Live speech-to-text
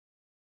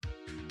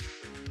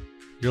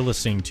You're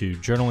listening to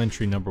Journal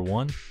Entry Number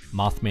 1,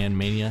 Mothman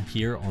Mania,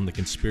 here on the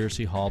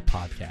Conspiracy Hall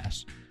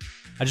podcast.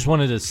 I just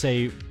wanted to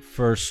say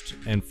first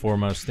and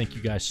foremost, thank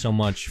you guys so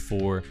much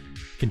for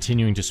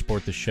continuing to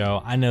support the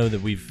show. I know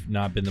that we've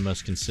not been the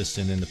most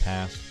consistent in the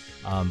past,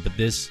 but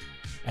this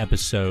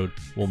episode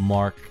will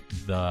mark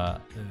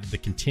the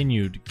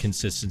continued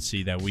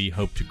consistency that we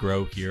hope to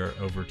grow here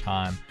over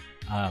time.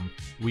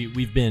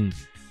 We've been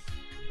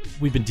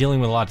dealing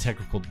with a lot of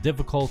technical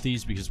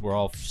difficulties because we're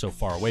all so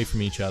far away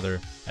from each other.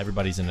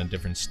 Everybody's in a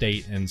different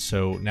state, and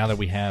so now that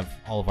we have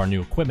all of our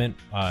new equipment,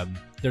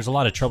 there's a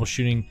lot of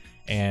troubleshooting,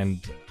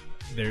 and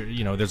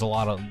there's a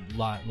lot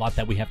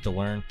that we have to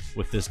learn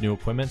with this new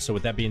equipment. So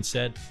with that being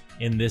said,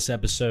 in this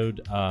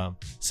episode,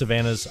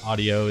 Savannah's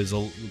audio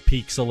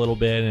peaks a little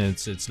bit, and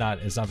it's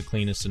not the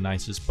cleanest and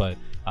nicest, but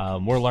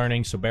we're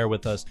learning, so bear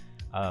with us.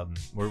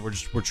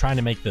 We're trying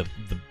to make the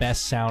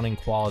best sounding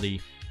quality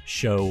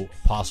show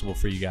possible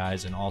for you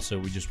guys, and also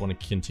we just want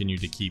to continue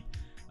to keep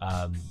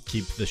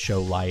the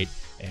show light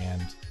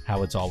and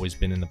how it's always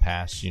been in the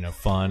past,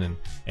 fun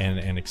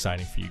and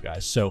exciting for you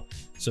guys. So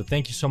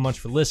thank you so much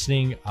for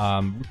listening.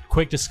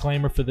 Quick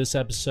disclaimer for this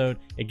episode: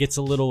 it gets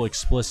a little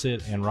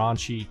explicit and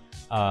raunchy.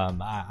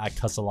 I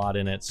cuss a lot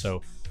in it,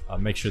 so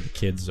make sure the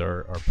kids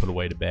are put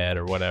away to bed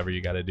or whatever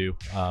you got to do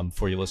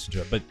before you listen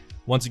to it. But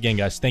once again,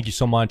 guys, thank you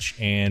so much,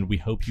 and we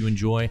hope you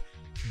enjoy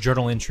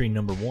Journal Entry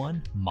Number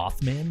 1,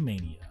 Mothman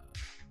Mania.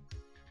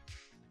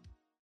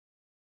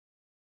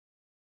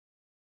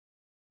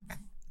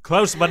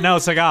 Close but no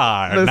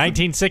cigar.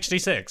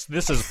 1966.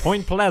 This is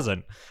Point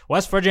Pleasant,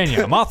 West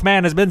Virginia.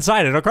 Mothman has been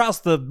sighted across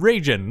the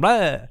region.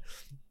 Blah.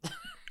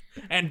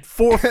 And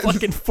four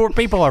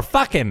people are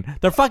fucking.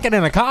 They're fucking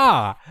in a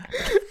car.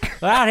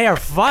 They're out here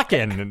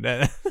fucking. And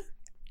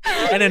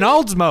an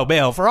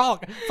Oldsmobile for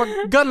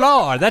good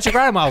lord. That's your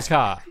grandma's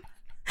car.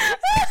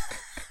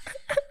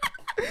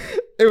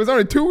 It was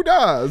only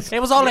 $2. It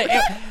was only.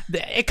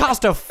 It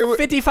cost her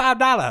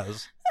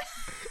 $55.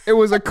 It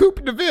was a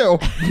Coupe de Ville.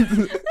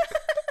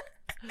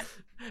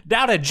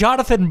 Down at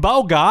Jonathan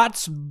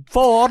Bogart's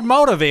Ford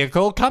Motor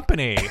Vehicle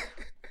Company.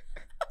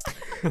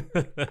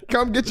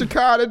 Come get your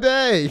car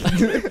today.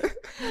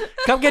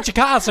 Come get your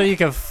car so you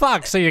can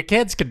fuck, so your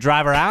kids can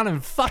drive around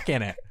and fuck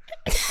in it.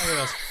 They're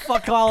gonna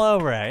fuck all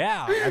over it,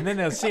 yeah. And then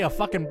they'll see a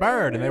fucking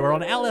bird and they were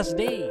on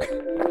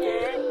LSD.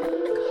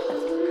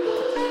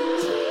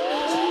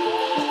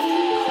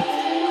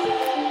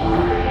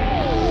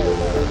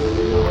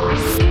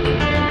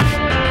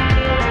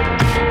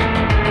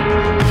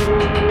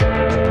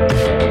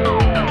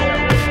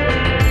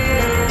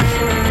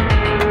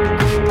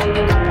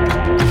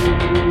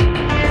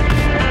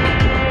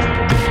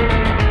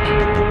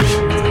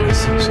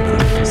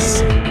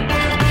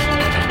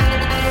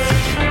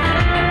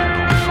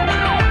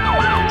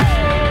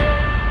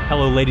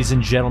 Hello, ladies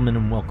and gentlemen,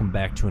 and welcome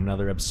back to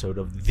another episode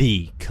of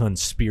The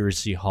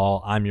Conspiracy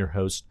Hall. I'm your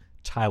host,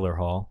 Tyler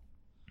Hall.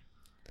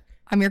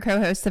 I'm your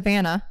co-host,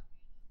 Savannah.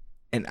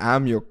 And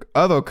I'm your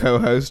other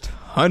co-host,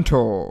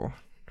 Hunter.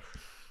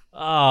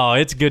 Oh,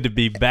 it's good to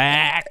be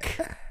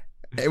back.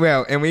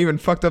 Well, and we even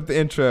fucked up the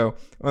intro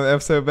on the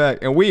episode back.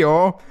 And we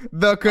are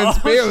The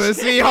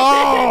Conspiracy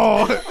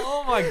Hall.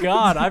 Oh my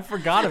God, I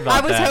forgot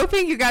about that. I was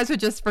hoping you guys would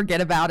just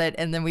forget about it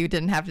and then we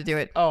didn't have to do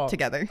it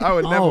together. I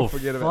would never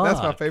forget about it.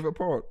 That's my favorite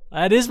part.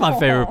 That is my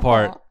favorite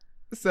part.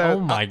 So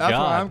oh my God. That's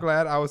why I'm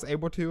glad I was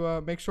able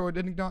to make sure it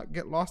did not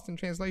get lost in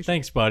translation.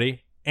 Thanks,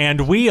 buddy.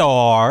 And we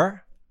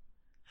are...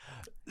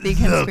 The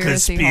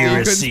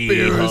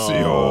Conspiracy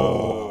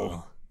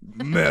Hall.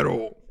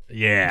 Metal.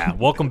 Yeah.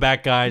 Welcome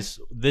back, guys.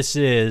 This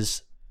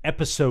is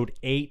episode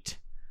 8,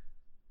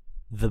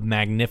 The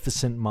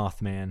Magnificent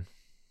Mothman.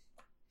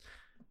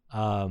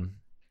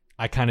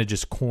 I kind of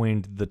just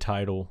coined the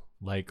title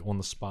like on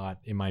the spot.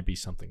 It might be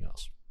something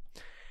else.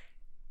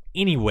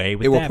 Anyway,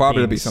 with it will that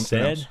probably being be something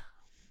said, else.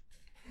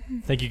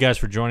 Thank you guys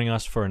for joining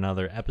us for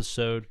another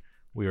episode.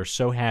 We are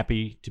so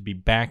happy to be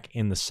back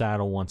in the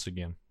saddle once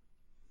again.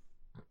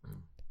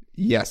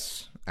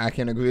 Yes, I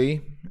can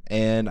agree.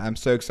 And I'm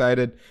so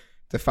excited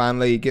to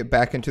finally get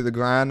back into the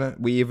grind.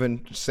 We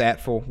even sat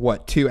for,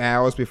 2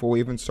 hours before we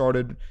even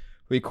started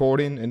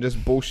recording and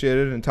just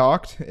bullshitted and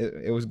talked.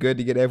 It was good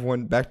to get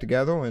everyone back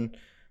together, and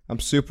I'm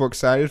super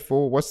excited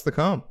for what's to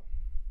come.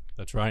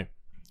 That's right.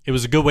 It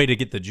was a good way to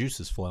get the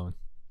juices flowing.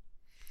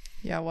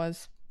 Yeah, it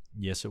was.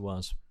 Yes, it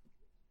was.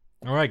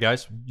 All right,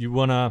 guys. You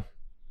want to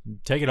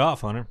take it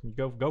off, Hunter?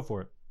 Go for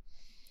it.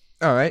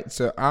 All right.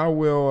 So I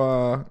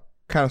will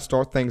kind of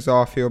start things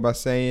off here by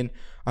saying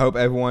I hope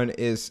everyone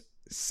is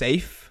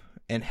safe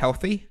and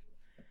healthy.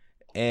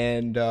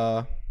 And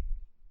yeah,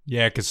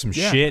 because some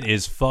shit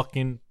is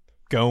fucking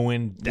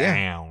going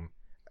down.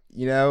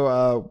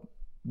 Yeah.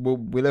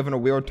 We live in a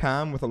weird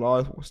time with a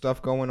lot of stuff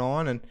going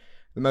on, and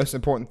the most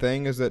important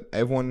thing is that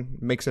everyone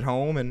makes it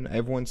home and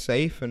everyone's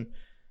safe, and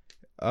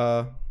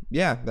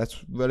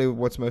that's really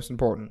what's most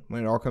important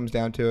when it all comes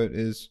down to it,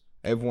 is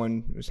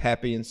everyone is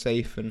happy and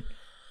safe and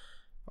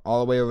all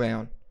the way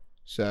around.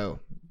 So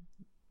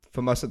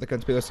from us at the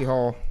Conspiracy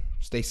Hall,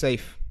 stay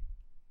safe,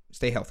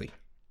 stay healthy.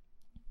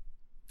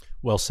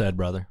 Well said,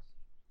 brother.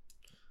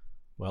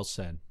 Well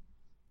said.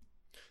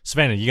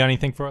 Savannah, you got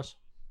anything for us?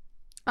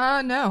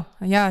 No.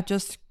 Yeah,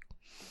 just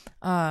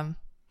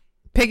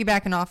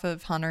piggybacking off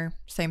of Hunter,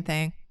 same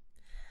thing.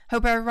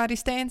 Hope everybody's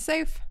staying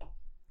safe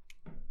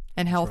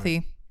and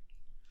healthy.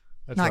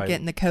 That's not right.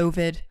 getting the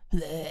COVID.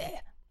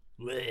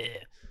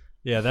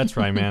 Yeah, that's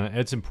right, man.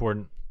 It's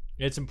important.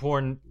 It's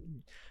important.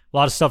 A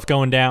lot of stuff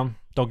going down.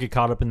 Don't get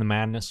caught up in the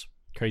madness.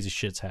 Crazy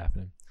shit's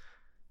happening.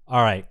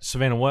 All right,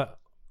 Savannah,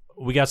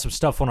 we got some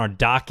stuff on our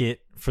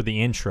docket for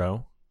the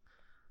intro.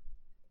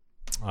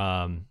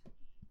 I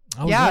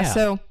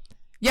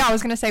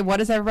was gonna say, what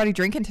is everybody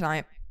drinking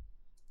tonight?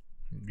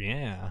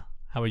 Yeah.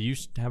 How about you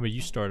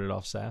start it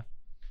off, Saf?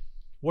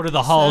 What are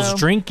the halls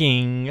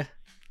drinking?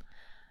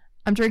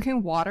 I'm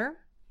drinking water,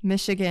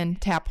 Michigan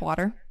tap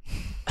water.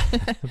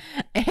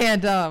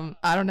 And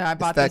I don't know, I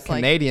bought that this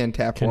Canadian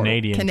tap water.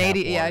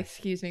 Canadian, yeah,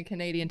 excuse me,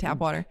 Canadian tap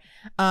water.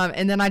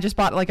 And then I just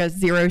bought like a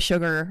 0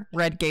 sugar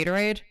red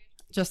Gatorade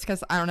just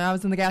because, I don't know, I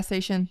was in the gas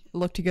station, it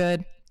looked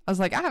good. I was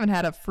like, I haven't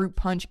had a fruit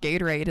punch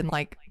Gatorade in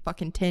like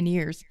fucking 10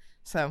 years.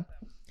 So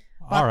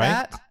bought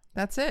that.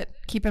 That's it.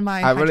 Keeping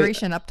my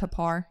hydration up to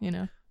par, you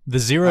know. The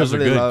zeros are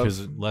good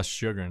because less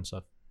sugar and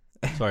stuff.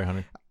 Sorry,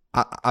 Hunter.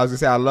 I was going to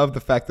say, I love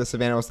the fact that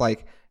Savannah was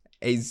like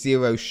a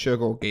 0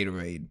 sugar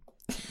Gatorade.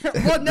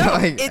 Well, no,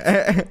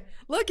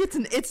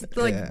 it's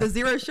like the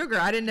 0 sugar.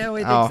 I didn't know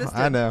it existed.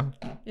 I know.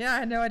 Yeah, I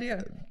had no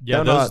idea.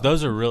 Yeah,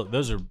 those are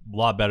a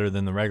lot better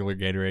than the regular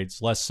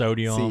Gatorades. Less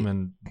sodium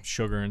and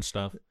sugar and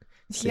stuff.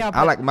 Yeah,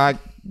 I like my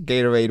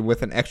Gatorade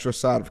with an extra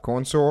side of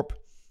corn syrup,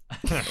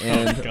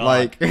 and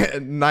like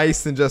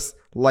nice and just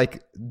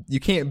like you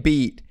can't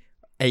beat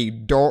a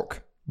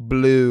dark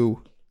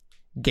blue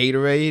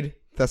Gatorade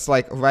that's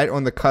like right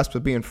on the cusp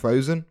of being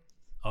frozen.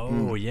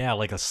 Oh yeah,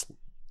 like a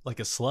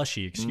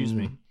slushy. Excuse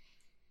me.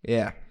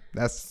 Yeah,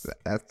 that's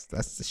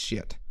the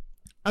shit.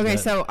 Okay,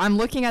 so I'm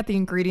looking at the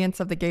ingredients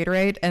of the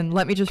Gatorade, and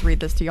let me just read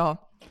this to y'all.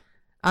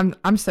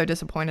 I'm so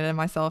disappointed in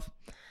myself.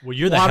 Well,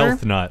 you're the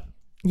health nut.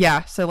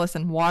 Yeah, so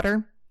listen,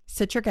 water,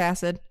 citric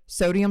acid,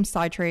 sodium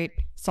citrate,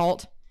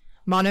 salt,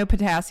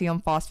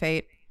 monopotassium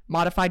phosphate,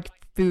 modified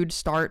food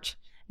starch,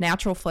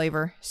 natural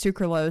flavor,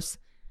 sucralose,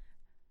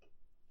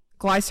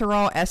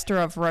 glycerol ester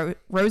of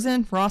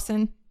rosin,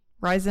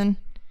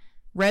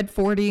 red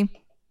 40,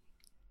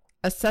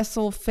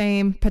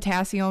 acesulfame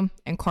potassium,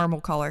 and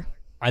caramel color.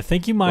 I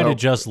think you might have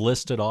just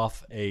listed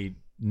off a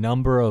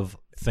number of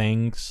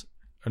things,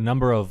 a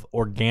number of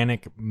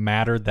organic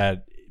matter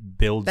that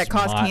builds that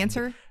cause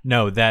cancer.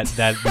 No, that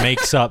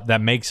makes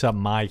up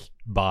my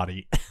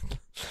body.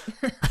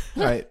 All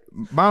right.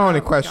 My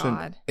only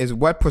question is,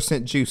 what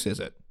 % juice is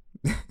it?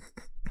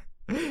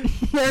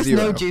 There's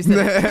 0. no juice in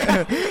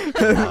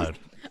it.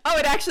 Oh,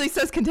 it actually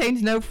says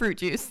contains no fruit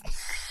juice.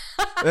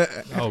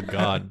 Oh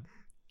God.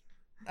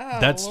 Oh,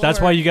 that's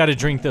why you got to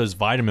drink those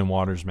vitamin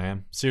waters,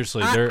 man.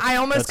 Seriously, I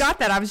almost got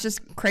that. I was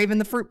just craving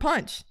the fruit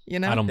punch. You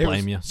know. I don't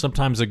blame you.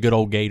 Sometimes a good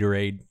old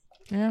Gatorade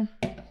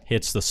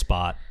hits the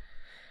spot.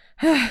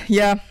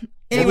 Yeah.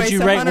 Anyway,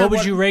 what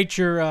would you rate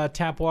your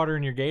tap water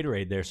and your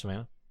Gatorade there,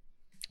 Samantha?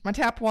 My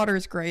tap water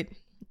is great.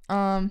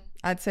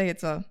 I'd say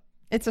it's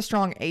a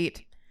strong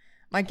 8.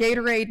 My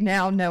Gatorade,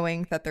 now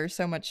knowing that there's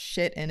so much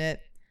shit in it,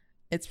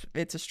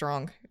 it's a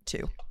strong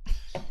 2.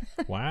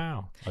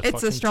 Wow.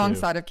 It's a strong 2.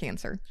 side of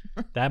cancer.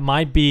 That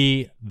might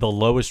be the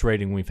lowest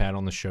rating we've had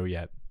on the show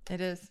yet.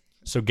 It is.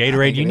 So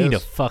Gatorade, you need to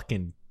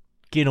fucking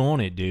get on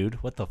it,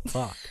 dude. What the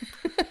fuck?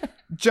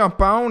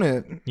 Jump on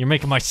it. You're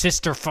making my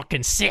sister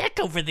fucking sick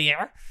over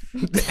there.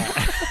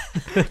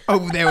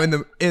 Over there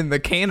in the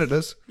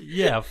Canadas.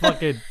 Yeah,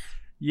 fucking.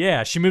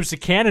 Yeah, she moves to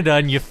Canada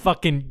and you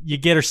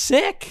get her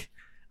sick.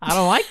 I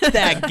don't like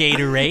that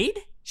Gatorade.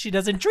 She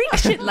doesn't drink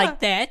shit like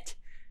that.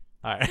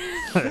 All right.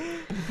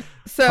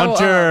 So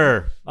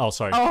Hunter.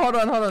 Sorry. Oh, hold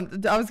on.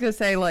 I was gonna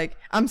say, like,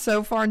 I'm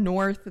so far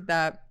north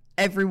that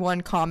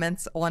everyone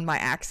comments on my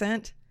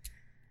accent,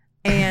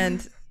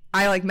 and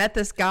I like met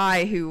this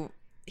guy who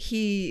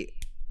he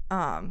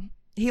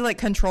like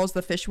controls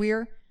the fish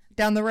weir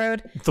down the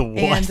road. The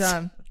what?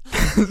 And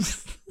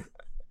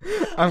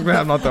I'm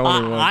glad I'm not the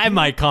only one. I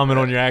might comment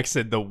on your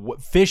accent. The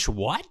fish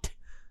what?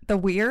 The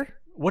weir.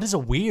 What is a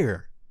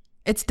weir?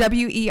 It's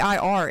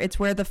WEIR. It's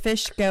where the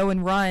fish go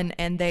and run,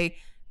 and they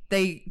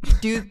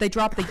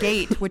drop the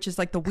gate, which is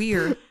like the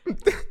weir.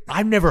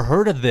 I've never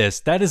heard of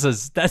this. That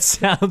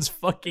sounds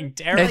fucking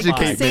terrifying.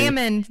 Like the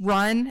salmon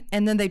run,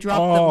 and then they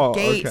drop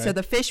the gate. Okay. So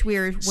the fish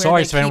weir. Where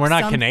sorry, Sven, we're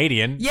not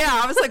Canadian. Yeah,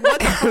 I was like, what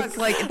the fuck?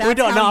 Like that's we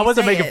don't. No, I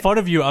wasn't making fun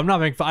of you. I'm not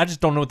making fun. I just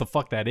don't know what the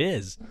fuck that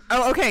is.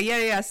 Oh, okay,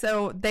 yeah.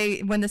 So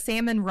when the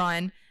salmon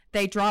run,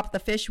 they drop the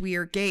fish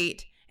weir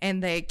gate,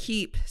 and they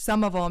keep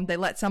some of them. They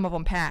let some of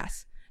them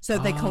pass. So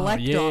they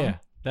collect them. Yeah,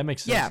 that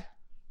makes sense. Yeah.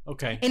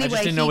 Okay. Anyway, I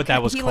just didn't know what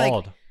that was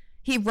called.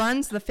 He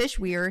runs the fish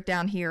weir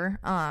down here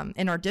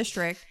in our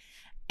district.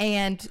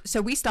 And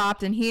so we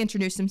stopped and he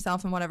introduced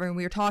himself and whatever. And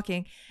we were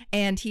talking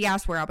and he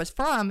asked where I was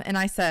from. And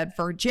I said,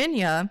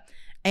 Virginia.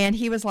 And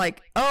he was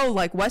like, oh,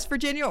 like West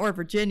Virginia or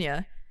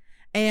Virginia?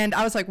 And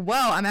I was like,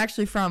 well, I'm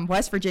actually from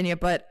West Virginia,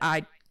 but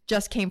I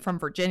just came from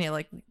Virginia.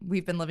 Like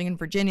we've been living in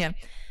Virginia.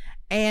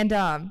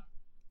 And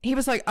he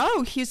was like,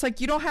 oh, he's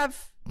like, you don't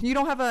have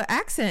an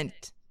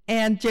accent.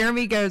 And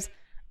Jeremy goes,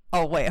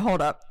 oh, wait,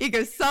 hold up. He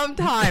goes,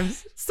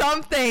 sometimes,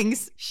 some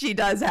things she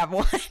does have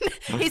one.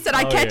 He said,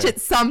 I catch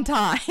it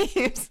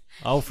sometimes.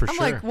 Oh, for I'm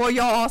sure. like, well,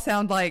 y'all all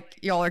sound like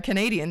y'all are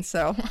Canadian,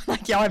 so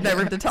like y'all have no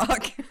room to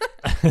talk.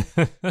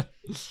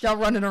 Y'all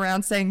running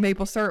around saying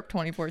maple syrup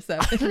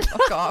 24/7.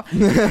 Fuck off.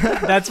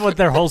 That's what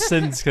their whole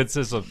sentence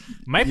consists of.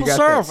 Maple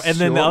syrup. And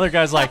then the other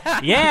guy's like,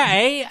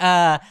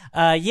 yeah,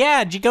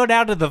 yeah, did you go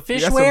down to the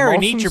fishware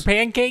and eat your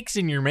pancakes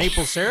and your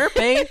maple syrup,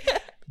 eh?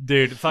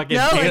 Dude, fucking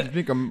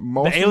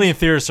the alien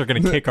theorists are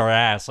going to kick our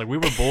ass. Like, we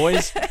were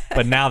boys,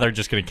 but now they're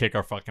just going to kick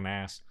our fucking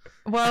ass.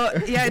 Well,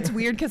 yeah, it's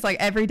weird because, like,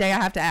 every day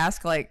I have to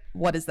ask, like,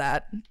 what is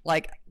that?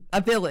 Like,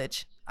 a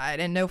village. I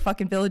didn't know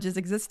fucking villages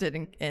existed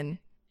in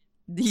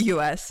the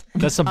U.S.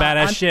 That's some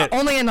badass shit.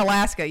 Only in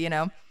Alaska, you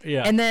know?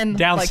 Yeah. And then,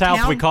 down like,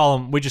 south,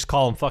 we just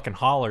call them fucking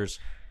hollers.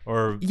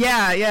 Or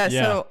Yeah.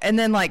 So, and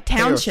then, like,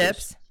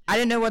 townships. I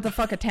didn't know what the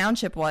fuck a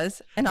township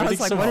was. And I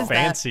was like, what is that?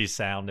 Fancy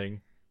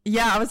sounding.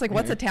 Yeah, I was like,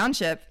 what's a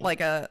township? Like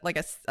a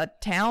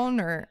town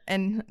or,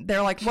 and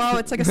they're like, well,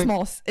 it's like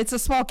it's a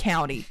small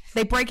county.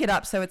 They break it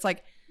up. So it's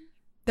like,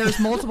 there's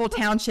multiple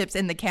townships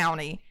in the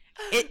county.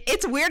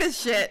 It's weird as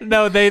shit.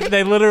 No,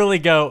 they literally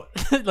go,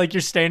 like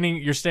you're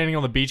standing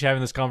on the beach having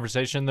this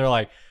conversation. They're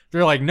like,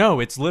 no,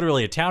 it's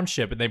literally a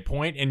township. And they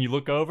point and you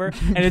look over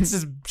and it's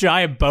this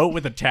giant boat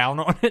with a town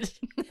on it.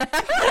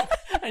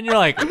 And you're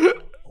like,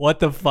 what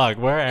the fuck?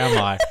 Where am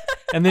I?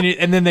 And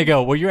then they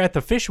go, well, you're at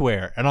the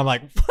fishware. And I'm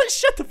like,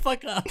 shut the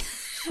fuck up.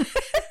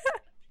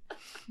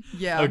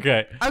 Yeah.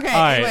 Okay.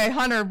 Anyway,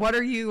 Hunter, what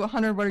are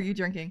you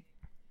drinking?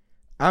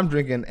 I'm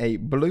drinking a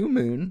Blue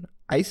Moon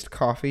iced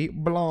coffee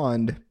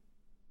blonde.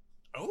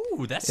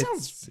 Oh, that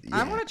sounds...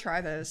 I want to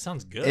try this.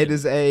 Sounds good. It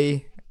is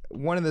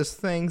one of those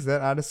things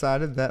that I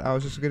decided that I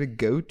was just going to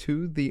go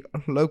to the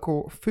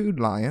local Food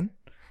Lion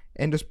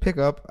and just pick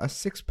up a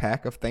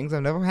 6-pack of things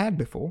I've never had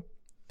before.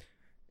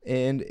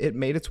 And it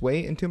made its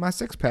way into my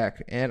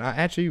 6-pack, and I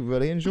actually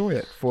really enjoy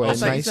it for a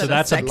nice. So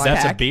that's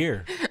a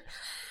beer.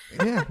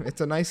 Yeah,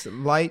 it's a nice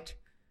light,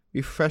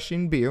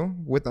 refreshing beer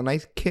with a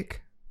nice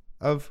kick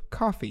of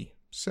coffee.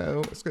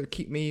 So it's gonna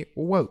keep me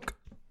woke.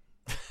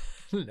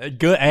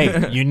 Good.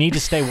 Hey, you need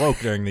to stay woke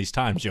during these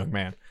times, young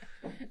man.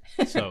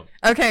 So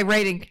okay,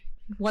 rating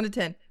 1 to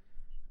 10.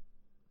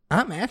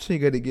 I'm actually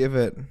going to give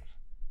it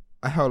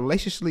a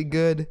hellaciously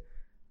good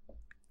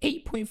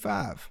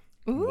 8.5.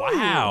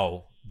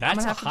 Wow. I'm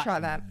gonna have to try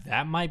that.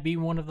 That might be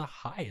one of the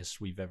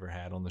highest we've ever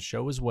had on the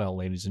show as well,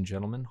 ladies and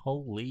gentlemen.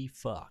 Holy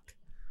fuck.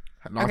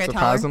 Lots of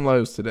highs and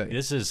lows today.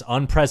 This is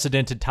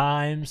unprecedented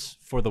times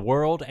for the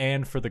world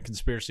and for the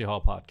Conspiracy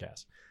Hall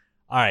podcast.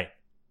 All right.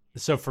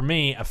 So for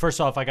me,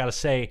 first off, I got to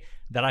say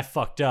that I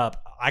fucked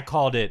up. I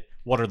called it,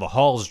 what are the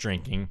Halls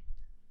drinking?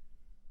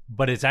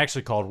 But it's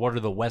actually called, what are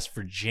the West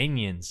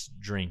Virginians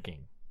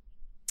drinking?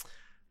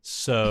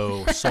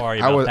 So sorry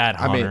about that,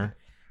 Hunter.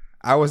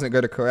 I wasn't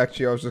going to correct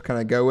you. I was just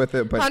going to go with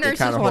it, but Hunter's it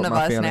kind of hurt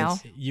my feelings. Now.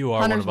 You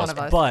are one of us.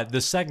 But the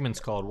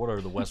segment's called "What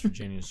Are the West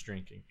Virginians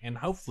Drinking?" And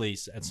hopefully,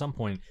 at some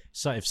point,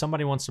 if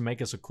somebody wants to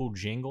make us a cool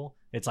jingle,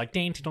 it's like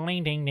ding,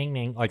 ding, ding, ding,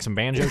 ding, like some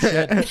banjo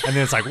shit, and then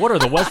it's like, "What are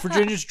the West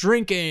Virginians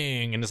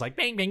drinking?" And it's like,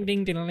 "Bang, bang,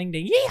 ding, ding, ding,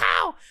 ding,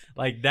 yeehaw!"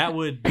 Like that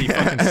would be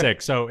fucking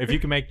sick. So if you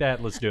can make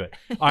that, let's do it.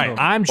 All right,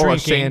 I'm drinking. Or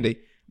Sandy.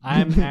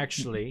 I'm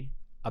actually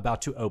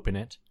about to open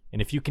it,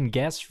 and if you can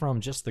guess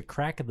from just the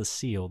crack of the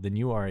seal, then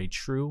you are a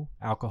true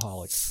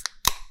alcoholic.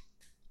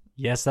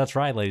 Yes, that's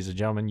right, ladies and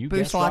gentlemen. You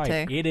guessed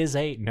right. It is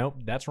nope,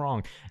 that's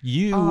wrong.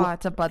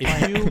 It's a Bud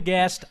Light. If you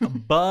guessed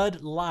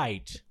Bud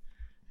Light,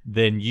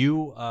 then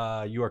you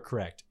are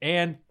correct.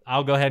 And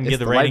I'll go ahead and give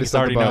the rating because I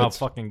already know how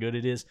fucking good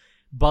it is.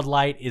 Bud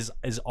Light is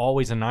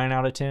always a 9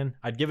 out of 10.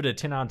 I'd give it a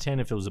 10 out of 10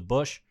 if it was a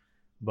Busch,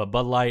 but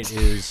Bud Light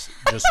is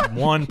just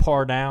one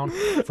par down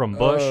from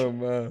Busch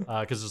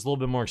because it's a little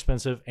bit more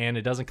expensive and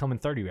it doesn't come in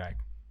 30-rack.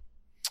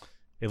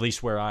 At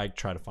least where I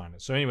try to find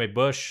it. So anyway,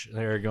 Busch,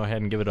 there, go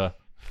ahead and give it a...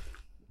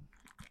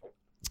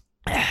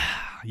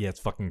 Yeah, it's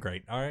fucking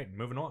great. All right,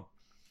 moving on.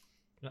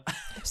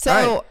 So,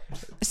 all right.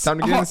 Time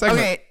to get in the segment.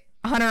 Okay,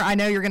 Hunter, I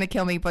know you're going to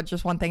kill me, but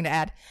just one thing to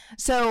add.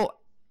 So,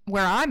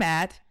 where I'm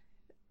at,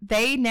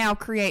 they now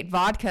create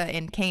vodka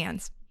in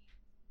cans,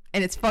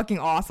 and it's fucking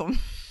awesome.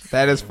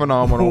 That is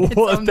phenomenal.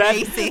 It's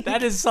amazing.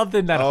 That is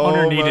something that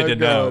Hunter needed to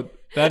know.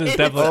 That is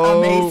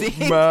definitely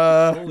amazing.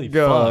 Oh my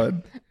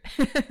God.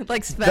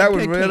 Like that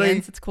would really,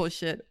 cans, it's cool as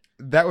shit.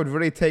 That would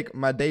really take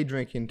my day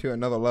drinking to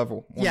another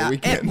level on the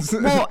weekends.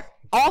 Well,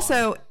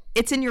 also,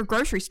 it's in your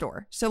grocery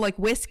store. So like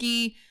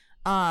whiskey,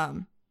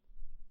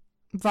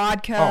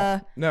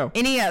 vodka,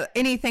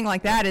 anything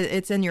like that,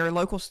 it's in your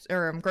local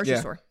grocery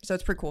store. So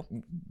it's pretty cool.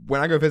 When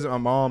I go visit my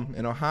mom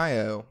in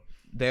Ohio,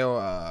 they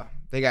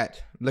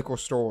got liquor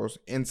stores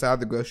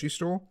inside the grocery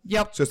store.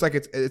 Yep. So it's like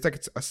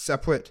it's a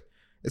separate.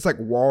 It's like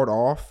walled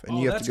off, and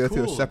you have to go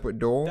through a separate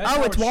door.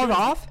 It's walled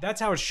off? That's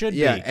how it should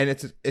be. Yeah, and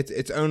it's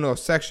its own little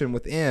section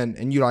within,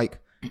 and you like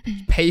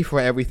pay for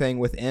everything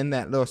within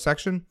that little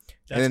section,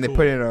 and then they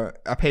put it in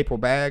a paper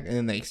bag, and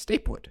then they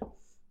staple it.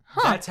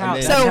 Huh. That's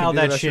how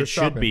that shit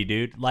should be,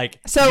 dude.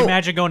 Like, can you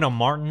imagine going to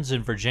Martin's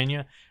in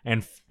Virginia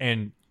and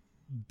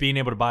being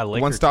able to buy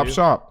liquor. One-stop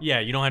shop.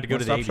 Yeah, you don't have to go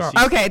to the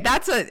ABC. Okay,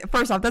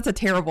 first off, that's a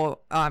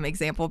terrible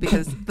example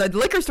because the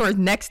liquor store is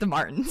next to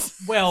Martin's.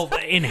 Well,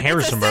 in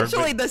Harrisonburg. It's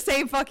essentially the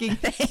same fucking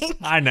thing.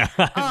 I know.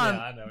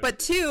 I know. But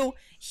two,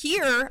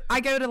 here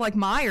I go to like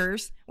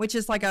Myers, which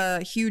is like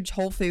a huge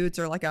Whole Foods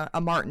or like a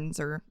Martin's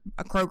or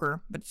a Kroger,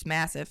 but it's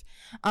massive.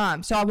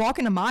 So I walk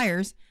into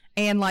Myers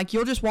and like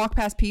you'll just walk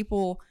past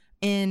people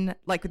in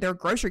like their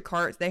grocery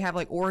carts. They have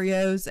like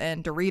Oreos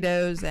and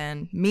Doritos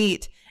and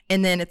meat.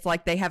 And then it's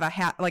like they have a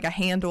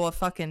handle of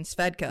fucking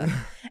Svedka,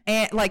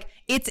 and like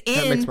it's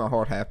in. That makes my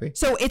heart happy.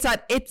 So it's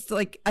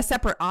like a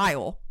separate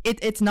aisle.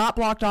 It's not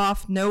blocked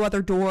off. No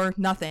other door.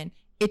 Nothing.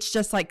 It's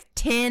just like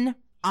 10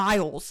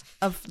 aisles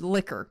of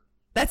liquor.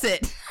 That's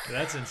it.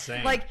 That's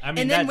insane. Like, I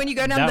mean, and then when you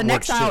go down to the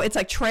next aisle, it's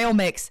like trail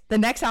mix. The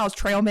next aisle is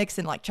trail mix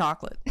and like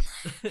chocolate.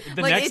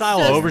 The like, next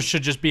aisle over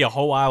should just be a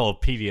whole aisle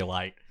of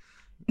Pedialyte.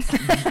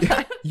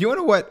 You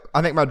know what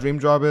I think my dream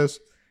job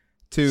is?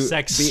 To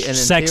be an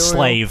sex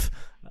slave.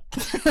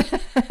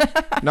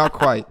 Not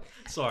quite.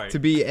 Sorry. To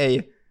be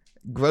a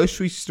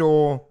grocery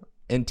store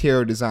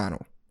interior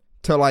designer.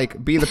 To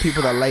like be the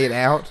people that lay it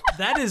out.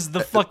 That is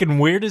the fucking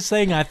weirdest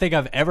thing I think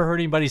I've ever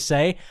heard anybody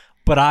say,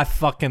 but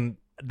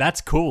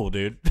that's cool,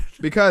 dude.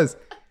 Because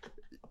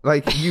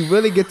like you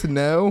really get to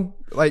know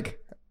like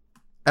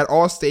at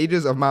all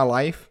stages of my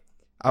life,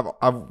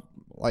 I've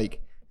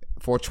like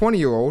for a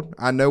 20-year-old,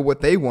 I know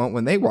what they want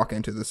when they walk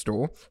into the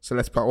store. So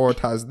let's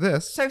prioritize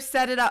this. So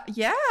set it up.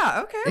 Yeah.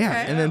 Okay.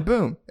 Yeah. And then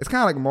boom. It's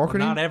kind of like marketing.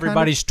 Well, not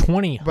everybody's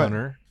 20,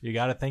 Hunter. You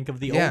got to think of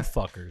the old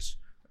fuckers.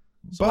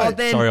 But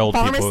then sorry, old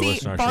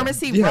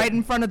pharmacy right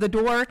in front of the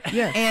door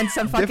and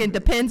some fucking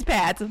Depends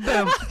pads.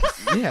 Boom.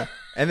 Yeah.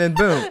 And then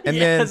boom. And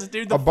yes, then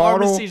dude, the a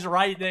bottle pharmacy's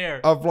right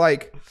there. Of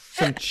like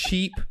some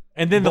cheap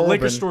and then the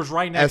liquor store's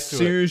right next to it. As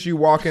soon as you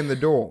walk in the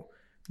door.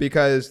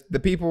 Because the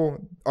people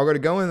are going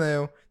to go in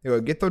there, they're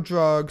going to get their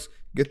drugs,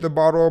 get the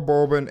bottle of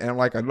bourbon, and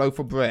like a loaf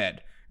of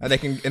bread. And they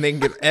can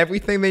get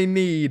everything they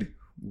need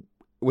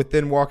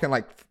within walking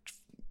like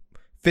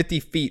 50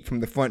 feet from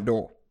the front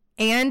door.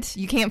 And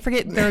you can't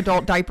forget their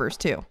adult diapers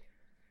too.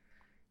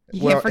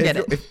 You can't forget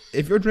it.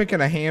 If you're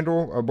drinking a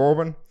handle of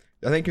bourbon,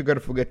 I think you're going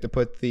to forget to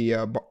put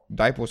the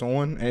diapers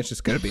on, and it's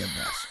just going to be a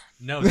mess.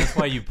 No, that's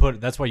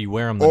why you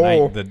wear them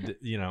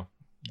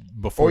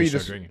before you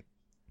start drinking.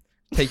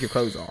 Take your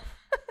clothes off.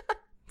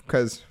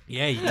 Cause you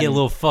get a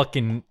little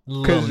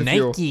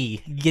naked. You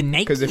get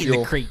naked in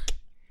the creek.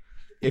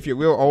 If you're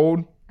real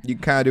old, you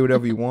can kind of do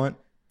whatever you want.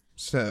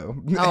 So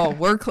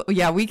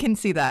we can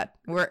see that.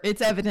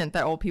 It's evident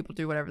that old people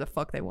do whatever the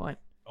fuck they want.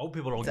 Old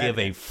people don't give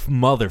a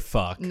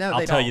motherfuck. No,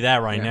 I'll tell you that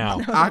right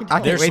now.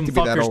 I There's some to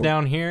be that fuckers old.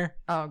 down here.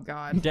 Oh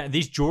God,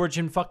 these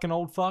Georgian fucking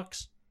old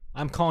fucks.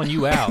 I'm calling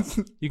you out.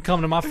 You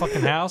come to my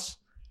fucking house.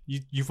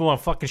 You want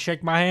to fucking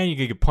shake my hand? You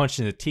could get punched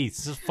in the teeth.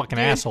 This is fucking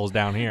assholes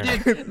down here.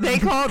 Dude, they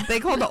call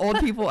the old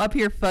people up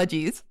here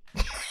fudgies.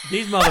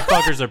 These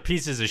motherfuckers are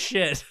pieces of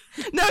shit.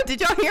 No, did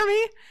y'all hear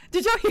me?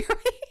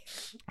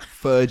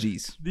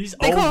 Fudgies. These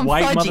old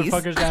white mudgies.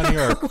 Motherfuckers down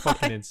here are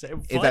fucking insane.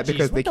 Fudgies? Is that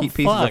because they keep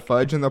pieces of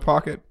fudge in their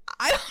pocket?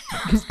 I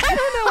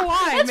don't know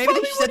why. Maybe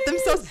they shit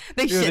themselves.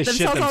 They shit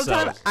themselves all the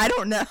time. I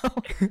don't know.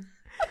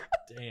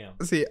 Damn.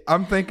 See,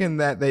 I'm thinking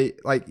that they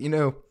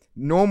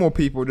normal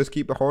people just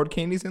keep the hard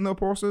candies in their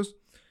purses.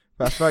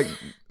 But I feel like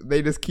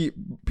they just keep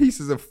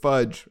pieces of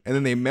fudge and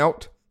then they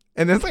melt.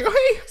 And it's like, oh,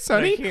 hey,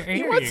 Sonny,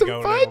 you want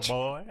some fudge?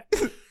 Boy.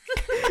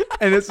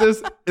 And it's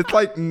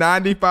like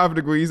 95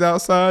 degrees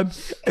outside.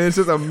 And it's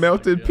just a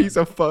melted piece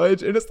of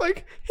fudge. And it's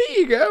like, here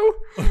you go.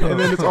 And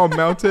then it's all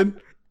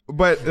melted.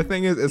 But the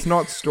thing is, it's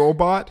not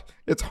store-bought.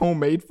 It's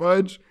homemade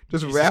fudge,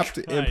 just wrapped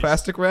in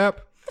plastic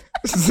wrap.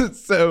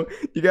 So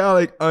you gotta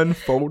like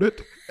unfold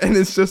it. And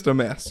it's just a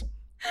mess.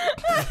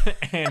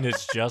 And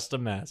it's just a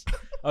mess.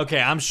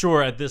 Okay, I'm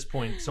sure at this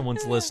point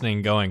someone's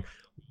listening going,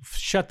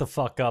 shut the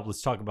fuck up,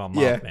 let's talk about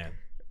Mothman. Yeah,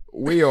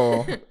 we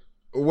are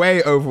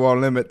way over our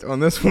limit on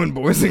this one,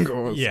 boys and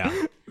girls. Yeah.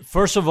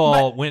 First of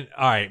all,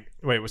 alright,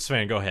 wait,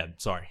 Sven, go ahead.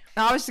 Sorry.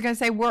 I was just gonna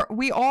say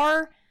we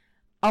are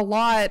a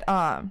lot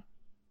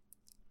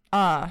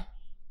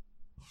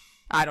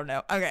I don't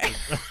know. Okay.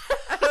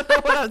 I don't know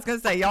what I was gonna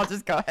say. Y'all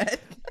just go ahead.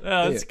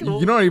 That's cool.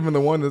 You're not even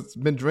the one that's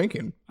been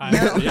drinking. I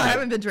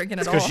haven't been drinking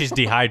at all. Because she's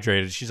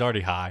dehydrated. She's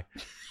already high.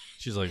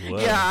 She's like, whoa.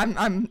 Yeah,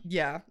 I'm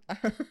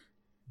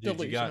Dude,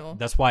 delusional.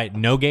 That's why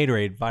no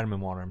Gatorade, vitamin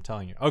water, I'm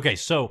telling you. Okay,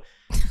 so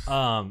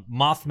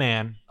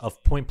Mothman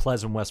of Point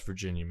Pleasant, West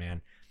Virginia,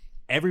 man.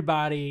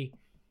 Everybody,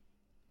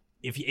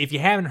 if you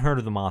haven't heard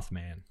of the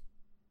Mothman,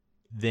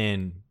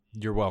 then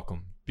you're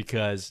welcome.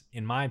 Because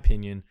in my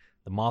opinion,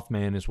 the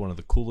Mothman is one of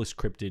the coolest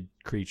cryptid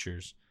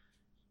creatures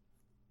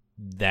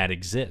that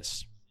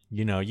exists.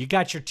 You know, you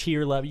got your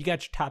tier level, you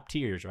got your top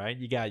tiers, right?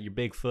 You got your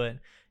Bigfoot,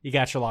 you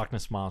got your Loch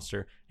Ness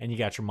Monster, and you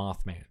got your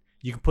Mothman.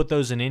 You can put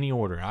those in any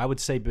order. I would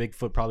say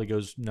Bigfoot probably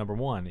goes number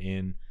one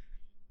in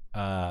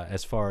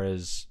as far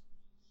as,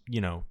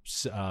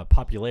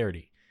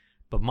 popularity.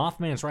 But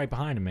Mothman's right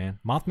behind him, man.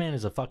 Mothman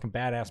is a fucking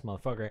badass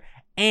motherfucker.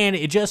 And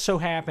it just so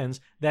happens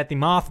that the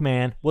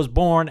Mothman was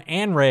born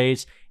and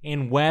raised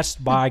in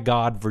West by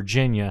God,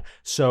 Virginia.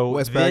 So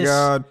West by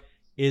God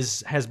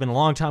has been a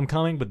long time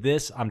coming, but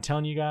this, I'm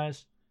telling you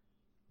guys,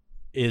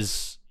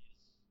 is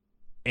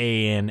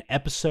an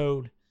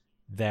episode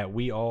that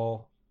we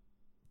all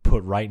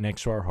put right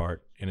next to our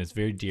heart, and it's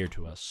very dear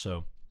to us.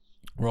 So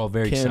we're all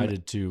very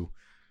excited to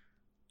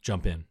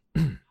jump in.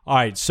 All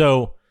right,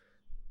 so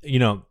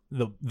the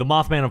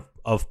Mothman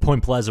of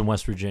Point Pleasant,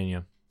 West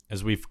Virginia,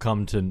 as we've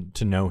come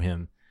to know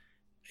him,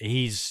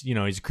 he's a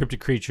cryptid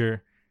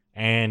creature,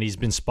 and he's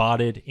been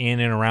spotted in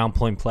and around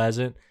Point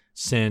Pleasant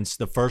since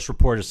the first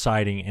reported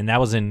sighting, and that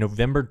was in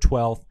November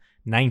 12th,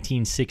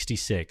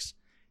 1966.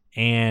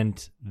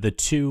 And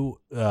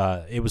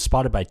it was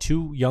spotted by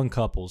two young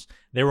couples.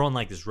 They were on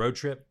like this road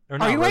trip.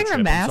 Are you wearing a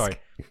mask? I'm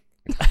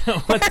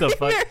sorry. What the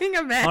fuck? Wearing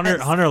a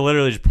mask? Hunter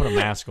literally just put a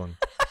mask on.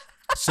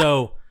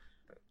 So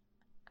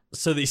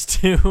these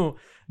two,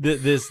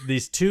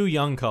 these two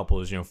young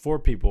couples, 4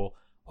 people,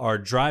 are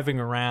driving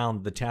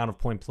around the town of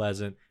Point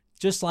Pleasant,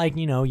 just like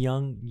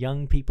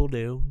young people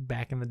do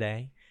back in the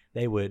day.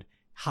 They would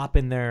hop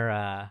in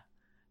their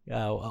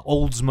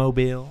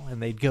Oldsmobile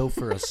and they'd go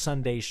for a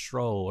Sunday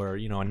stroll or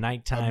a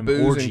nighttime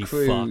orgy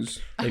fuck.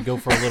 They'd go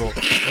for a little.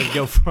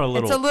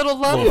 It's a little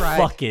love ride.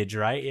 Fuckage,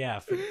 right? Yeah,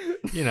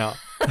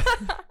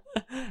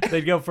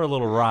 they'd go for a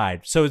little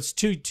ride. So it's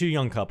two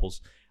young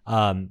couples.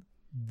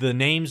 The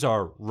names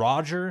are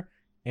Roger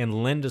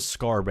and Linda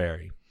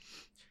Scarberry.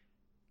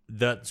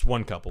 That's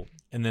one couple,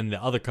 and then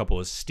the other couple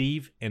is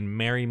Steve and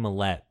Mary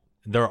Millette.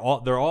 They're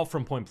all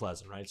from Point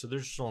Pleasant, right? So they're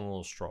just on a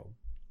little stroll.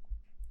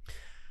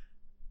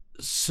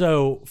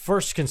 So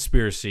first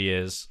conspiracy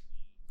is,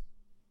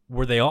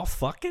 were they all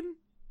fucking?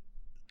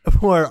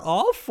 Were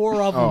all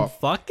 4 of them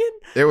fucking?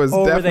 It was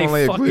or definitely were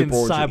they a group fucking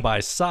orgy. side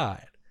by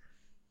side?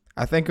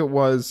 I think it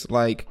was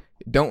like,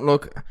 don't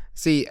look.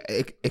 See,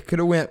 it could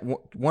have went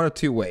one of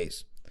two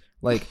ways.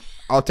 Like,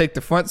 I'll take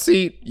the front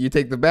seat, you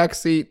take the back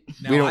seat.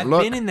 Now, we don't I've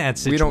look. been in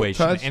that We don't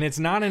situation, touch. and it's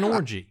not an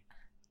orgy,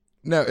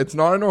 No, it's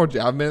not an orgy.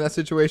 I've been in that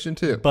situation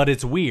too. but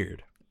it's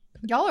weird.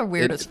 Y'all are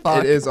weird as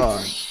fuck. It is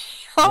odd.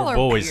 Y'all We're are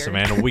boys, weird.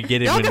 Samantha. We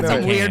get it Y'all when got we some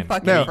can. weird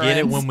fucking No. We get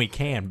it friends. when we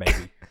can,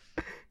 baby.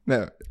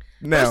 No.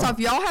 First off,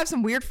 y'all have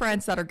some weird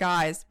friends that are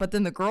guys, but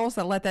then the girls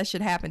that let that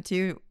shit happen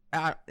too,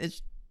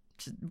 it's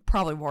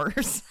probably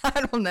worse. I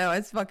don't know.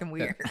 It's fucking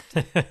weird.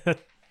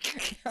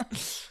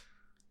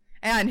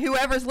 And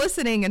whoever's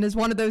listening and is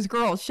one of those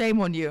girls, shame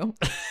on you.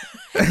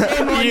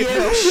 Shame on you.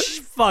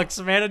 Fuck,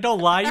 Samantha, don't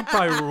lie. You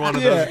probably were one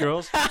of those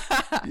girls.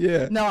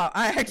 Yeah. No,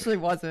 I actually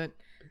wasn't.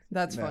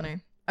 That's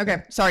funny.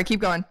 Okay, sorry. Keep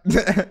going.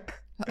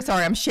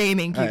 Sorry, I'm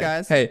shaming you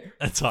guys. Hey,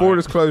 That's all full right.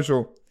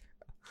 disclosure,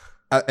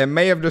 it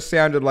may have just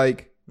sounded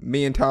like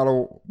me and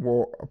Tyler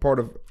were a part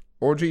of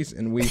orgies,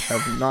 and we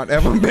have not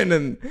ever been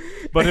in.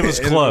 But it was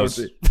in an close.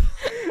 orgy.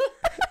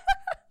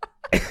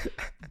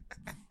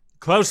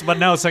 Close but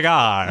no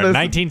cigar. Listen.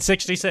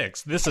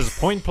 1966. This is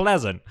Point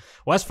Pleasant,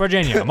 West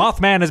Virginia. A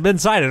Mothman has been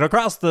sighted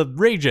across the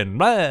region.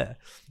 Blah.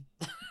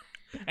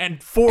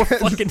 And 4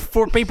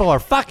 people are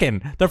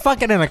fucking. They're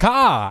fucking in a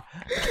car.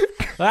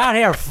 They're out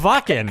here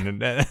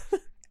fucking.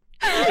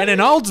 And an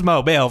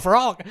Oldsmobile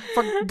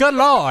for good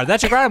lord.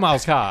 That's your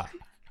grandma's car.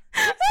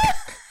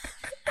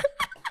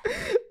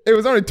 It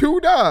was only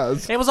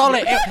 $2. It was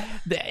only.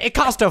 It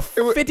cost her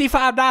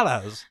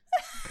 $55.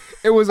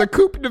 It was a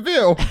Coupe de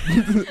Ville.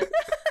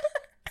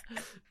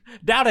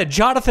 Down at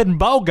Jonathan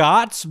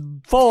Bogart's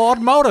Ford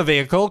Motor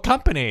Vehicle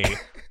Company.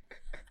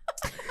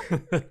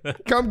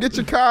 Come get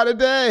your car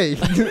today.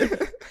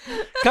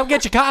 Come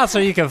get your car so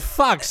you can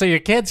fuck, so your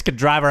kids can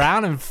drive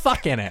around and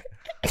fuck in it.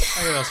 Look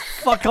at those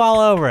fuck all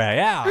over it,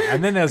 yeah.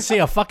 And then they'll see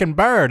a fucking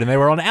bird, and they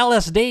were on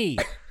LSD.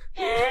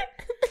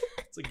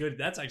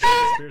 That's actually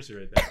a conspiracy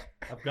right there.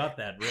 I've got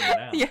that written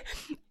down. Yeah.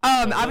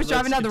 I was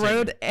driving down the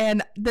road,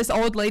 and this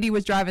old lady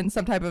was driving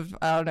some type of,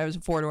 I don't know, it was a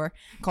 4-door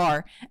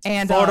car.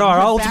 And 4-door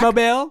her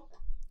Oldsmobile?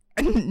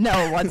 No,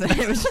 it wasn't.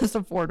 It was just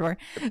a 4-door.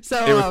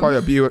 So It was probably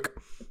a Buick.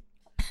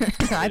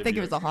 I think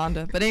it was a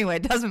Honda. But anyway,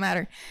 it doesn't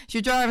matter. She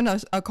was driving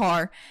a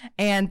car,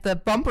 and the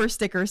bumper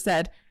sticker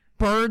said,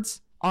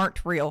 "Birds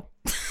aren't real."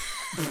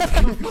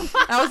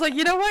 I was like,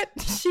 you know what?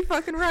 She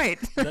fucking right.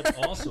 That's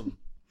awesome.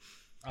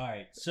 All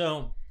right,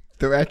 so...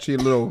 They're actually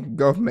little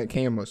government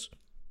cameras.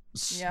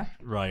 Yeah.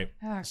 Right.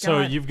 Oh,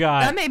 So God. you've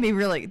got... That made me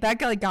really, that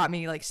got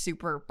me like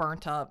super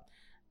burnt up.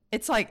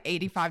 It's like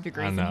 85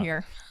 degrees in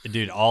here.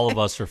 Dude, all of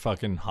us are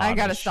fucking hot. I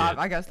gotta as stop. shit.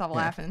 I gotta stop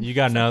laughing. You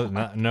got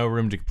no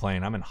room to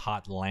complain. I'm in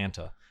hot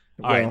Atlanta.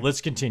 All right, Well,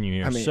 let's continue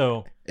here. I mean,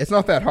 so, It's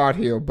not that hot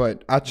here,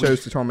 but I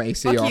chose to turn my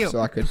AC Fuck off you. so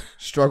I could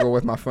struggle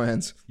with my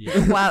friends.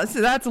 Wow,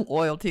 so that's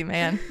loyalty,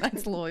 man.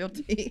 That's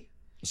loyalty.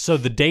 so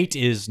the date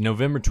is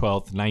November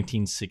 12th,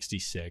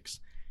 1966,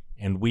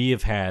 and we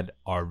have had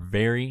our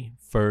very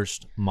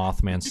first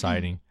Mothman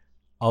sighting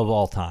of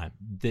all time.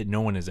 That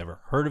no one has ever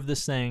heard of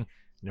this thing.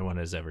 No one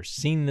has ever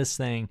seen this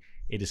thing.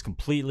 It is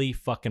completely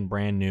fucking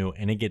brand new,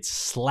 and it gets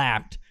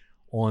slapped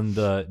on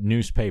the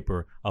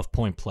newspaper of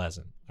Point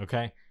Pleasant.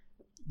 Okay,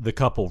 the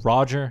couple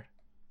Roger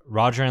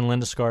and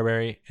Linda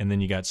Scarberry, and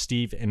then you got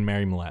Steve and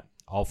Mary Millette,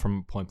 all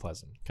from Point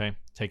Pleasant. Okay,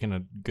 taking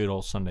a good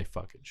old Sunday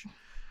fuckage.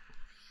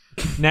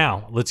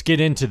 Now let's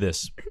get into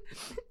this.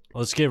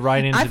 Let's get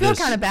right into this. I feel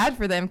kind of bad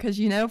for them because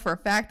you know for a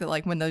fact that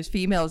like when those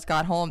females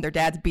got home, their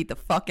dads beat the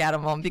fuck out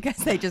of them because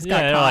they just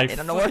got caught in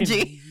an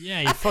orgy.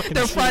 Yeah, you fucking.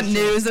 Their front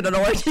news at an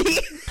orgy.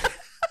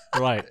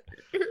 Right.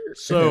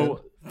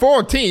 So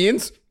 4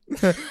 teens.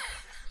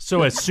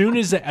 So as soon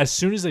as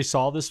they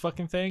saw this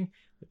fucking thing,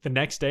 the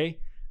next day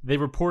they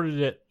reported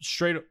it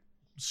straight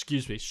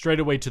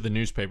away to the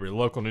newspaper, the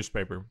local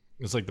newspaper.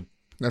 It's like the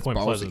Point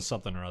Pleasant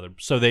something or other.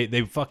 So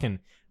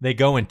they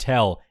go and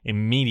tell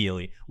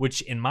immediately,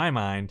 which in my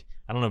mind,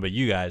 I don't know about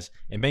you guys,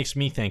 it makes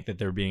me think that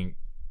they're being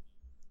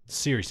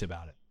serious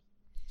about it.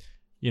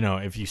 You know,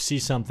 if you see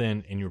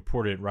something and you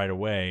report it right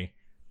away,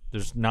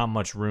 there's not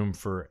much room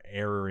for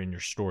error in your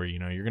story. You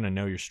know, you're going to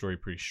know your story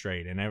pretty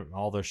straight, and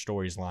all their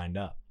stories lined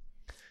up.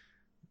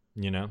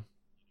 You know?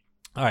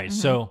 All right,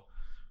 so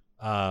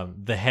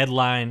the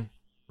headline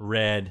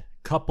read,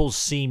 "Couples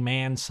see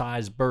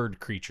man-sized bird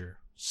creature,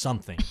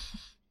 something."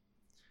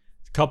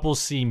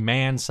 Couples see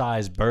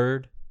man-sized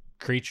bird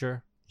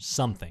creature,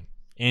 something.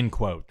 End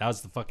quote. That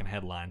was the fucking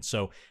headline.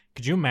 So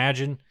could you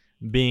imagine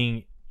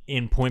being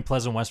in Point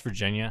Pleasant, West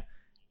Virginia,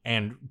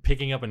 and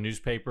picking up a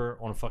newspaper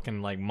on a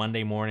fucking like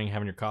Monday morning,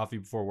 having your coffee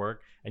before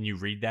work, and you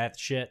read that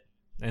shit?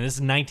 And this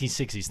is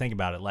 1960s. Think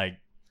about it. Like,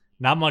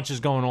 not much is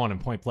going on in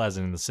Point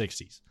Pleasant in the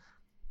 60s.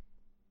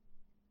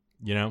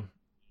 You know?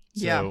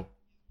 Yeah. So,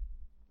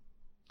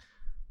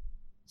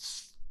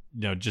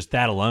 you know, just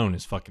that alone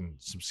is fucking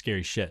some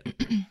scary shit.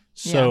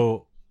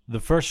 So the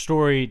first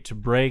story to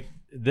break,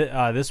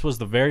 this was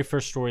the very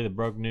first story that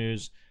broke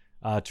news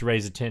to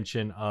raise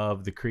attention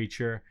of the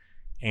creature.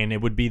 And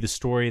it would be the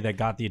story that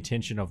got the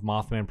attention of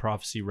Mothman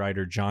prophecy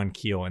writer John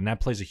Keel. And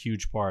that plays a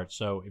huge part.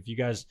 So if you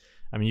guys,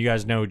 you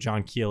guys know who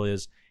John Keel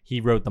is.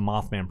 He wrote the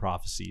Mothman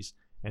prophecies.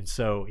 And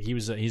so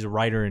he's a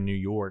writer in New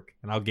York.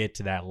 And I'll get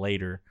to that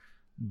later.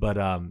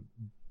 But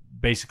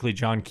basically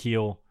John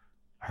Keel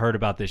heard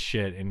about this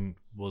shit and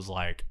was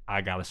like, I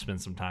gotta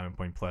spend some time in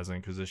Point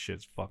Pleasant because this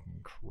shit's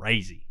fucking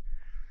crazy.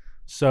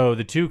 So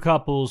the two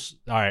couples,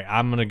 all right,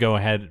 I'm gonna go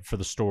ahead for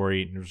the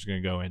story and we're just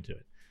gonna go into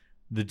it.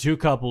 The two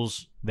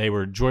couples, they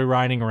were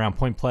joyriding around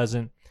Point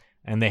Pleasant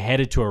and they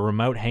headed to a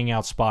remote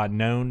hangout spot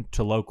known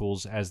to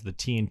locals as the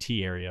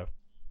TNT area.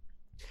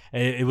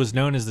 It was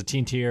known as the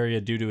TNT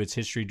area due to its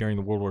history during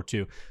the World War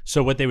II.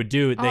 So what they would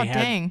do, they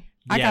had... dang.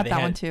 I got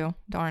that one too.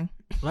 Darn.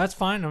 Well, that's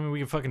fine. I mean, we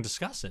can fucking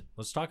discuss it.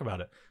 Let's talk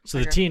about it. So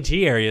the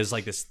TNT area is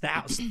like this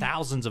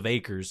thousands of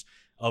acres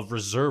of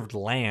reserved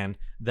land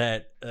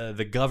that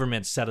the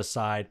government set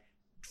aside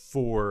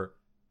for.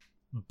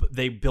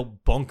 They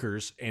built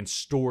bunkers and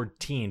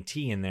stored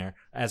TNT in there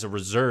as a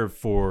reserve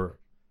for,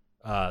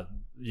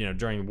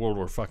 during World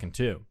War fucking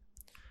II.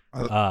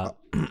 Are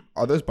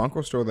those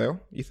bunkers still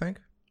there, you think?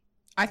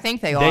 I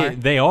think they are.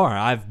 They are.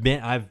 I've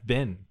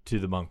been to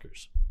the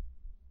bunkers.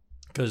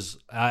 Because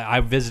I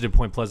visited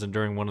Point Pleasant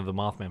during one of the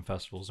Mothman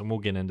festivals, and we'll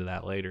get into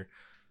that later.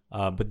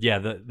 But yeah,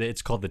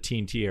 it's called the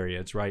TNT area.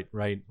 It's right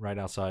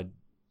outside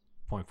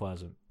Point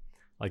Pleasant,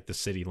 like the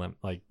city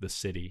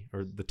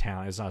or the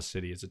town. It's not a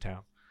city; it's a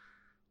town.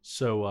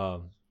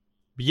 So,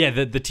 but yeah,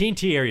 the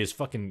TNT area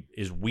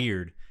is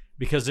weird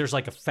because there's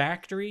like a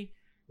factory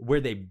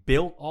where they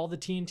built all the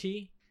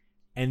TNT,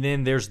 and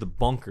then there's the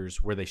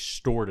bunkers where they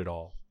stored it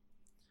all.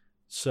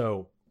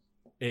 So,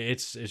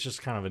 it's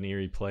just kind of an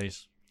eerie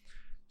place.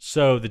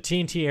 So the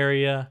TNT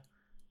area,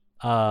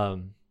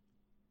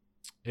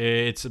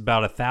 it's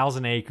about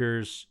 1,000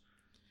 acres,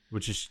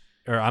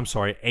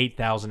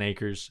 8,000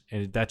 acres,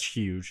 and that's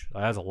huge.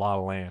 That's a lot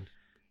of land.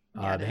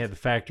 Yeah, they had the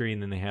factory,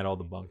 and then they had all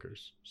the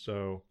bunkers.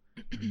 So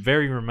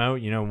very remote.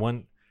 You know,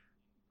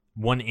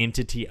 one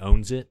entity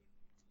owns it,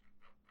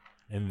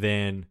 and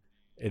then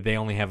they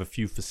only have a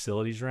few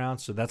facilities around.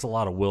 So that's a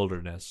lot of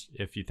wilderness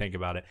if you think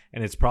about it.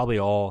 And it's probably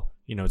all,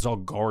 it's all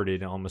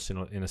guarded almost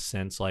in a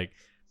sense, like.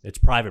 It's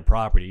private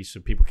property, so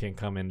people can't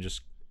come in and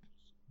just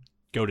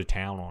go to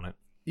town on it.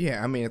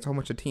 Yeah, I mean, it's a whole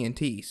bunch of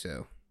TNT,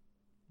 so.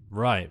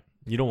 Right.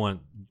 You don't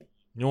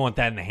want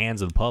that in the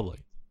hands of the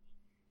public.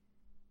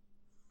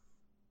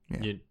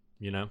 Yeah.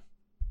 You know?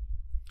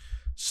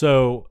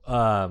 So,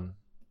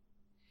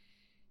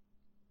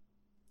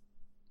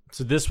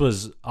 so this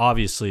was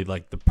obviously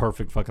like the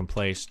perfect fucking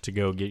place to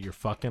go get your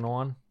fucking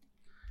on.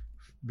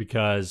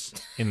 Because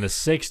in the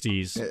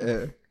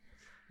 60s...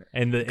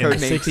 And in the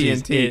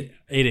 60s,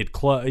 it had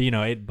closed.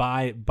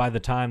 By the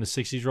time the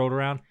 60s rolled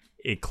around,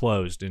 it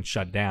closed and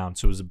shut down.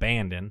 So it was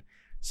abandoned.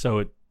 So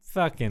it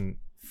fucking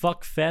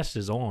fuck fest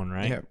is on,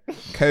 right? Yeah.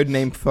 Code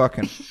name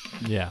fucking.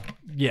 Yeah.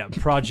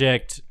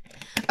 Project.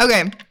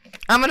 Okay,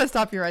 I'm gonna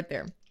stop you right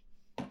there.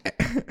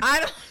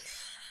 I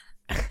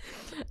don't.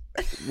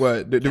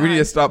 What? Do we need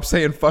to stop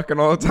saying fucking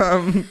all the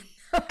time?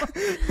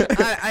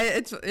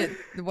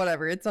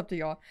 Whatever. It's up to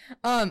y'all.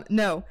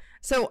 No.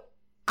 So.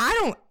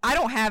 I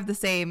don't have the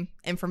same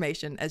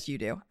information as you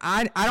do.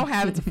 I don't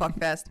have it's a fuck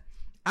fest.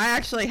 I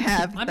actually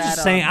have. I'm that,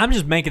 just saying. I'm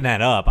just making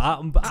that up.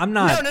 I'm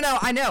not. No.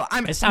 I know.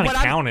 It's not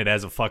counted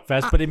as a fuck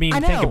fest, but I mean,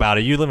 think about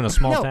it. You live in a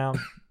small town.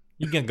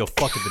 You can go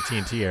fuck at the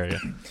TNT area.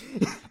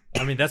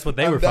 I mean, that's what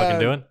they were fucking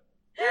doing.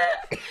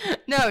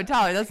 No,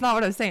 Tyler, that's not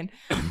what I was saying.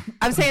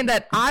 I'm saying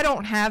that I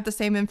don't have the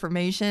same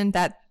information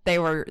that they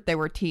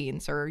were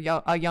teens or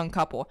a young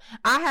couple.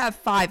 I have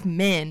 5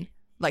 men,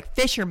 like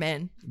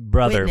fishermen.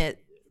 Brother,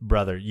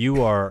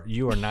 you are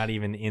not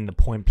even in the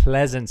Point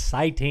Pleasant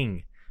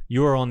sighting.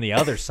 You are on the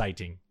other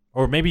sighting,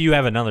 or maybe you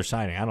have another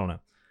sighting. I don't know.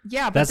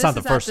 Yeah, but that's not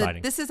the first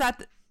sighting. This is at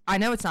the. I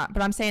know it's not,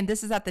 but I'm saying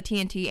this is at the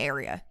TNT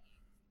area.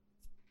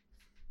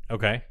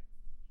 Okay.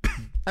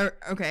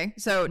 Okay,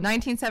 so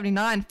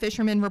 1979,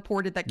 fishermen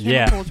reported that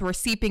chemicals were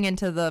seeping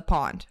into the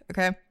pond.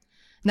 Okay,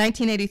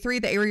 1983,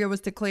 the area was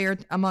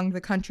declared among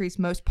the country's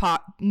most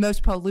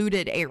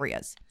polluted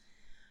areas.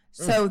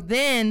 So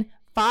then,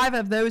 5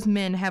 of those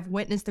men have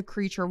witnessed the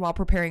creature while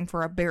preparing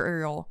for a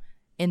burial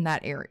in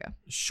that area.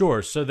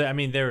 Sure. So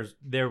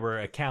there were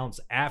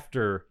accounts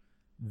after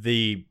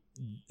the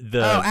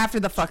after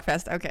the fuck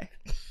fest. Okay.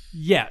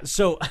 Yeah.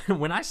 So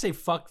when I say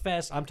fuck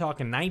fest, I'm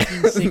talking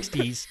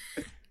 1960s.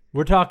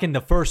 We're talking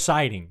the first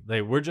sighting.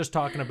 We're just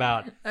talking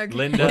about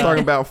Linda. We're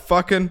talking about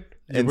fucking.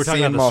 And we're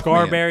talking about the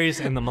Scarberries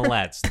and the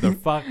Millettes.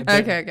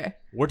 Okay.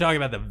 We're talking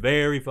about the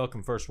very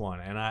fucking first one,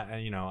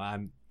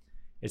 and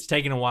it's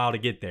taking a while to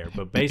get there,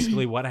 but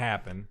basically what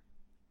happened?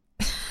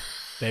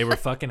 They were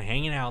fucking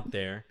hanging out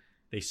there.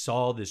 They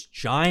saw this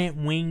giant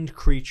winged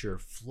creature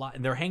fly.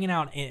 They're hanging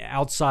out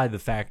outside the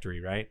factory,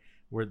 right?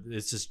 Where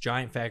it's this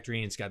giant factory,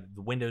 and it's got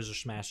the windows are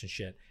smashed and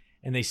shit.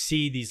 And they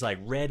see these like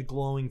red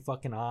glowing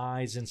fucking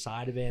eyes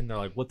inside of it, and they're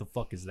like, "What the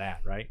fuck is that?"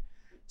 Right?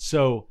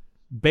 So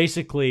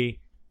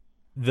basically,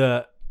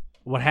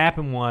 what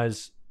happened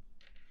was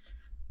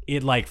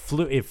it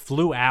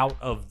flew out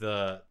of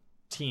the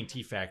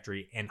TNT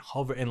factory and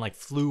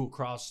flew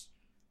across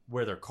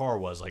where their car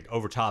was, like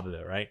over top of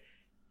it, right?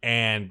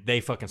 And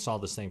they fucking saw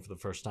this thing for the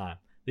first time.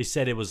 They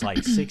said it was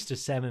like 6 to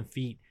 7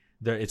 feet.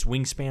 Its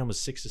wingspan was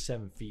 6 to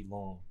 7 feet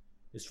long.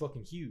 It's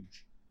fucking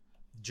huge,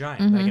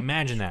 giant. Mm-hmm. Like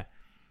imagine that.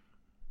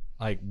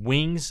 Like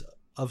wings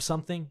of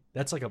something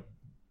that's like I've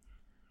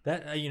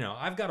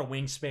got a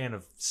wingspan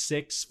of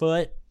 6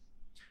 foot,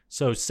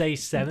 so say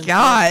 7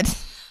 God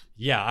foot.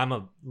 Yeah, I'm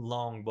a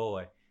long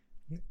boy,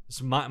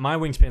 so my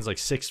wingspan's like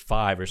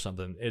 6'5" or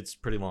something. It's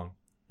pretty long.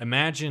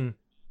 Imagine.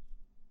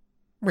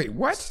 Wait,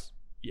 what?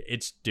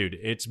 It's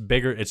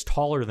bigger, it's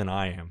taller than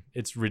I am.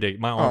 It's ridiculous.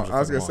 My arms are I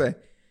was gonna long. say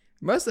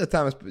most of the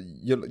time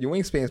your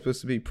wingspan is supposed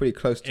to be pretty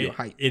close to your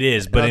height. It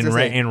is, but in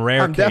rare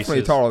cases, I'm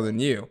definitely taller than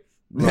you.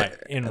 Right.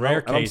 In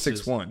rare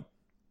cases, I'm 6'1".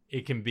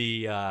 It can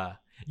be.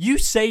 You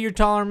say you're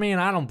taller than me, and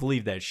I don't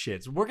believe that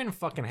shit. So we're gonna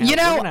fucking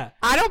have.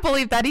 I don't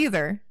believe that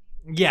either.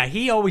 Yeah,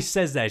 he always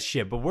says that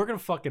shit, but we're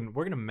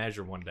gonna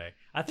measure one day.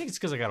 I think it's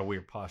because I got a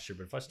weird posture,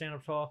 but if I stand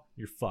up tall,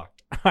 you're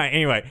fucked. All right.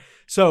 Anyway,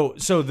 so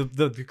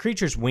the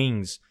creature's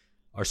wings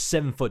are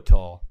 7 foot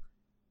tall.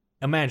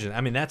 Imagine.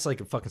 I mean, that's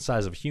like a fucking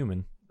size of a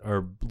human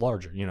or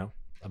larger.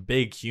 A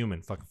big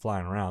human fucking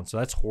flying around. So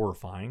that's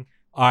horrifying.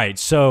 All right.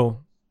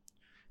 So.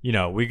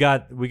 We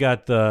got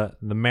the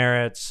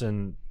Merritts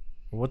and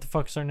what the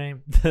fuck's their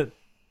name?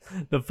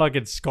 the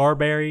fucking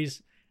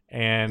Scarberries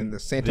and the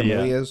Santa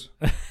Marias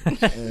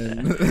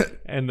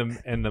and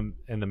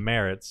the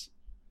Merritts,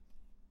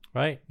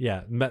 right?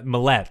 Yeah,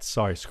 Millettes.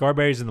 Sorry,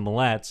 Scarberries and the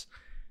Millettes.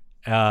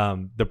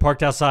 They're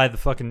parked outside the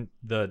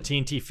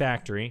TNT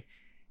factory,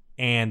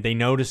 and they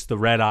noticed the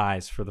red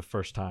eyes for the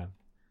first time.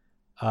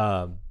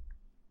 And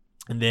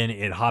then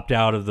it hopped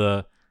out of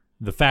the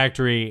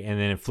factory, and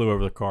then it flew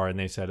over the car, and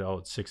they said, "Oh,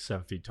 it's 6,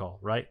 7 feet tall,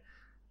 right?"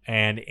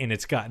 And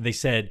they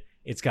said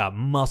it's got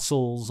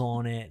muscles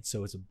on it,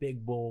 so it's a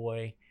big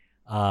boy.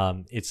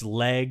 Its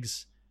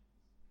legs,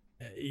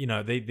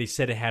 they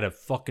said it had a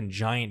fucking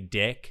giant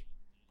dick.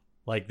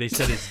 Like they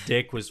said, its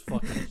dick was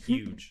fucking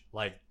huge,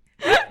 like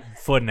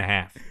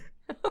 1.5 feet.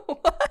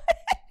 What?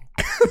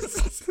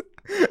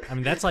 I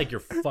mean, that's like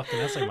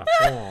that's like my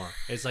forearm.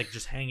 It's like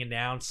just hanging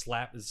down.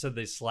 It said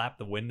they slapped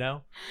the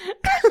window.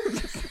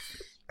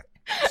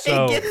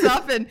 So,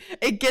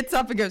 it gets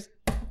up and goes.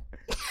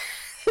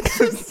 It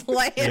just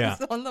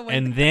slams on the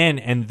window.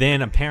 And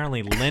then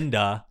apparently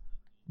Linda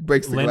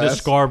breaks the glass.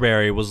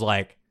 Scarberry was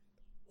like,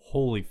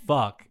 "Holy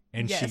fuck!"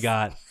 and Yes. she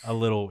got a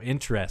little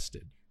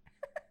interested.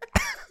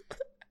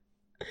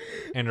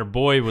 And her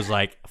boy was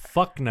like,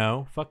 "Fuck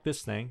no, fuck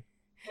this thing."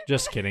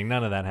 Just kidding.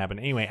 None of that happened.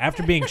 Anyway,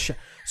 after being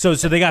so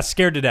they got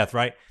scared to death,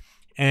 right?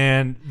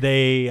 And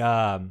they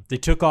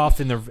took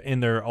off in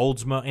their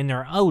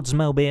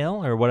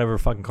Oldsmobile or whatever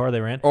fucking car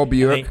they were in. Oh,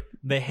 Buick.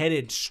 They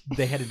headed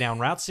down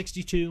Route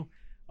 62,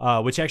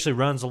 which actually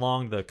runs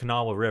along the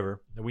Kanawha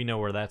River. We know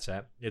where that's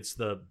at. It's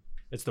the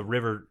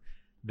river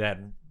that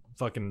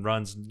fucking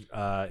runs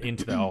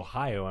into the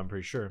Ohio, I'm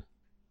pretty sure,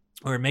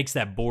 or it makes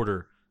that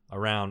border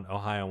around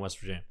Ohio and West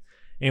Virginia.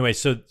 Anyway,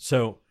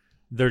 so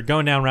they're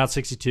going down Route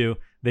 62.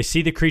 They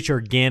see the creature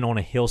again on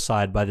a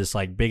hillside by this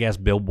like big ass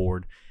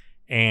billboard.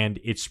 And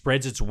it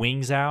spreads its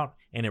wings out,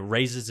 and it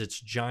raises its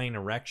giant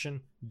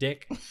erection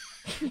dick,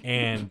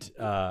 and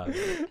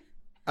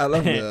I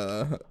love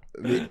the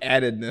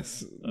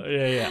addedness.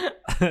 yeah.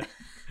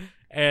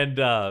 and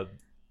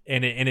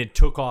it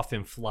took off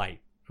in flight.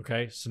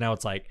 Okay, so now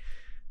it's like,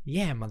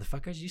 yeah,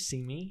 motherfuckers, you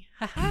see me,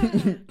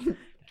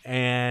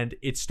 and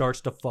it starts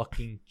to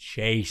fucking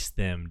chase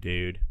them,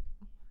 dude.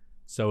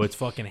 So it's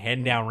fucking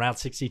heading down Route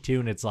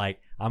 62, and it's like,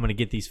 I'm gonna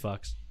get these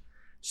fucks.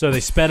 So they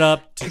sped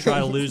up to try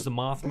to lose the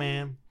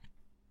Mothman,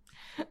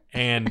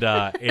 and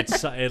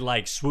it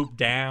like swooped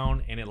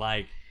down, and it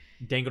like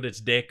dangled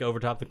its dick over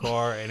top the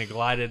car, and it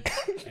glided,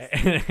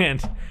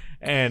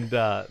 and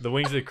the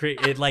wings of the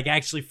creek, it like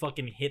actually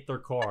fucking hit their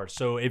car.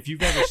 So if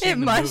you've ever seen It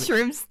the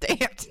mushroom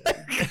stamped.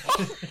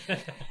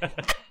 movie,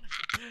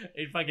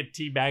 it fucking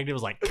teabagged. It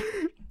was like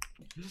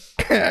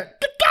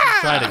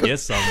try to get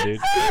some, dude.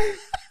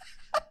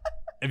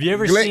 Have you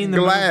ever seen the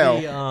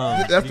movie?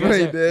 That's what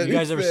he did. You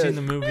guys ever seen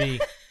the movie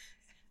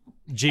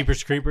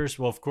Jeepers Creepers?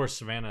 Well, of course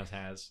Savannah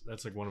has.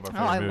 That's like one of our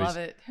favorite movies. I love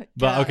it.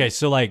 But God. okay,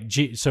 so like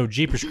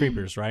Jeepers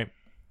Creepers, right?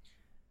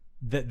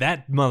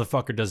 That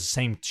motherfucker does the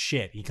same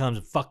shit. He comes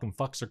and fucking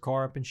fucks their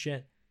car up and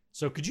shit.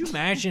 So could you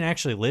imagine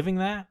actually living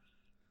that?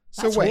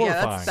 So wait,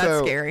 horrifying. That's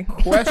scary.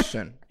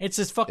 Question. It's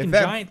this fucking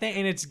giant thing,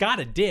 and it's got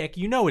a dick.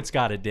 You know it's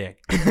got a dick,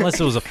 unless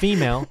it was a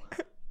female.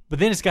 But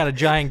then it's got a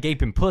giant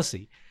gaping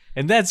pussy,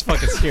 and that's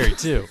fucking scary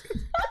too.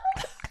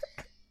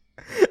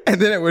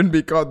 And then it wouldn't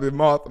be called the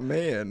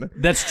Mothman.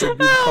 That's true. It'd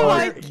be called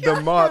God.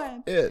 the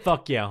Moth It.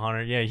 Fuck yeah,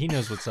 Hunter. Yeah, he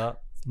knows what's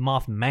up.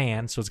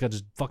 Mothman, so it's got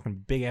just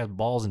fucking big ass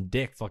balls and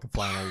dick fucking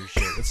flying over your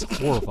shit. It's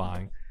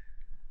horrifying.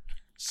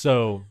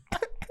 So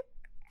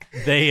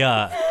they're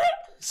at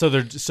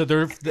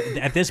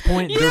this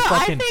point they're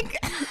fucking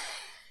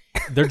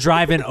they're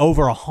driving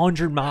over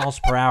 100 miles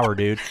per hour,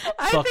 dude.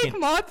 I think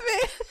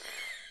Mothman.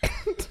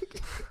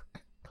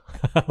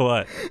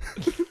 What?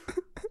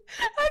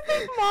 I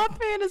think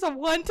Mothman is a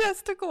one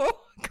testicle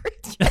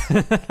creature.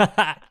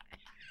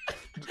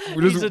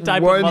 He's the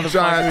type of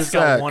motherfucker who's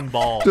got one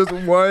ball. Just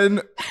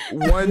one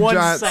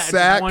giant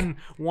sack.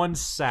 One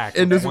sack.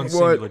 And just one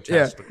singular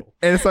testicle.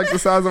 Yeah. And it's like the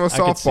size of a I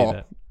could see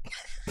softball.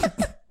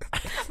 that.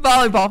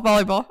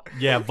 Volleyball.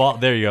 Yeah,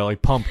 there you go.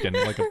 Like pumpkin.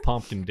 Like a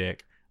pumpkin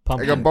dick.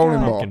 Pumpkin, Like a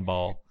bowling pumpkin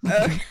ball.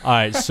 All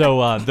right,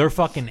 so they're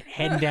fucking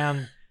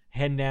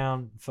heading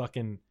down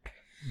fucking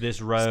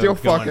this road. Still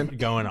going, fucking.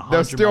 Going 100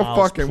 They're still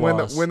miles fucking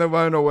plus. when they're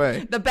running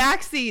away. The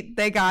back seat,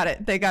 they got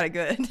it. They got it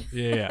good.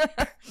 Yeah.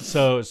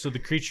 So the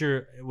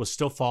creature was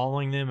still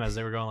following them as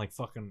they were going like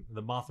fucking.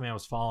 The Mothman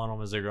was following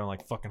them as they were going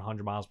like fucking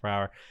 100 miles per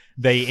hour.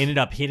 They ended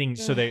up hitting.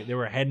 So they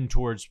were heading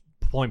towards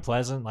Point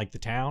Pleasant, like the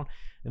town,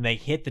 and they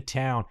hit the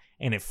town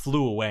and it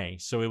flew away.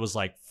 So it was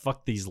like,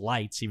 fuck these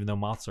lights, even though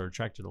moths are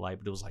attracted to light,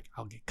 but it was like,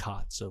 I'll get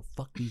caught. So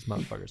fuck these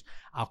motherfuckers.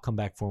 I'll come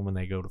back for them when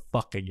they go to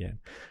fuck again.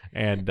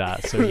 And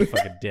so he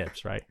fucking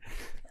dips, right?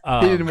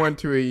 He didn't want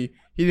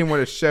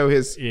to show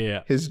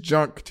his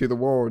junk to the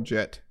world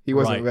yet. He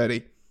wasn't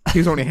ready. He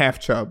was only half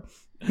chub.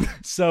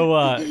 So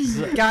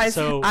guys,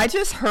 I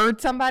just heard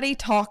somebody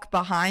talk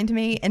behind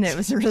me, and it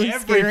was really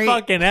every scary.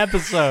 fucking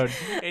episode,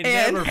 it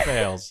never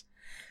fails.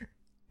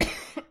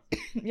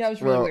 Yeah, it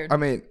was really weird. I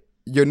mean,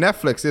 your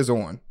Netflix is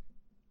on.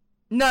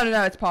 No,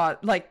 it's paused.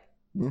 Like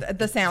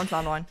the sound's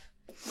not on.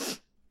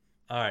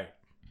 All right,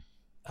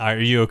 are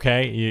you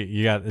okay?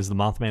 You got, is the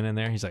Mothman in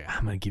there? He's like,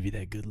 I'm gonna give you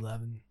that good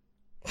loving.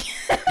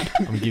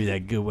 I'm gonna give you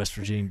that good West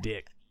Virginia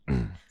dick.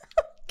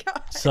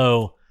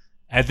 So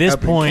at this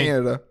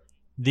point,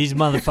 these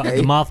motherfuckers,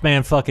 the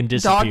Mothman fucking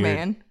disappeared. Dog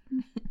man.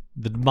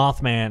 The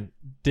Mothman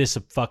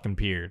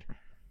disappeared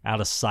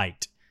out of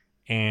sight,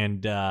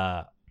 and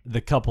the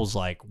couple's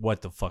like,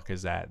 "What the fuck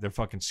is that?" They're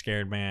fucking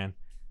scared, man.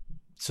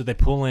 So they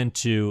pull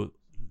into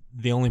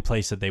the only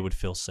place that they would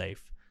feel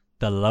safe,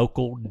 the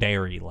local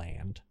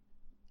Dairyland.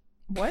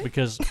 What?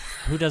 Because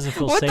who doesn't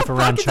feel What safe the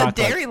around fuck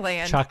is a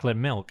Dairyland? chocolate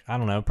milk? I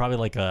don't know.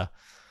 Probably a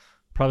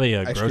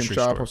ice grocery cream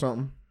shop store or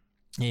something.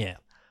 Yeah.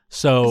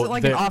 So Is it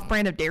like an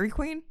off-brand of Dairy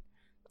Queen?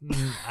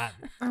 I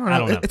don't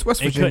know. It's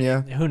West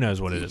Virginia. Who knows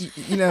what it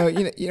is? You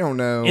don't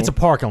know. It's a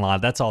parking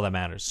lot. That's all that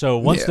matters. So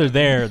once they're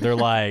there, they're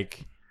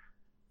like,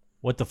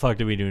 "What the fuck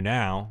do we do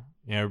now?"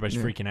 You know, everybody's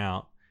freaking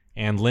out.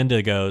 And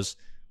Linda goes,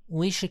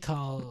 "We should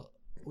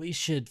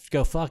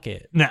go fuck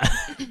it." No.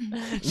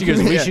 She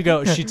goes, "We should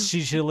go."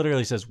 She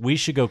literally says, "We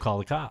should go call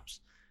the cops.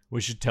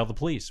 We should tell the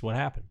police what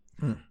happened."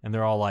 And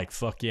they're all like,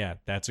 "Fuck yeah,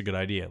 that's a good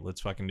idea.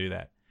 Let's fucking do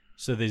that."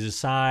 So they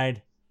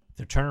decide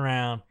to turn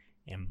around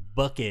and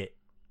book it.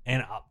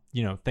 And,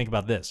 think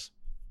about this.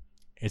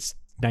 It's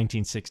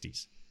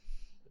 1960s.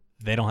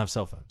 They don't have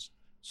cell phones.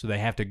 So they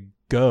have to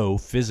go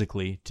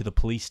physically to the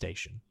police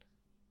station.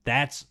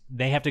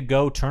 They have to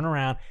go turn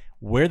around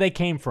where they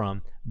came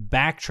from,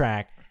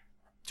 backtrack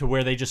to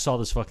where they just saw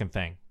this fucking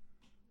thing.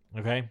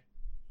 Okay?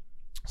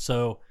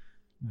 So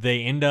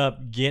they end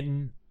up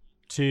getting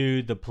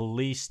to the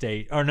police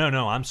station. Or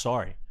no, I'm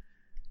sorry.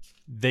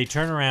 They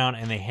turn around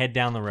and they head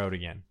down the road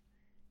again.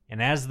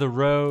 And as the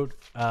road,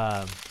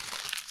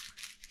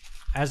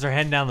 as they're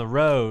heading down the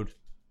road,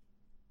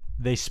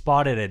 they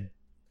spotted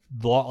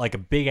a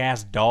big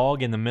ass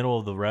dog in the middle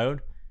of the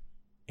road,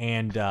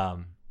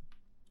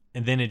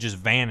 and then it just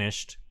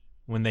vanished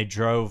when they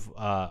drove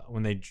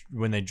when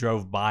they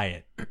drove by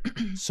it.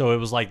 So it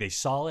was like they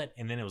saw it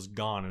and then it was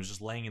gone. It was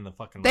just laying in the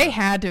fucking They road.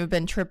 had to have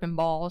been tripping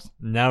balls.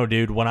 No,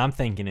 dude. What I'm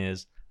thinking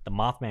is the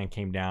Mothman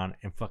came down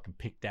and fucking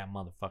picked that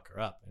motherfucker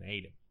up and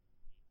ate him.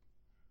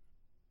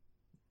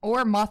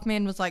 Or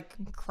Mothman was like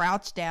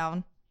crouched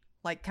down,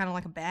 like kind of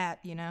like a bat,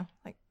 you know,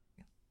 like.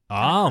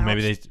 Oh,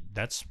 maybe they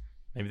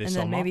And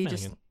saw then maybe Mothman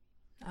just, again.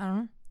 I don't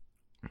know.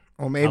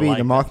 Or maybe like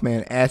the that.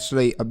 Mothman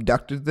actually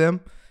abducted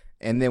them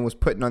and then was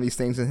putting all these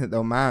things in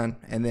their mind,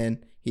 and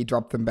then he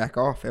dropped them back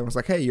off and was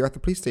like, hey, you're at the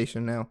police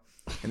station now.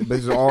 And this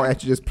is all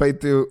actually just played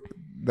through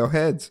their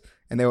heads,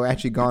 and they were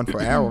actually gone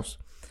for hours.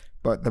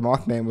 But the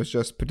Mothman was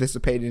just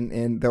participating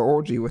in their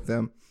orgy with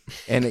them,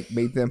 and it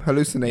made them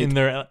hallucinate. In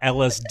their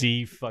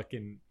LSD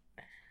fucking...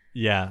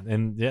 Yeah,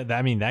 and yeah,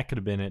 I mean, that could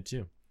have been it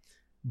too.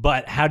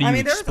 But how do you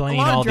there was a explain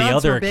lot of all the drugs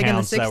other were big in the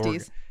accounts that were...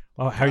 60s.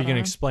 Well, how are you going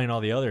to know. explain all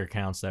the other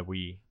accounts that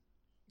we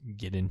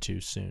get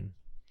into soon?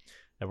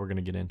 That we're going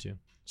to get into.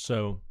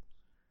 So,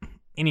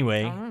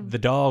 anyway, the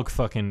dog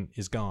fucking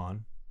is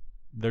gone.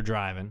 They're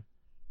driving.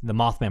 The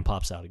Mothman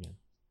pops out again.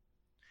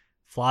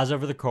 Flies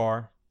over the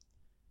car,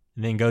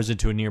 and then goes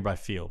into a nearby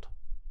field.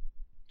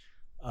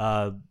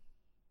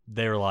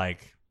 They were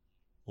like,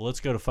 well, let's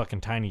go to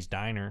fucking Tiny's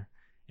Diner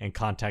and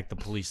contact the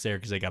police there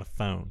because they got a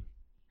phone.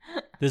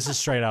 This is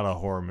straight out of a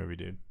horror movie,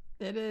 dude.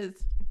 It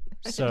is.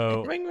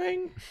 So, Ring,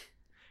 ring.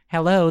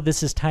 hello,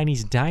 this is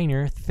Tiny's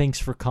Diner. Thanks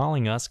for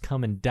calling us.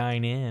 Come and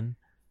dine in.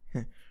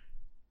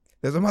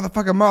 There's a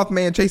motherfucking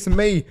Mothman chasing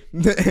me.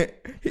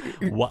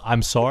 What?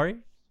 I'm sorry?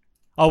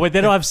 Oh, wait,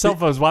 they don't have cell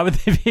phones. Why would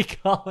they be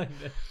calling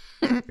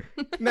them?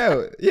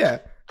 No, yeah.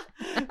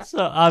 So,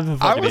 I'm the I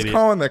fucking was idiot.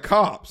 calling the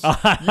cops. You were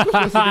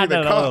supposed to I be the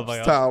don't know cops, the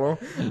fuck Tyler.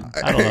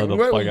 I don't know the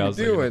What fuck were I you was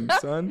thinking. doing,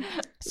 son?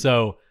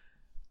 So,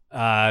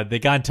 they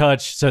got in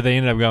touch. So, they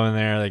ended up going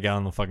there. They got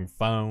on the fucking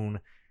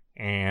phone,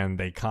 and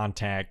they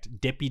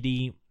contact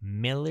Deputy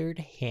Millard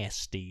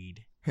Halstead.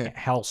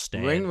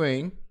 Ring,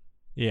 ring.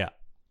 Yeah.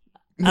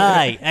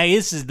 Hi, hey,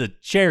 this is the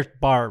sheriff's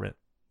department.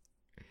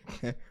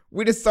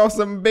 We just saw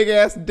some big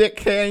ass dick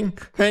hanging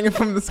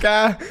from the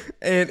sky,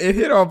 and it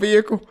hit our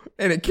vehicle,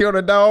 and it killed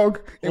a dog.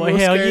 And Well, we're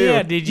hell scared.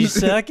 yeah. Did you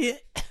suck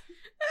it?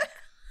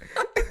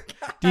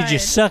 Did you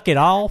suck it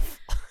off?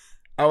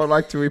 I would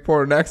like to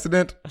report an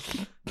accident.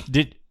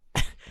 Did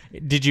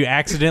you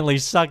accidentally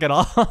suck it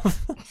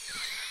off?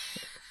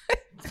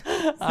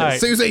 All right.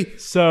 Susie.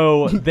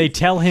 So they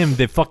tell him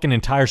the fucking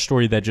entire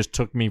story that just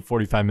took me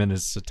 45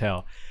 minutes to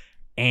tell.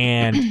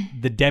 And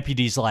the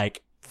deputy's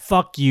like,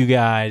 fuck you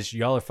guys.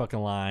 Y'all are fucking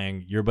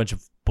lying. You're a bunch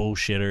of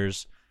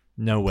bullshitters.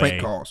 No way.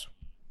 Prank calls.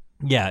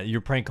 Yeah,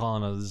 you're prank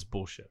calling us. This is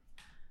bullshit.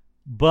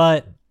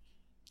 But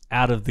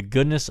out of the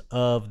goodness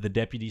of the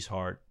deputy's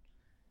heart,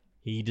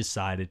 he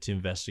decided to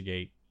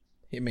investigate.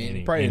 I mean,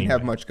 he probably didn't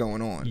have much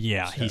going on.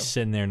 Yeah, so. he's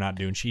sitting there not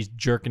doing. She's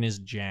jerking his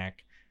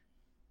jack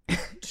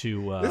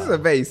to. This is a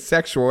very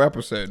sexual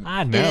episode.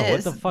 I know It what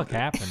is. the fuck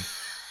happened.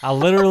 I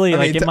literally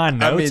like in my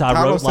notes, I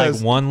Tyler wrote like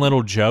says- one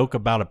little joke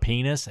about a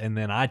penis, and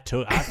then I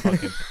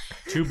fucking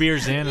 2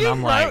 beers in, and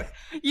I'm like,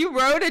 You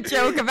wrote a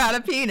joke about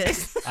a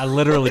penis. I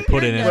literally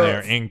put it in Well,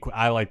 there.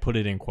 I like put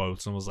it in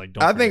quotes and was like,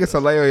 don't. I think forget it's this.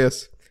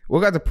 hilarious.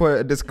 We'll have to put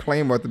a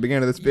disclaimer at the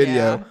beginning of this video.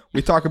 Yeah.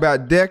 We talk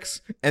about dicks,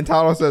 and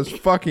Tyler says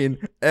fucking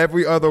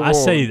every other word.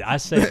 I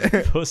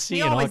say pussy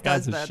He and all always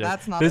kinds does of that. shit.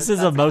 That's not This a- is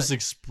the that's most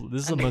not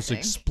this is a the new most thing.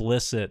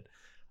 explicit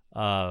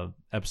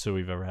episode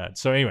we've ever had.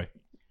 So anyway,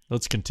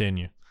 let's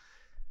continue.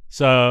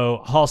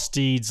 So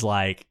Halstead's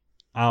like,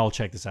 I'll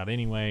check this out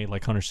anyway.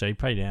 Like Hunter said, he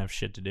probably didn't have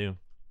shit to do.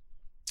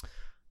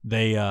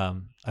 They I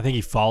think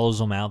he follows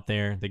them out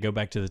there. They go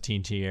back to the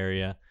TNT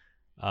area.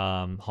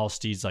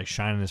 Halstead's like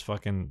shining his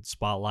fucking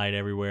spotlight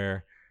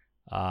everywhere.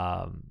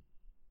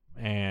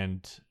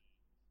 And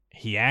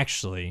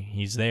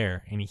he's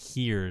there and he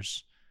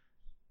hears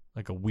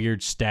like a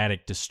weird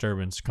static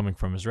disturbance coming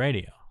from his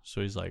radio. So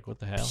he's like, what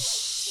the hell?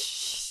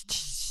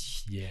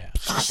 Yeah.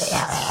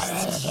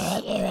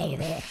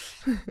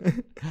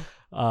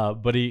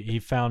 But he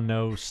found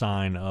no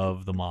sign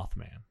of the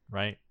Mothman,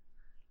 right?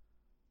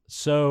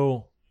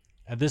 So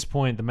at this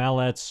point, the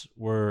Mallets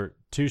were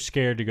too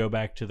scared to go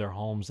back to their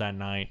homes that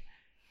night,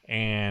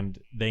 and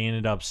they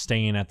ended up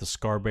staying at the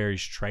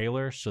Scarberry's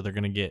trailer. So they're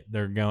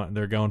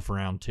going for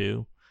round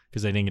 2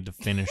 because they didn't get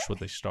to finish what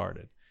they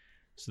started.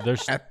 So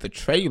there's At the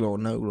trailer,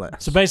 no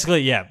less. so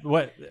basically, yeah.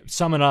 What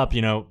sum it up?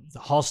 You know,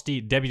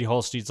 Deputy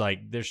Halstead's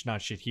like, there's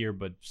not shit here,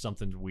 but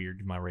something's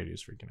weird. My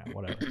radio's freaking out.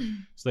 Whatever.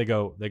 So they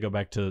go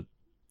back to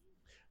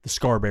the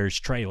Scarberry's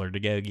trailer to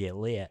go get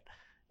lit,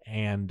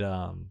 and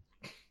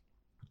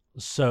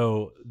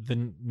so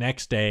the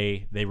next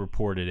day they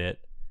reported it,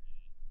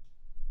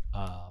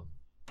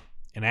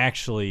 and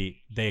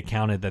actually they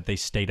accounted that they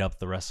stayed up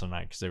the rest of the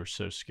night because they were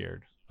so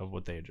scared of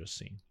what they had just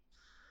seen.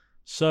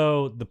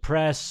 So the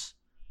press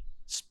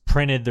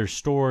printed their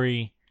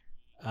story.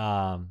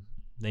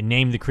 They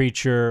named the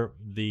creature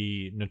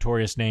the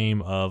notorious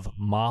name of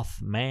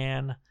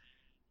Mothman,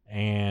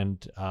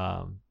 and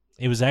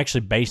it was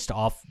actually based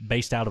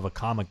out of a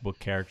comic book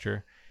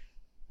character,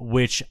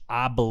 which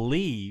I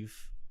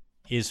believe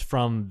is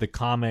from the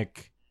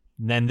comic.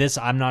 And this,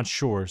 I'm not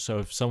sure, so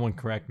if someone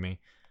correct me.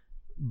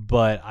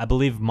 But I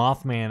believe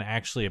Mothman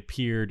actually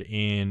appeared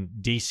in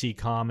DC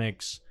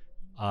Comics.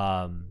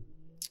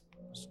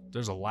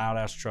 There's a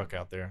loud-ass truck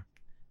out there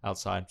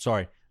outside.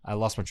 Sorry, I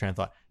lost my train of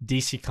thought.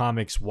 DC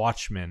Comics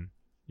Watchmen.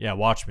 Yeah,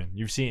 Watchmen.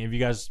 Have you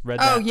guys read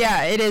that? Oh,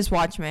 yeah, it is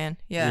Watchmen.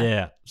 Yeah.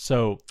 Yeah.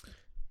 So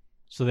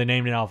they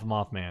named it Alpha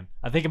Mothman.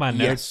 I think in my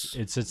notes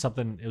it said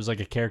something. It was like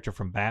a character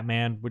from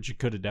Batman, which it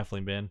could have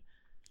definitely been.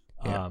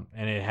 Yeah.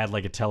 And it had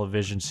like a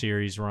television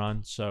series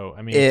run. So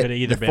I mean, it could have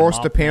either been. The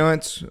first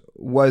appearance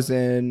was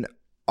in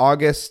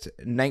August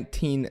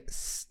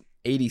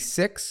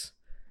 1986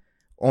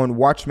 on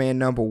Watchmen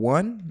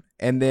 #1,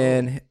 and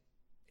then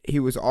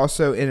he was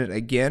also in it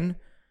again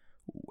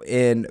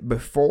in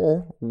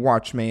before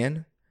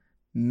Watchmen,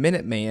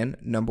 Minuteman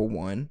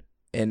 #1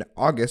 in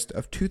August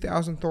of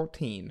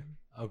 2013.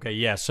 Okay,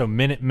 yeah. So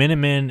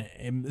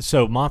Minutemen.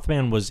 So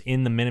Mothman was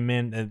in the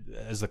Minutemen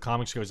as the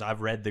comics goes. I've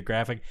read the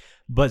graphic,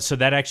 but so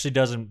that actually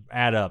doesn't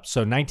add up.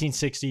 So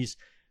 1960s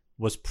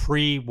was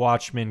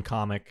pre-Watchmen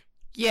comic.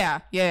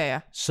 Yeah.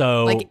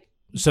 So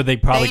so they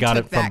probably got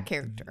it from that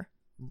character.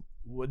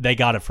 They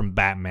got it from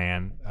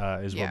Batman,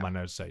 is what my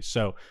notes say.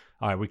 So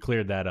all right, we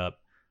cleared that up.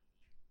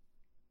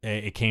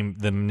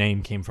 The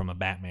name came from a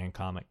Batman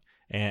comic,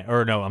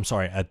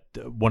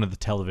 one of the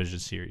television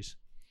series.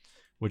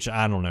 Which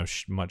I don't know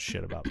much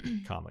shit about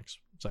comics.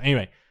 So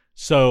anyway,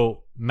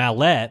 so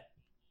Mallette,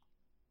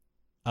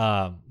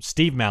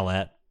 Steve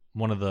Mallette,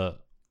 the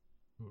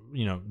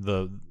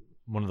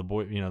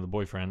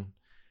boyfriend,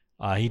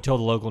 he told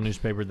the local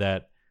newspaper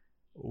that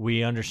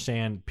we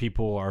understand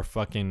people are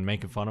fucking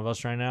making fun of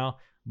us right now,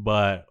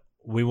 but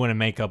we want to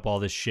make up all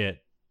this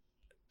shit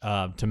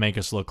to make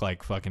us look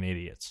like fucking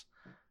idiots.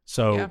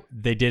 So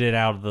they did it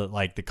out of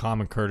the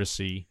common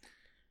courtesy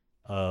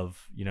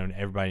of,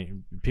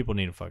 people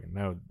need to fucking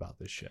know about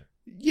this shit.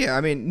 Yeah,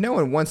 I mean, no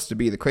one wants to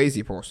be the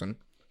crazy person.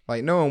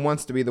 Like, no one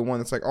wants to be the one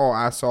that's like, oh,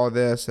 I saw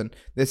this and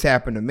this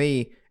happened to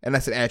me,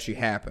 unless it actually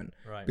happened.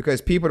 Right.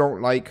 Because people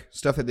don't like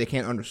stuff that they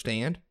can't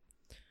understand.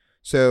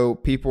 So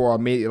people are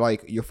immediately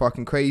like, you're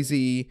fucking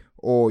crazy,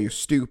 or you're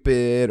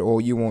stupid, or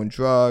you on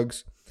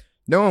drugs.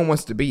 No one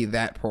wants to be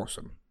that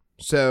person.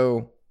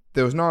 So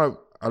there's not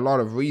a lot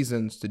of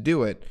reasons to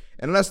do it,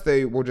 unless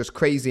they were just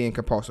crazy and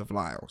compulsive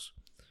liars.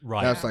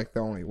 Right. That's like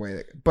the only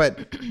way.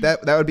 But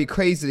that would be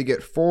crazy to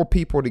get 4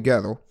 people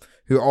together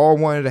who all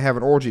wanted to have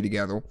an orgy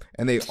together,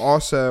 and they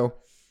also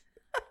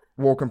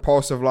were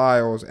compulsive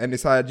liars and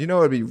decided, it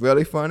would be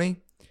really funny?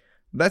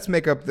 Let's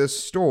make up this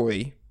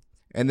story,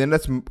 and then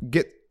let's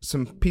get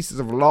some pieces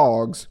of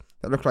logs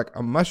that look like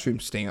a mushroom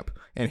stamp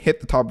and hit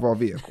the top of our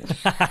vehicle.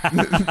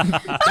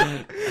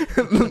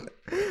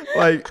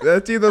 Like,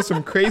 that's either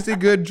some crazy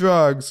good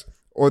drugs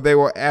or they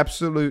were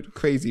absolute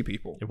crazy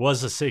people. It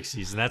was the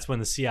 60s, and that's when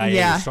the CIA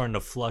was starting to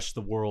flush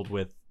the world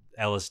with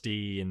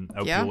LSD and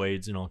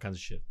opioids and all kinds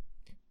of shit.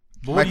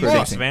 But what do you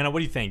think, Savannah? What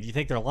do you think? Do you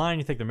think they're lying?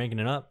 Do you think they're making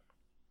it up?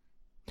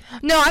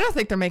 No, I don't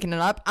think they're making it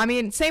up. I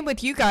mean, same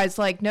with you guys.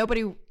 Like,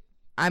 nobody...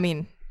 I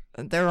mean,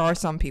 there are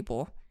some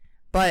people,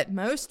 but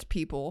most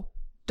people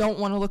don't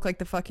want to look like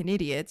the fucking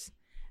idiots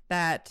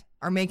that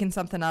are making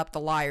something up, the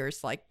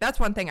liars. Like, that's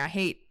one thing I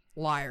hate,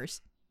 liars.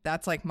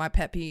 That's, like, my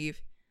pet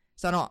peeve.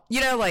 So I don't,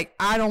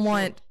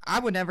 I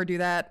would never do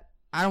that.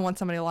 I don't want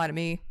somebody to lie to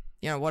me,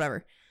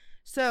 whatever.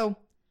 So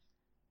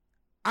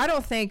I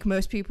don't think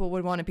most people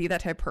would want to be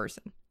that type of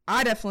person.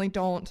 I definitely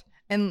don't.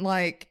 And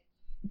like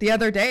the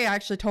other day, I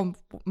actually told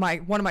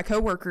one of my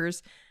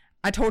coworkers,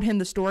 I told him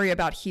the story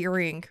about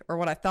hearing, or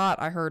what I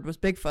thought I heard was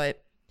Bigfoot.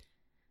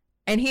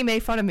 And he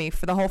made fun of me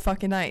for the whole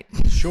fucking night.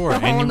 Sure. The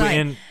whole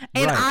night.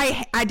 And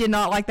right. I did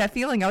not like that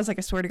feeling. I was like,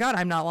 I swear to God,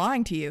 I'm not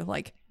lying to you.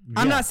 Like,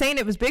 I'm not saying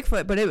it was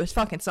Bigfoot, but it was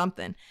fucking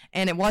something.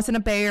 And it wasn't a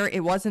bear.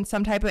 It wasn't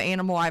some type of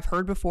animal I've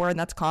heard before, and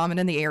that's common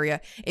in the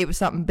area. It was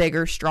something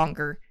bigger,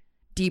 stronger,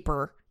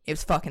 deeper. It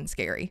was fucking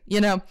scary.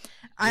 I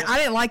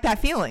didn't like that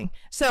feeling.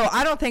 So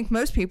I don't think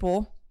most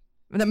people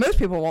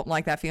won't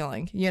like that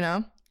feeling,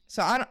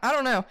 So I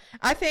don't know.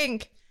 I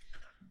think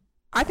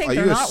Are they're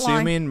you not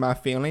assuming my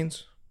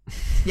feelings?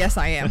 Yes,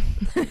 I am.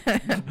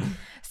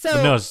 So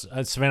but no,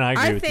 Savannah, I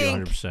agree with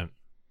you 100%.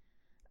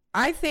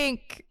 I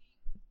think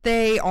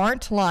they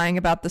aren't lying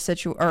about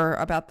the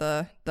about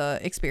the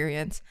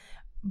experience,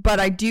 but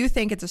I do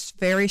think it's a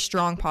very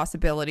strong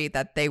possibility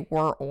that they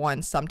were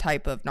on some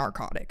type of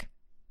narcotic.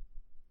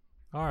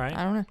 All right.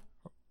 I don't know.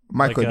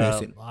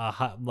 Microdosing.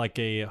 Like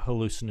a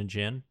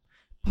hallucinogen,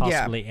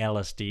 possibly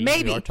LSD.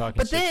 Maybe. We are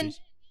talking 60s.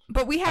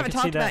 But we haven't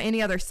talked about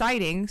any other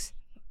sightings.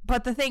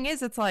 But the thing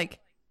is, it's like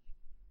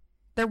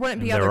there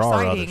wouldn't be other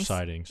sightings.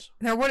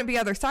 There wouldn't be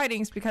other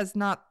sightings because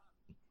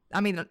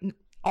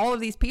all of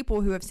these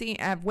people who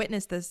have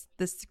witnessed this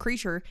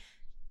creature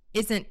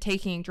isn't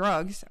taking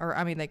drugs, or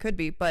they could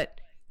be, but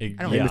I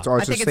don't know.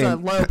 I think it's a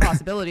low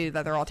possibility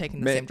that they're all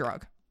taking the same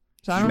drug.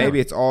 So I don't know.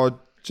 Maybe it's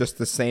all just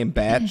the same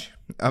batch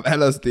of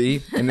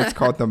LSD, and it's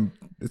called the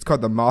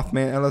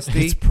Mothman LSD.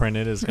 It's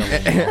printed. It's got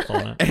a moth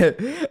on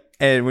it.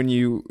 And when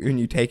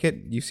you take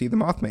it, you see the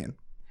Mothman.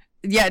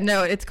 Yeah,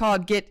 no, it's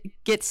called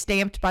Get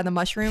Stamped by the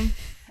Mushroom.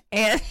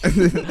 And they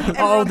were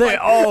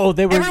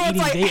everyone's eating.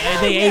 like,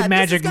 they ate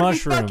magic this is gonna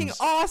mushrooms. be fucking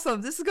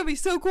awesome. This is gonna be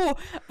so cool.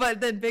 But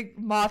then Big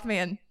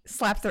Mothman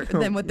slaps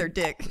them with their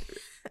dick.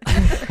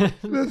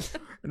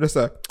 Just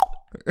a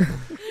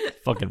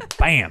Fucking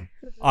bam.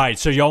 All right,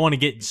 so y'all want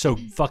to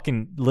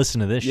fucking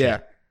listen to this yeah.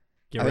 shit.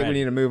 Get I think ready. we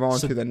need to move on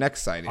to the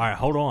next sighting. All right,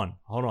 hold on.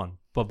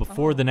 But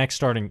before the next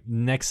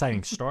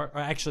sighting start,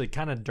 or actually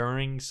kind of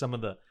during some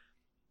of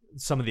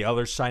the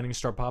other sightings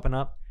start popping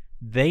up,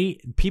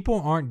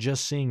 people aren't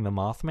just seeing the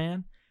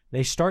Mothman.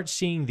 They start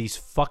seeing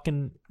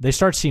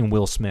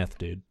Will Smith,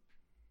 dude.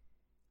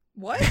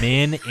 What?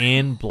 Men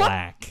in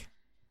black.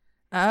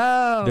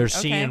 Oh, They're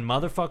seeing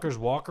motherfuckers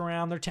walk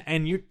around their town.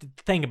 And you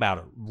think about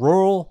it.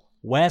 Rural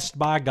West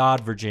by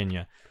God,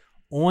 Virginia.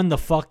 On the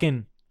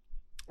fucking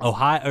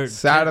Ohio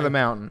side of the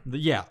mountain.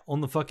 On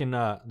the fucking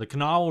the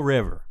Kanawha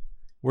River.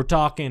 We're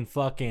talking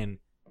fucking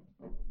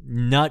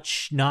not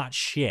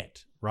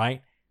shit,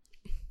 right?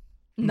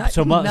 Nut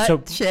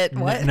shit.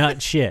 What?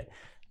 Nut shit.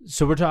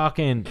 So we're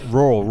talking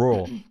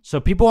rural. So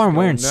people aren't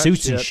wearing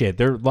suits and shit.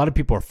 A lot of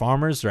people are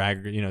farmers.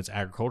 They're it's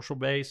agricultural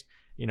based.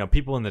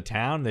 People in the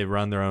town, they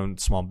run their own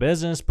small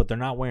business, but they're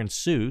not wearing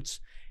suits.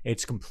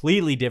 It's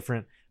completely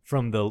different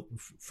from the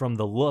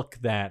look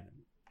that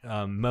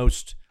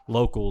most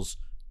locals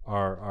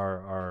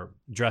are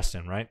dressed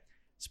in, right?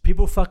 So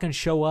people fucking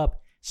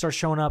start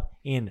showing up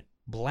in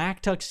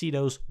black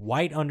tuxedos,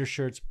 white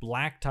undershirts,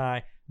 black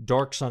tie,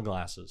 dark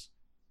sunglasses.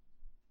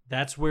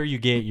 That's where you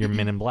get your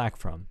Men in Black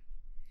from.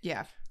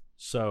 Yeah.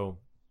 So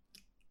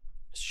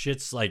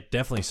shit's like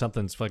definitely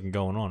something's fucking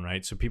going on,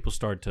 right? So people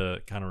start to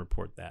kind of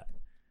report that.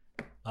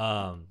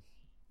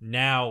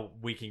 Now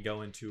we can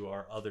go into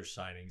our other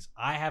sightings.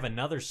 I have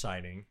another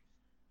sighting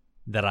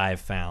that I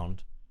have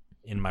found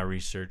in my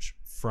research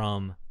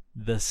from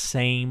the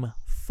same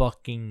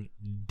fucking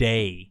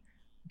day.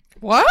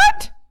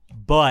 What?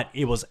 But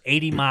it was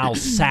 80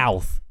 miles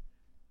south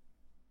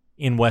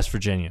in West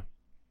Virginia.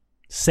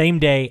 Same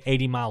day,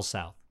 80 miles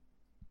south.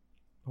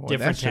 Well,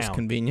 Different that's town. just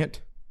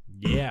convenient.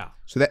 Yeah.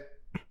 So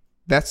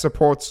that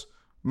supports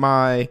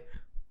my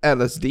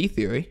LSD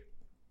theory.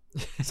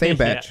 Same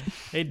batch.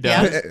 Yeah, it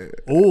does. Yeah.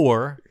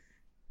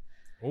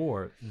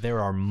 Or there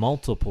are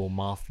multiple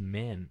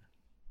Mothmen.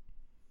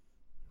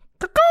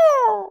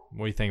 What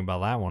do you think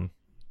about that one?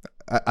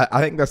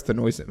 I think that's the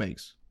noise it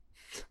makes.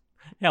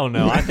 Hell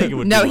no. I think it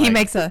would No, be he like,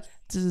 makes a...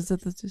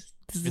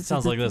 It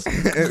sounds like this.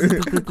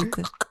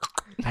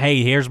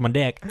 Hey, here's my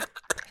dick.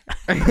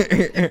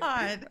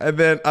 God. And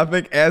then I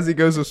think as he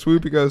goes to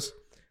swoop, he goes,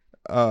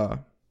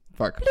 fuck,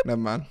 never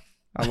mind.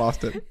 I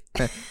lost it.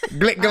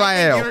 Glick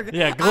Glael.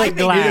 Yeah, Glick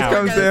Glael. He just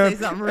comes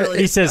down. Really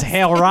he says,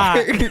 hell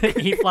right.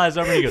 He flies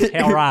over and he goes,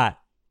 hell right.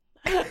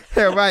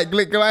 Hell right,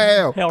 Glick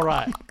Glael. Hell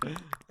right.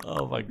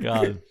 Oh my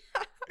God.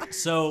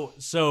 So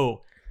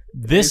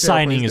this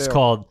signing is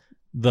called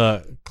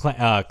the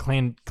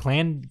Clan.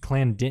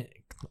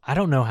 I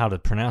don't know how to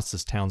pronounce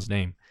this town's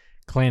name.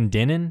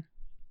 Clendenin.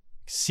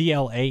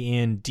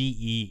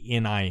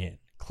 Clandenin.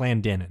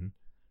 Clendenin.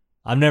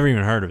 I've never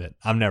even heard of it.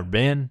 I've never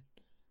been.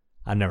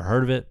 I've never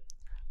heard of it.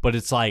 But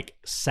it's like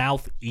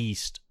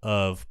southeast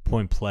of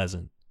Point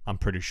Pleasant, I'm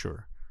pretty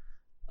sure.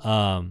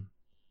 Yeah,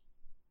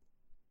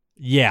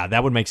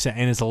 that would make sense.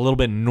 And it's a little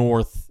bit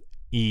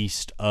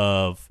northeast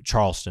of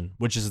Charleston,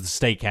 which is the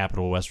state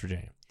capital of West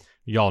Virginia.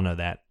 Y'all know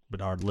that,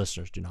 but our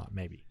listeners do not,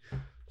 maybe.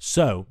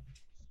 So,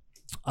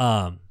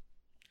 all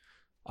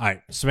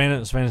right,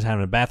 Savannah's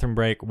having a bathroom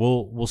break.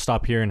 We'll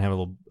stop here and have a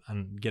little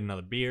and get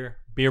another beer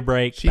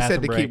break. She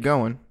said to keep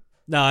going.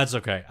 No, that's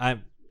okay.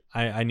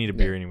 I need a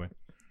beer anyway.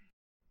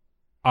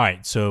 All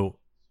right, so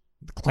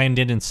the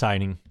Clendenin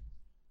sighting.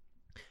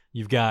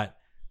 You've got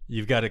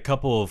a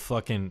couple of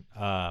fucking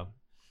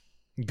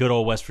good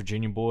old West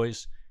Virginia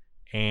boys,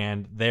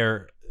 and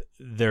they're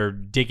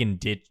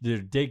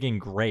digging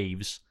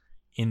graves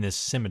in this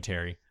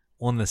cemetery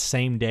on the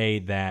same day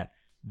that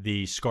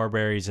the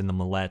Scarberries and the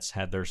Millettes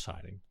had their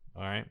sighting.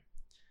 All right,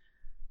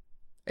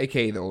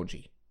 AKA the OG.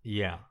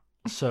 Yeah.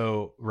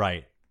 So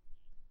right,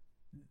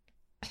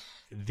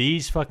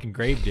 these fucking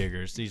grave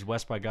diggers, these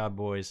West by God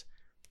boys.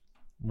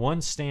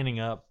 One's standing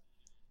up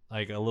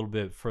like a little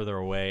bit further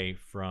away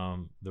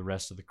from the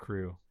rest of the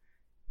crew,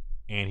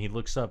 and he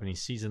looks up and he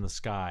sees in the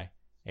sky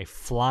a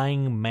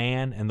flying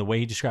man, and the way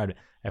he described it,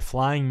 a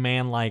flying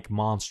man-like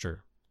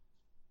monster.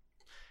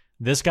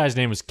 This guy's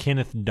name was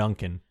Kenneth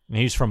Duncan, and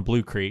he's from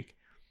Blue Creek,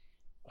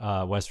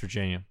 West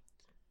Virginia.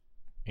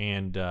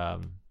 And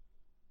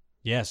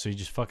yeah, so he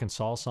just fucking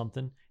saw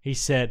something. He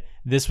said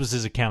this was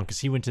his account because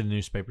he went to the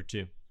newspaper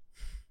too.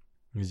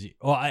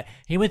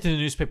 He went to the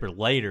newspaper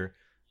later,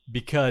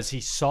 because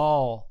he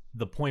saw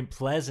the Point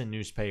Pleasant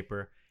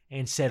newspaper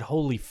and said,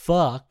 holy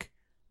fuck,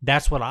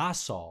 that's what I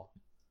saw.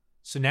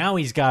 So now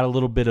he's got a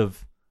little bit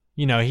of,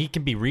 he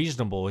can be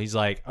reasonable. He's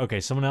like,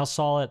 okay, someone else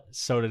saw it.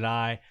 So did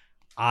I.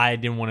 I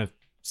didn't want to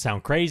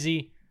sound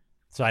crazy,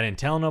 so I didn't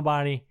tell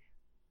nobody.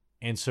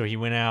 And so he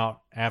went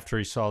out after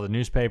he saw the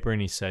newspaper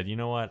and he said, you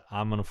know what?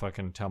 I'm going to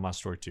fucking tell my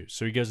story too.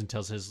 So he goes and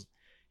tells his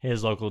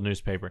local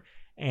newspaper.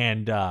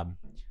 And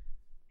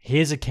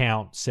his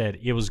account said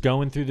it was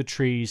going through the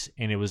trees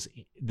and it was,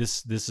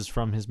 this is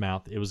from his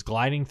mouth, it was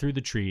gliding through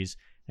the trees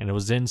and it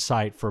was in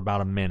sight for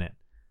about a minute.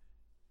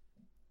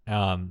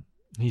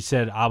 He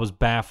said, I was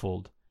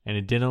baffled and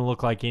it didn't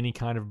look like any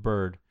kind of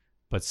bird,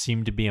 but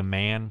seemed to be a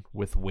man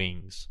with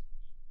wings.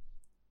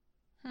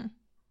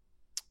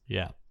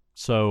 Yeah.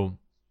 So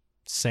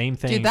same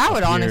thing. Dude, that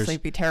would honestly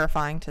be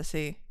terrifying to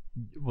see.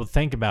 Well,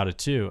 think about it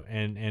too.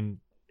 And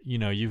you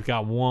know, you've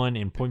got one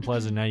in Point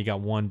Pleasant, now you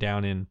got one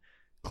down in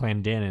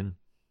Clendenin.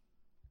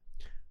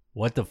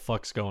 What the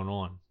fuck's going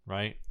on,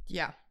 right?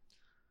 Yeah.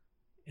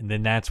 And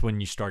then that's when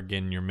you start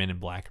getting your Men in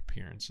Black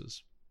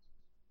appearances.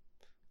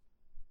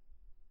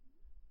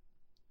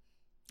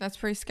 That's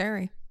pretty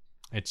scary.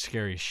 It's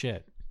scary as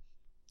shit.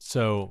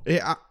 So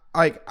Yeah,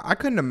 I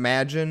couldn't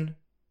imagine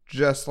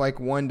just like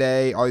one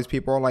day all these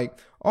people are like,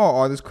 oh,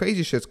 all this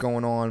crazy shit's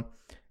going on,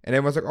 and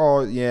everyone's like,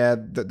 oh yeah,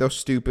 they're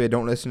stupid,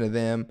 don't listen to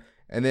them.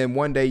 And then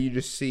one day you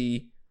just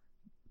see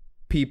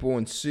people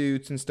in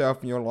suits and stuff,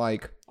 and you're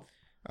like,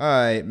 all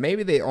right,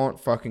 maybe they aren't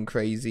fucking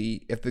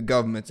crazy if the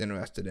government's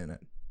interested in it.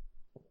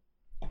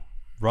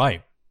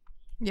 right.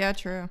 Yeah,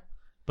 true.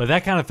 But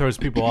that kind of throws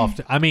people off.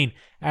 I mean,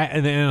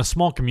 in a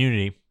small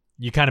community,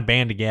 you kind of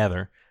band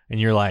together and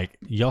you're like,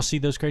 y'all see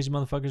those crazy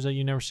motherfuckers that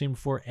you never seen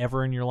before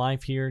ever in your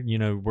life here? You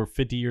know, we're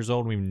 50 years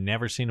old. We've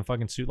never seen a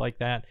fucking suit like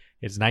that.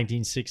 It's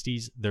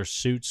 1960s. Their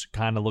suits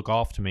kind of look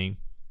off to me.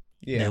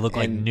 Yeah, they look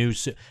like new,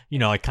 you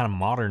know, like kind of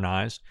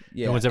modernized.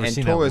 Yeah, no one's ever and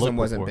seen that look tourism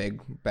wasn't before.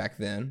 big back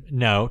then.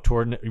 No,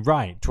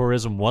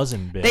 tourism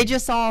wasn't big. They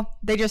just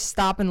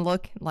stop and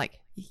look like,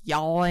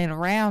 y'all ain't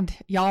around.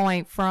 Y'all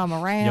ain't from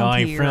around y'all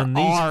ain't here, from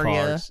these are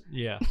ya? parts.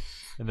 Yeah.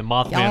 And the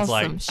Mothman's Y'all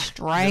like, some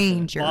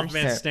strangers.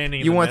 Mothman's standing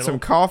in You the want middle. some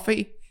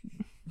coffee?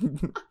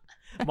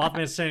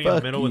 Mothman's standing in the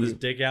Fuck middle with his you.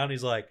 dick out, and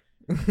he's like,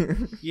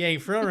 "You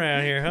ain't from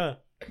around here, huh?"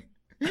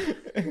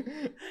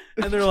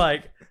 And they're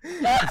like,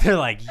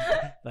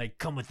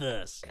 come with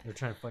us. They're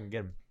trying to fucking get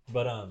him.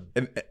 But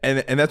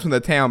and that's when the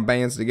town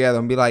bands together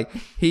and be like,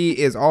 he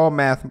is all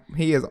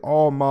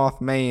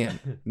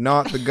Mothman,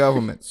 not the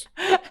government's.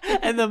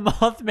 and the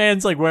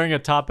Mothman's like wearing a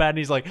top hat, and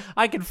he's like,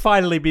 "I can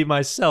finally be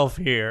myself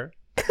here.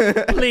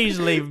 Please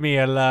leave me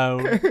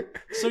alone."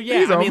 So yeah,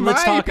 These I are mean,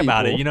 let's my talk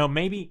about it. people. You know,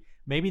 maybe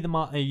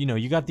you know,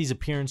 you got these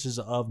appearances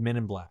of Men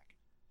in Black,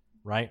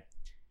 right?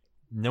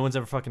 No one's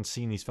ever fucking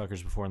seen these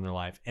fuckers before in their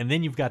life, and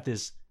then you've got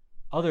this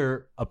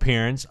other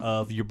appearance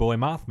of your boy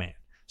Mothman.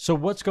 So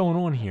what's going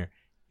on here?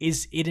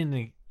 Is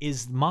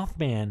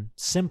Mothman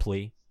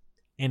simply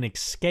an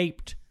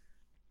escaped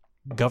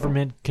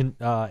government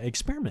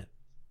experiment?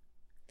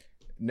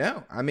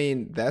 No, I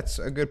mean, that's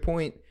a good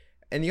point.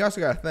 And you also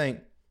got to think,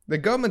 the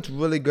government's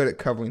really good at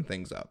covering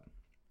things up.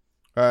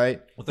 All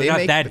right? Well, they're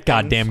not that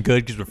goddamn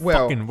good because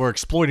we're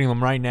exploiting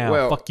them right now.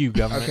 Well, fuck you,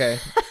 government. Okay,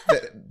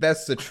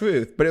 that's the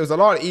truth. But it was a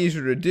lot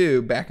easier to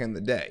do back in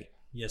the day.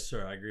 Yes,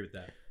 sir. I agree with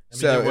that. I mean,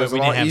 So it was a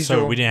lot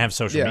easier. we didn't have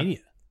social Yeah. media.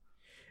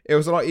 It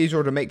was a lot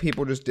easier to make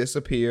people just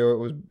disappear. It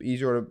was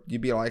easier to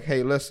you'd be like,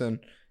 hey, listen,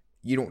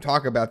 you don't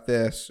talk about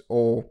this,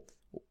 or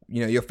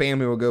you know, your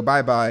family will go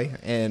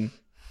bye-bye.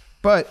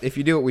 But if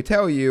you do what we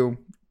tell you,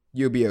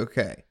 you'll be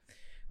okay.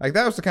 Like,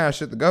 that was the kind of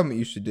shit the government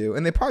used to do,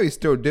 and they probably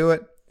still do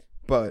it.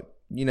 But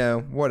you know,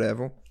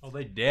 whatever. Oh,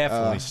 they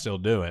definitely still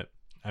do it.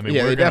 I mean,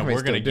 yeah, we're gonna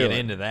still do get it.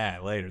 into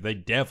that later. They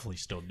definitely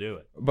still do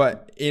it.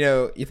 But you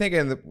know, you think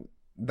in the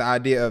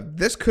idea of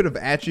this could have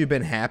actually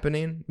been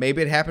happening.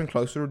 Maybe it happened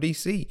closer to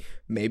DC.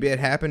 Maybe it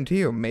happened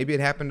here. Maybe it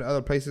happened to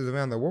other places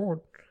around the world.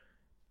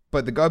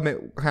 But the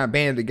government kind of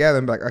banded together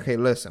and be like, okay,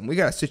 listen, we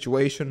got a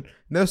situation.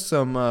 There's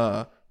some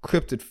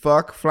cryptid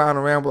fuck flying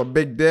around with a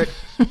big dick,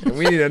 and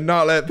we need to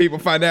not let people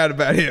find out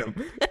about him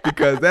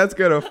because that's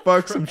gonna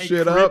fuck some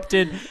shit up.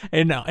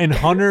 In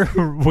Hunter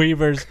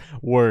Weaver's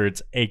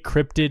words, a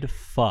cryptid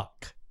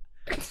fuck.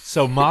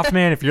 So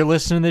Mothman, if you're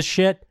listening to this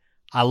shit,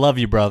 I love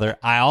you, brother.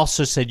 I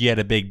also said you had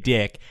a big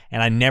dick,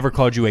 and I never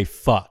called you a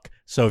fuck.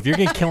 So if you're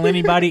gonna kill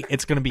anybody,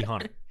 it's gonna be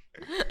Hunter.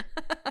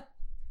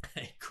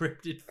 A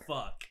cryptid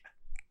fuck.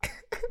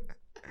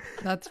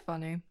 That's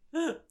funny.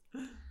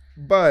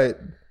 But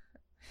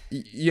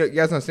you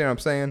guys understand what I'm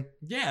saying?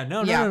 Yeah,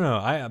 no.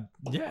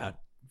 Yeah,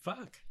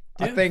 fuck.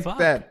 Dude, I think fuck.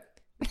 that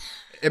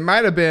it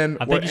might have been I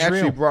think what he's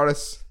actually real. brought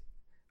us.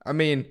 I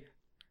mean,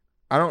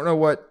 I don't know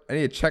what. I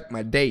need to check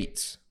my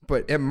dates,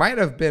 but it might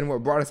have been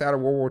what brought us out of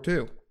World War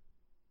II.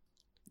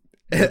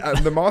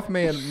 The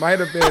Mothman might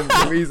have been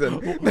the reason.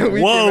 That we came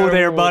out Whoa of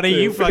there, World War buddy!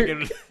 II. You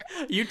fucking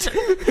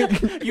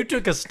you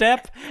took a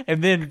step,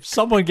 and then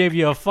someone gave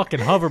you a fucking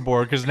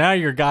hoverboard because now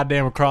you're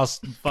goddamn across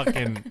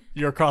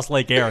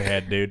Lake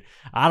Arrowhead, dude.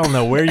 I don't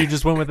know where you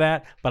just went with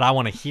that, but I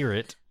want to hear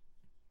it.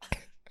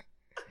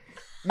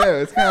 No,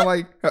 it's kind of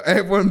like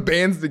everyone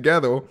bands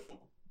together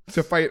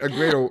to fight a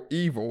greater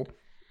evil.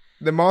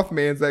 The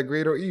Mothman's that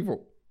greater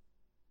evil.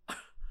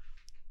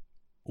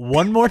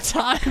 one more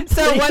time.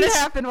 So what please?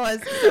 happened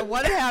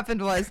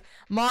was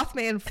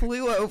Mothman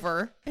flew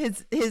over.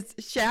 His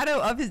shadow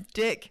of his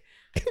dick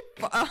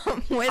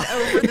went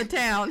over the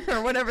town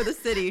or whatever the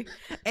city,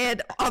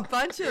 and a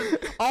bunch of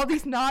all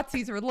these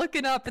Nazis were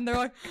looking up, and they're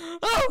like,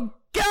 "Oh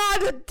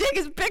God, the dick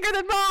is bigger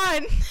than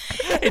mine."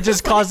 It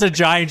just caused a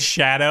giant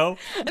shadow.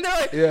 And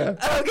they're like, Yeah.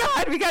 "Oh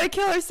God, we gotta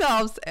kill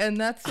ourselves," and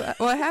that's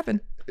what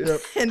happened. Yep.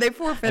 And they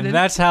forfeited. And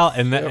that's how.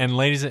 And and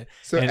ladies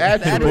So and actually- boys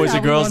That is and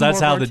how we girls, won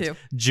that's World how War the II.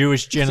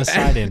 Jewish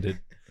genocide ended.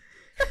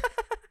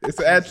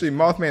 It's actually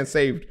Mothman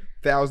saved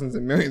thousands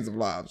and millions of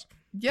lives.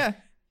 Yeah.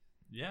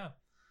 Yeah.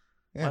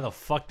 Yeah. Why the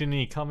fuck didn't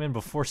he come in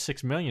before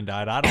 6 million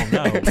died? I don't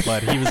know,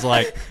 but he was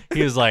like,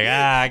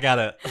 I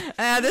gotta.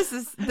 This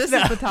is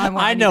the time.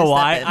 When I need know to step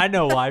why. in. I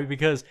know why,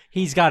 because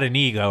he's got an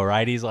ego,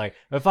 right? He's like,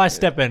 if I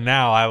step in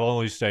now, I've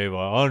only saved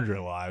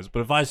 100 lives.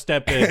 But if I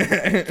step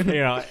in,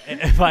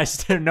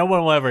 no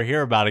one will ever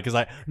hear about it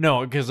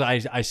because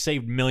I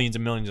saved millions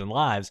and millions of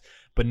lives.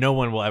 But no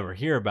one will ever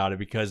hear about it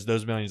because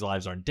those millions of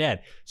lives aren't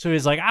dead. So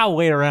he's like, I'll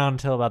wait around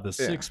until about the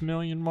 6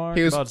 million mark.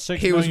 About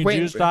 6 million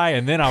Jews die,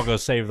 and then I'll go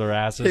save their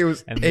asses. He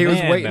was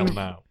waiting they'll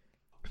know.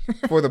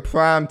 for the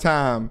prime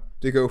time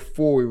to go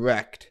full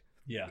erect.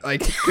 Yeah.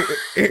 Like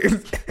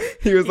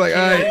he was like,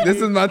 all right, this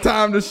is my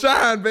time to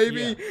shine,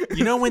 baby. Yeah.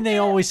 You know when they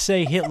always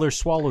say Hitler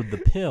swallowed the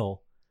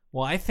pill?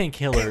 Well, I think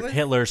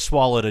Hitler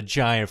swallowed a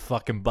giant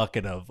fucking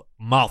bucket of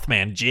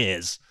Mothman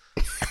jizz.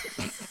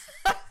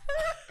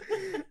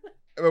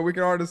 But we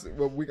can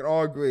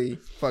all agree,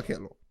 fuck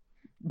Hitler.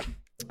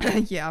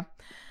 Yeah.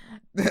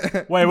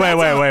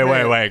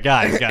 Wait,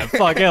 guys,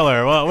 fuck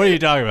Hitler. What are you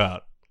talking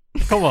about?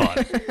 Come on. What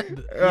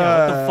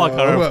the fuck?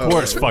 Of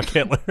course, fuck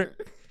Hitler.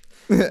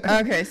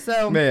 Okay,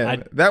 so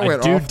Man, that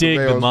went I do off dig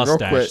the the rails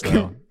mustache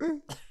real quick.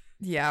 though.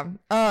 yeah.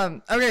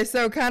 Okay,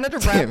 so kind of to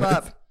wrap Damn it.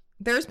 up,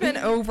 there's been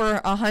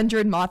over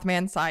 100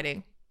 Mothman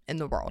sighting in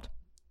the world.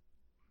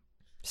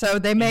 So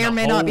they may In or the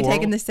may not be whole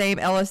taking world? the same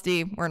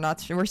LSD. We're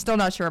not sure. We're still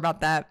not sure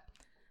about that.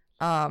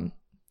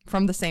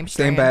 From the same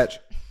Same strand. batch.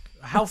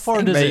 How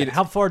far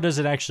does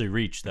it actually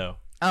reach though?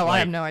 Oh, I Like,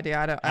 have no idea.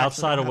 I don't Outside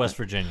actually of don't West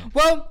have it. Virginia.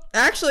 Well,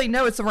 actually,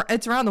 no. It's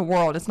around the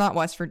world. It's not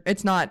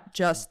It's not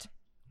just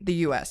the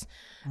U.S.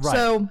 Right.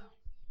 So,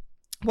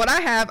 what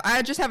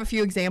I just have a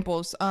few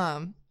examples.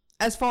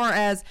 As far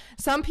as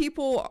some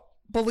people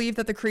believe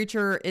that the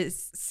creature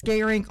is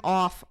scaring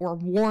off or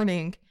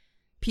warning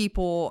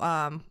people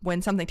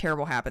when something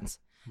terrible happens.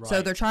 So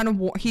Right. they're trying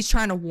to. He's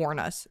trying to warn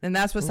us, and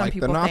that's what some Like the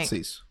people think.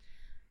 Nazis.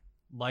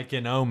 Like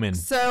an omen.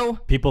 So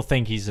People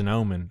think he's an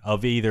omen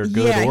of either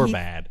good Yeah, or he-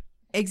 bad.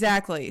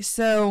 exactly.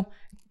 So,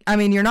 I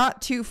mean, you're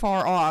not too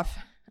far off,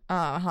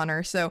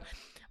 Hunter. So,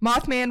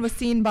 Mothman was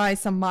seen by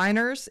some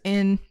miners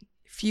in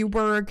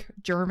Feuberg,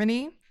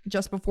 Germany,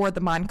 just before the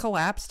mine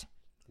collapsed.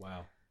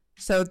 Wow.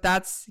 So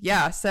that's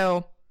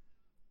So,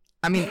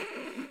 I mean,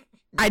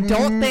 I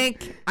don't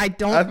think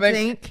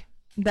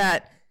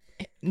that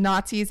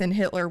Nazis and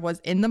Hitler was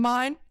in the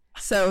mine.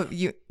 So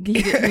he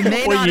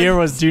may What not year have,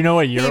 was? Do you know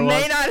what year he it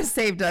may was? not have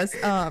saved us.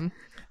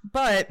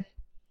 But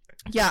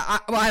yeah,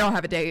 I don't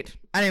have a date.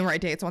 I didn't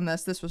write dates on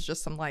this. This was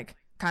just some like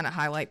kind of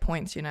highlight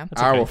points, you know.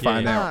 That's I okay. will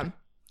find Yeah. out.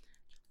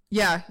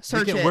 Yeah,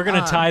 search it. We're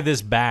gonna tie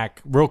this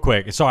back real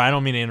quick. Sorry, I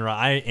don't mean to interrupt.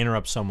 I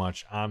interrupt so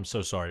much. I'm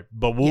so sorry.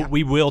 But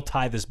we will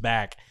tie this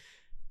back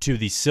to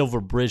the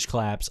Silver Bridge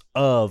collapse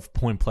of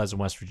Point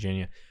Pleasant, West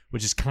Virginia,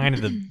 which is kind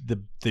of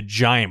the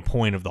giant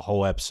point of the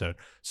whole episode.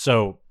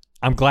 So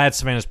I'm glad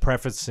Savannah's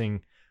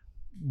prefacing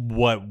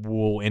what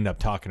we'll end up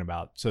talking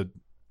about. So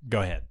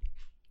go ahead.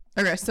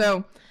 Okay,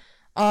 so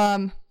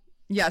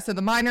so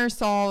the miners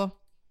saw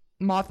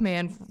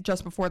Mothman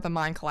just before the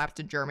mine collapsed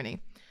in Germany.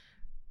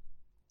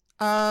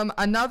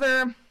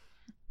 Another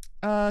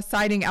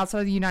sighting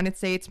outside of the United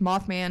States,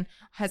 Mothman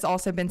has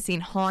also been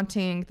seen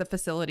haunting the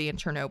facility in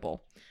Chernobyl.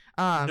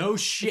 No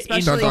shit. In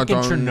especially- fucking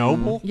Dun, dun, dun.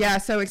 Chernobyl? Yeah,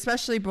 so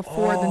especially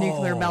before the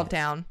nuclear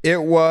meltdown.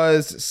 It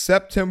was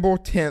September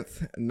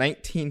 10th,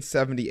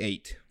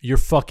 1978. You're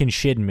fucking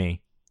shitting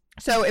me.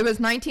 So it was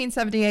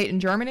 1978 in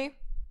Germany.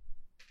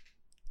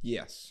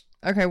 Yes.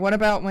 Okay, what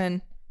about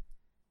when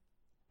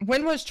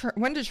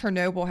did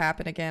Chernobyl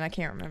happen again? I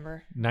can't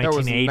remember.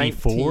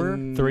 1984?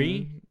 19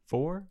 3?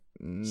 4?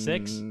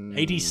 6?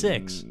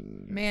 86.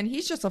 Man,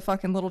 he's just a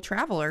fucking little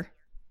traveler.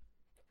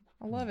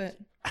 I love it.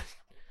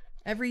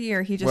 Every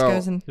year he just Well,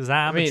 goes and Because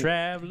I'm I mean- a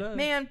traveler.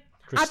 man,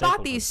 Chris I bought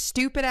Stapleton. these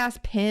stupid ass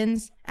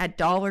pins at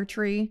Dollar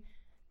Tree,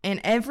 and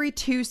every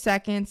 2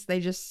 seconds they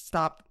just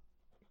stop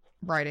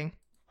writing.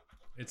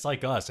 It's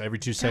like us. Every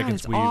 2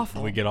 seconds it's we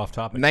awful. get off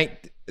topic.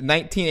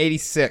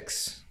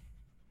 1986.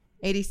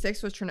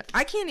 86 was Chernobyl.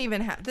 I can't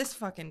even have this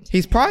fucking.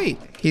 He's probably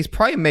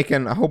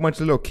making a whole bunch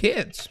of little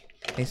kids.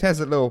 He has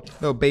a little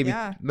baby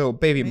Yeah, maybe.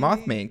 maybe.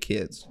 Mothman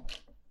kids.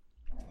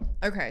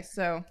 Okay,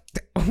 so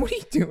What are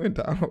you doing,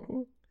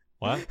 Donald?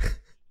 What?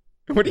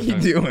 What are you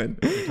doing?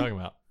 What are you talking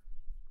about?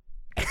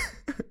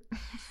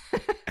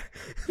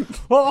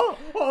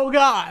 oh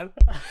God.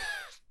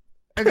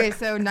 okay,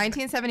 so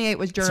 1978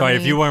 was Germany. Sorry,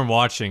 if you weren't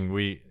watching,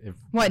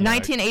 What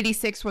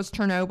 1986 was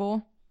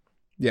Chernobyl.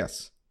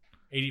 Yes.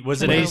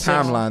 Was it Well, 86?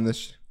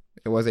 timeline,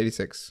 it was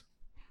 86.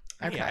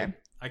 Okay. Hey,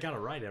 I got it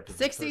right after the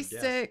third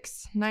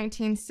guess.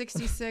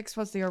 1966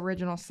 was the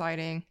original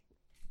sighting.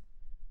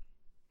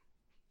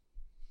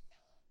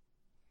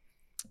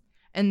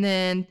 And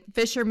then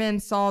fishermen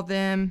saw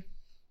them.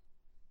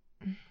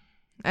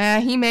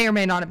 He may or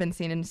may not have been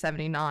seen in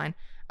 79.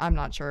 I'm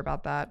not sure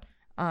about that.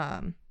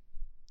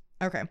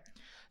 Okay.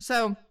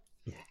 So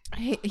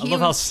I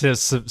love how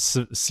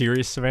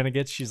serious Savannah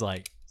gets. She's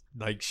like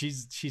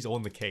she's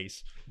on the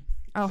case.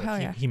 Oh, Like,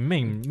 hell yeah. He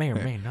may or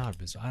may not have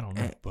been. I don't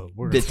know, but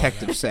we're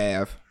Detective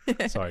Sav.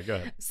 Sorry, go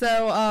ahead.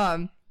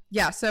 So,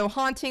 so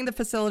haunting the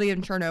facility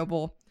in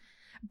Chernobyl.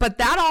 But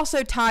that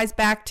also ties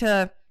back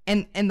to,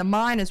 and the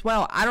mine as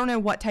well. I don't know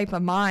what type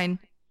of mine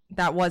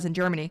that was in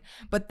Germany,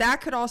 but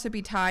that could also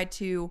be tied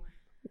to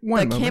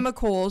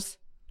chemicals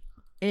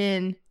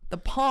in the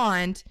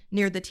pond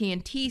near the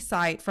TNT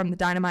site from the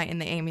dynamite and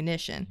the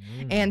ammunition.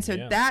 And so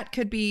that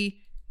could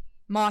be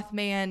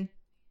Mothman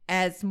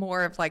as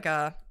more of like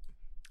a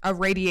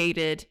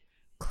radiated,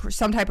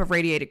 some type of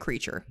radiated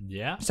creature.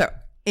 Yeah. So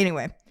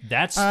anyway,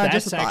 that's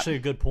actually a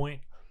good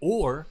point.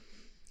 Or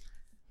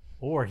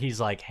he's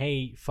like,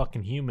 hey,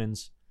 fucking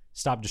humans,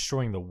 stop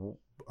destroying the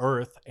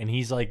Earth, and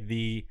he's like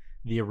the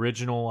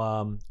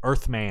original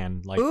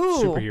Earthman, like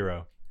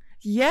superhero.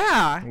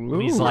 Yeah. And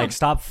he's like,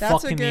 stop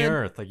fucking the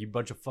Earth, like you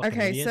bunch of fucking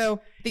idiots.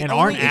 So the and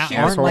only aren't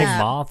issue like that,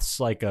 moths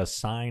like a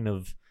sign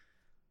of,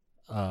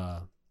 I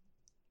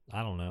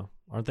don't know,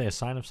 aren't they a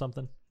sign of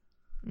something?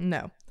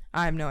 No,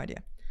 I have no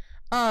idea.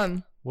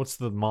 What's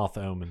the moth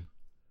omen?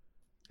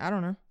 I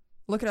don't know.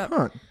 Look it up.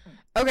 Huh.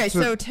 Okay,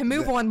 so to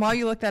move on, while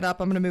you look that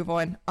up, I'm gonna move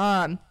on.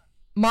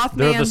 Mothman.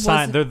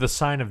 They're the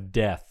sign of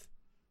death.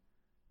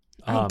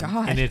 Oh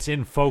God! And it's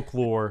in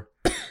folklore,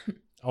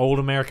 old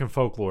American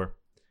folklore.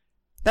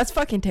 That's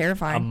fucking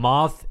terrifying.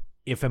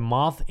 If a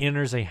moth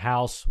enters a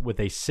house with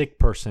a sick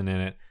person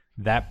in it,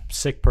 that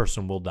sick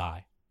person will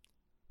die.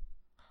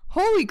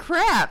 Holy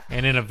crap!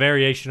 And in a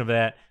variation of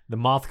that, the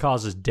moth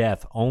causes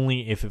death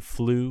only if it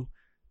flew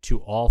to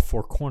all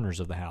four corners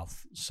of the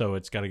house. So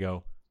it's got to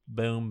go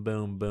boom,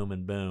 boom, boom,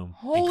 and boom.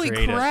 Holy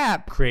and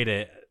crap! Create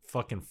a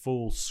fucking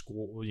full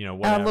school,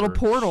 whatever. A little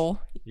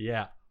portal.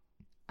 Yeah.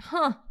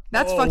 Huh.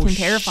 That's fucking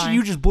terrifying.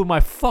 You just blew my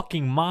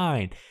fucking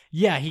mind.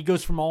 Yeah, he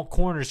goes from all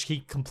corners.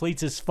 He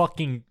completes his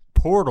fucking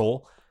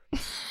portal,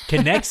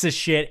 connects this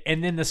shit,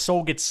 and then the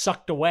soul gets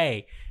sucked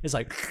away. It's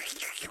like,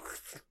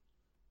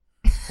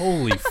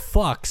 holy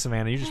fuck,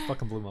 Savannah. You just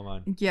fucking blew my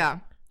mind. Yeah.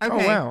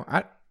 Okay. Oh,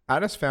 wow. I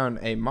just found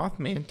a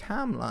Mothman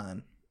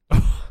timeline.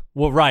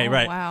 Well, right.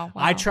 Wow.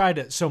 I tried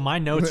to. So my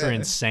notes are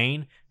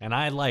insane, and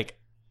I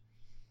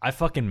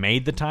fucking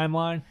made the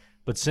timeline,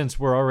 but since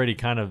we're already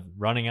kind of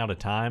running out of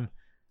time,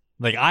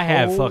 like I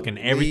have fucking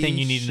everything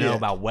you need to know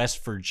about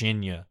West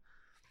Virginia.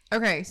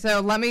 Okay, so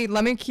let me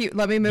move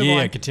on.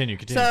 Yeah, continue.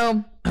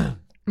 So,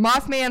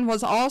 Mothman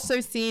was also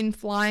seen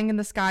flying in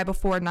the sky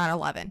before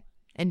 9/11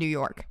 in New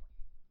York.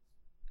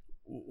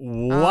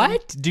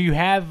 What? Do you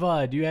have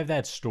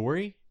that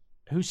story?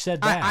 Who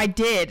said that? I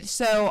did.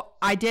 So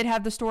I did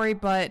have the story,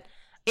 but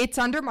it's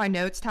under my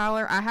notes,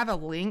 Tyler. I have a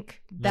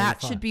link.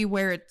 That should be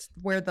where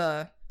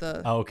the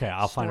Oh, okay,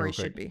 I'll find it real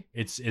quick. Should be.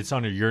 It's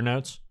under your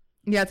notes.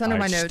 Yeah, it's under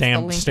my notes.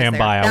 Stand the link by. is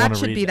there. I that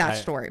should be that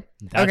story.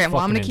 Okay, well,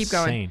 I'm gonna keep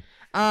going.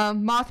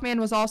 Mothman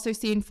was also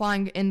seen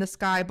flying in the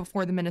sky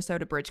before the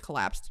Minnesota bridge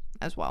collapsed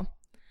as well.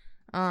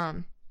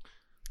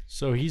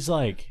 So he's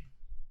like,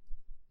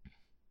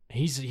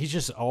 he's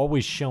just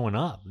always showing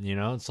up.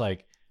 It's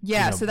like,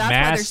 so that's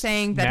why they're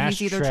saying that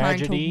he's either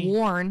trying to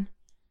warn.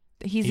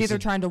 He's either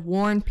trying to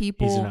warn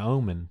people. He's an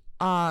omen.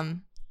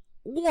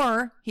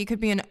 Or he could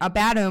be a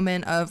bad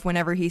omen of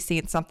whenever he's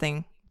seeing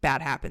something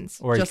bad happens,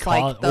 or like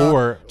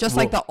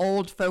the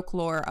old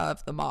folklore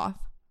of the moth.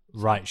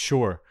 Right.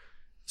 Sure.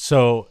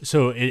 So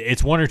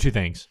it's one or two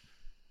things.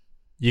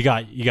 You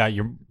got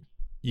your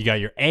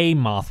A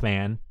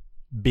Mothman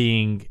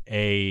being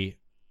an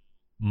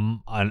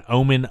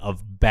omen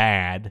of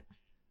bad,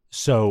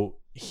 so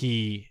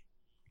he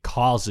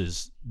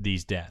causes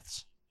these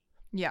deaths.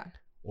 Yeah.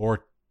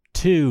 Or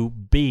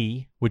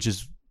 2B, which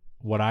is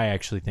what I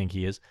actually think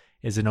he is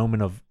an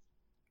omen of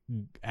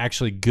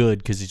actually good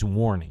because he's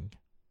warning.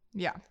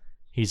 Yeah.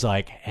 He's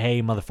like,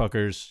 hey,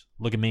 motherfuckers,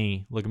 look at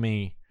me.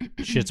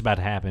 Shit's about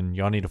to happen.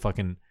 Y'all need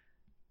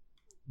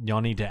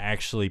to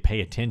actually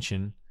pay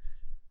attention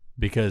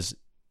because,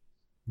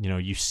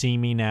 you see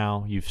me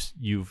now.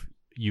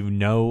 You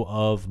know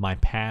of my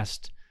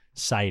past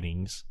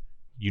sightings.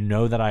 You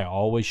know that I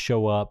always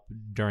show up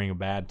during a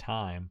bad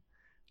time.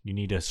 You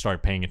need to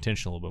start paying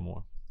attention a little bit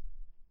more.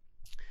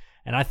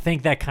 And I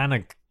think that kind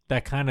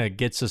of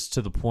gets us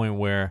to the point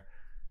where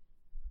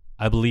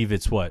I believe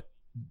it's what?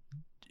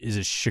 Is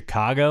it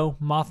Chicago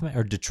Mothman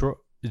or Detroit?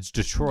 It's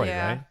Detroit, right?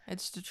 Yeah,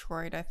 it's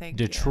Detroit, I think.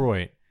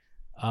 Detroit.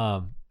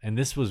 Yeah. And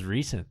this was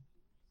recent,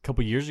 a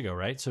couple years ago,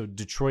 right? So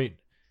Detroit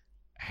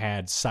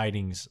had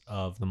sightings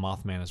of the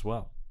Mothman as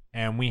well.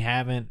 And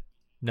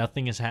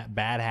nothing has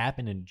bad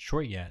happened in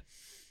Detroit yet.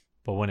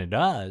 But when it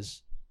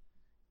does,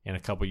 in a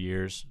couple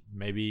years,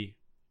 maybe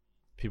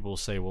people will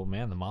say, well,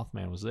 man, the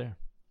Mothman was there.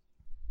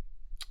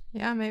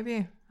 Yeah,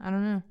 maybe. I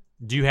don't know.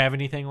 Do you have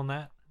anything on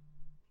that?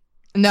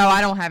 No,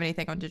 I don't have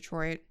anything on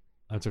Detroit.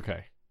 That's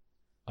okay.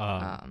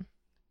 But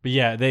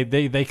yeah,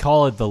 they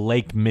call it the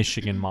Lake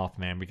Michigan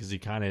Mothman because he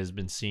kind of has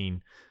been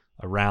seen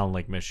around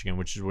Lake Michigan,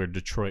 which is where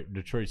Detroit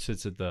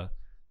sits at the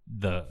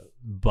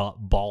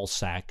ball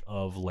sack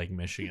of Lake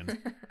Michigan.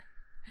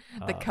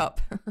 The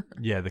cup.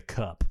 Yeah, the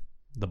cup,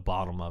 the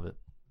bottom of it.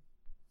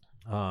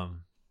 But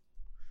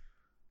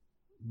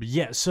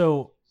yeah,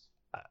 so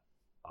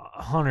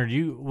Hunter,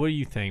 what do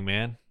you think,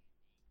 man?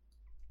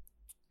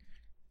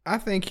 I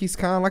think he's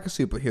kind of like a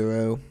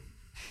superhero.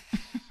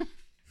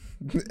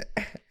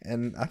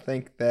 And I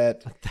think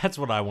that's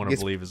what I want to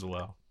believe as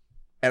well.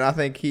 And I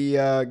think he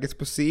gets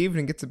perceived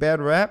and gets a bad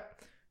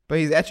rap, but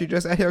he's actually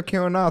just out here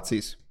killing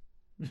Nazis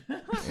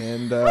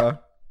and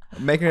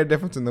making a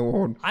difference in the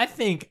world. I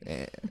think.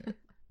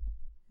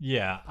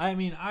 Yeah, I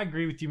mean, I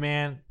agree with you,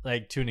 man.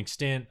 Like to an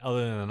extent,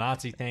 other than the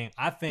Nazi thing,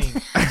 I think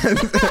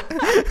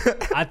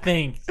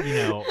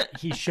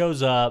he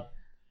shows up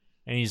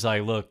and he's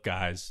like, "Look,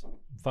 guys,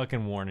 I'm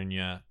fucking warning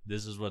you.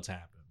 This is what's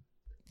happening."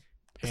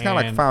 It's kind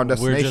of like Final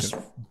Destination. We're just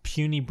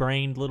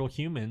puny-brained little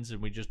humans,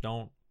 and we just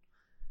don't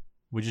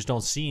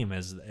see him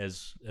as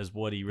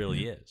what he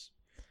really is.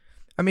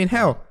 I mean,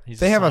 hell,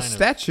 they have a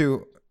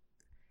statue.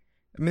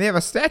 I mean, they have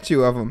a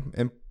statue of him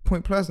in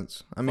Point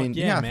Pleasant. I mean,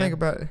 you gotta think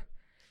about it.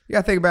 You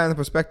gotta think about it in the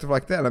perspective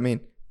like that. I mean,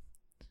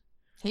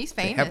 he's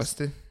famous.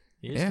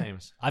 He is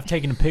famous. I've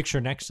taken a picture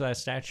next to that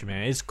statue,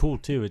 man. It's cool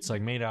too. It's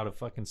like made out of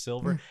fucking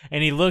silver,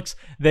 and he looks.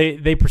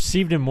 They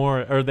perceived him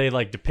more, or they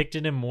like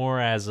depicted him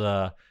more as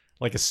a.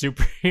 Like a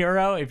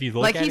superhero, if you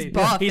look like at he's it.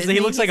 Buff, he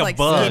looks like a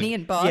bug. Skinny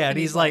and buff. Yeah, and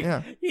he's like,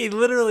 he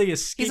literally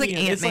is skinny. He's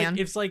like Ant-Man.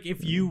 It's like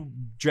if you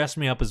dress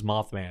me up as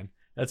Mothman.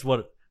 That's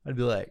what I'd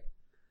be like.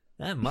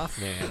 I'm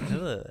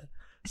Mothman.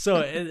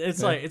 So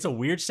it's like it's a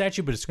weird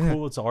statue, but it's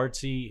cool. It's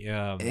artsy.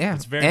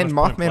 It's very and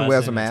much Mothman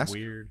wears a mask. It's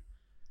weird.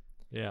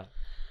 Yeah.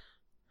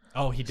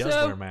 Oh, he does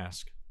wear a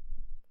mask.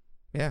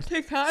 Yeah.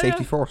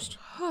 Safety first.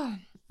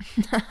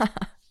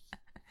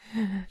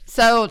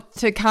 So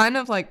to kind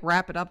of like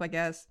wrap it up, I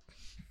guess.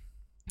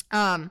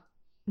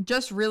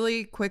 Just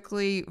really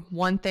quickly,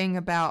 one thing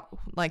about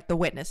like the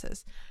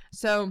witnesses.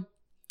 So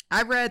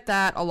I read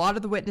that a lot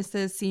of the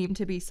witnesses seem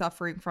to be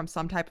suffering from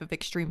some type of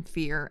extreme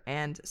fear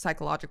and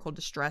psychological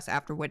distress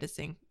after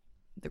witnessing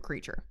the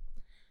creature.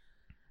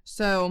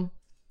 So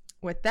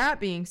with that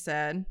being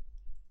said,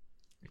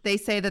 they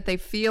say that they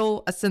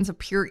feel a sense of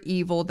pure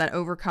evil that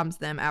overcomes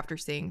them after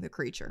seeing the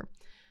creature.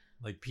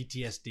 Like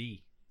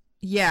PTSD.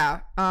 Yeah.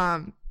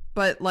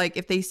 But like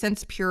if they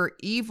sense pure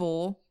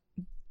evil,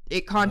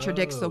 it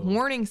contradicts the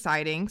warning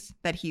sightings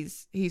that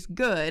he's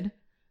good.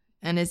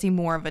 And is he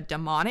more of a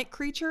demonic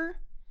creature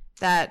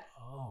that,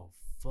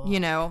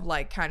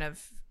 like kind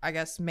of, I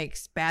guess,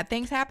 makes bad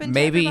things happen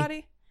to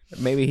everybody?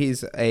 Maybe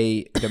he's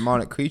a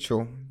demonic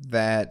creature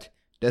that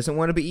doesn't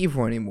want to be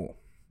evil anymore.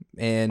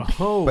 And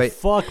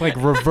fuck, like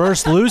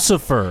reverse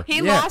Lucifer.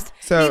 He lost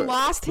his he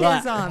lost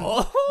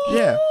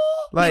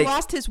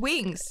his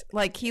wings.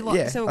 Like he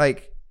lost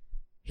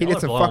he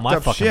did some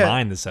fucked up shit.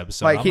 Mind this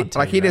episode.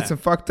 He did some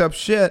fucked up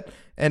shit,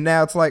 and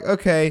now it's like,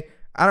 okay,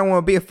 I don't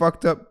want to be a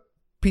fucked up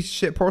piece of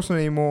shit person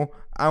anymore.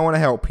 I want to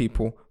help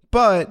people,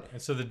 but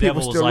and so the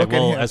devil was like,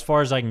 well, as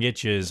far as I can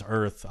get you is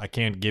earth. I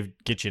can't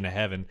get you into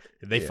heaven.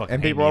 They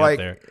fucking hate me up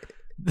there.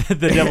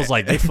 The devil's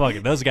like,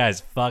 those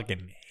guys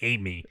fucking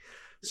hate me.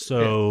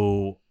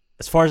 So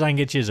as far as I can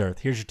get you is earth.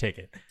 Here's your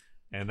ticket,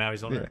 and now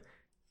he's on it.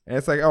 And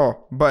it's like,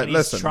 but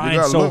listen, he's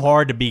trying so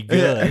hard to be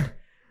good. Yeah.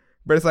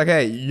 But it's like,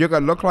 hey, you're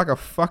going to look like a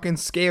fucking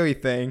scary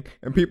thing,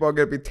 and people are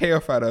going to be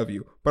terrified of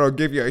you, but I'll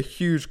give you a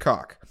huge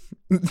cock.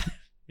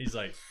 He's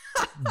like,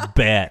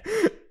 bet.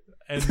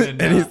 And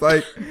then he's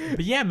like...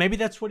 But yeah, maybe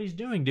that's what he's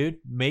doing, dude.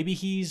 Maybe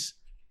he's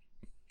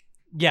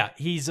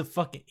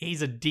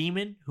a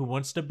demon who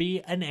wants to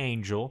be an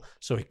angel,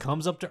 so he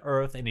comes up to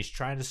earth, and he's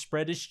trying to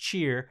spread his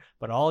cheer,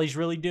 but all he's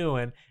really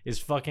doing is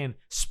fucking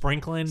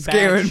sprinkling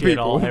bad shit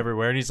all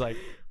everywhere, and he's like,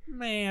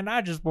 man,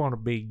 I just want to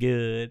be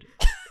good.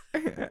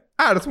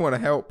 I just want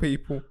to help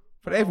people,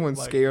 but everyone's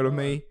scared of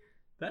me.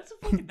 That's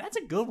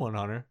a good one,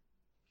 Hunter.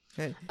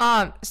 Hey,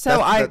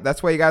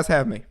 that's why you guys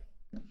have me.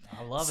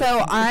 I love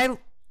it.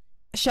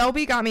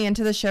 Shelby got me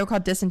into the show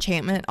called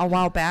Disenchantment a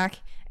while back,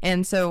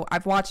 and so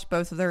I've watched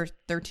both of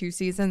their 2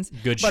 seasons.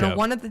 Good show. But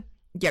on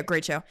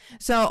great show.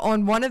 So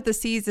on one of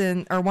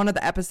the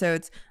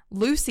episodes,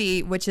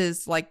 Lucy, which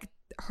is like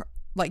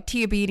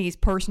Tia Beatty's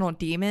personal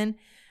demon,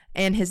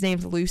 and his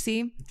name's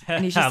Lucy,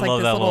 and he's just I like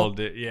love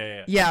this that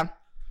little yeah.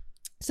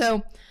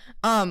 So,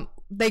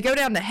 they go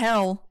down to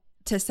hell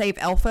to save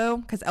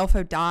Elfo because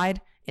Elfo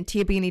died, and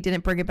Tia Beanie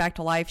didn't bring it back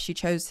to life. She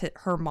chose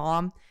her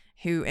mom,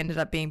 who ended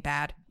up being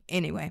bad.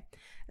 Anyway,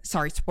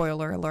 sorry,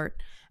 spoiler alert.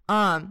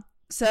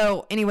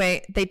 So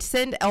anyway, they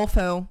send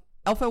Elfo.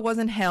 Elfo was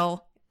in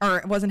hell, or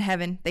it wasn't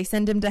heaven. They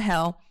send him to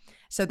hell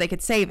so they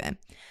could save him.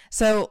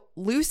 So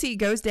Lucy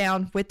goes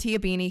down with Tia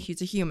Beanie,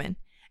 who's a human,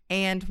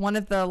 and one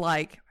of the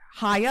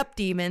high up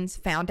demons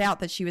found out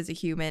that she was a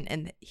human,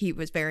 and he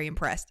was very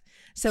impressed.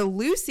 So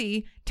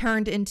Lucy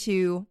turned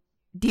into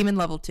demon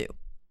level 2.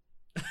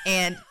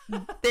 And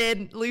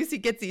then Lucy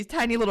gets these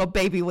tiny little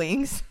baby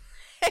wings.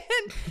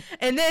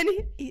 and then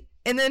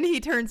he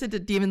turns into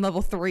demon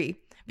level 3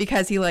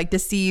 because he like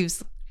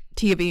deceives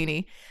Tia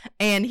Beanie,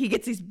 and he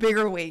gets these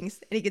bigger wings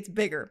and he gets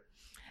bigger.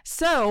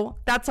 So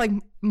that's like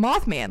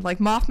Mothman. Like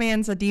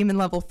Mothman's a demon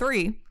level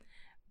 3,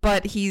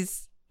 but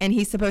he's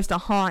supposed to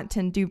haunt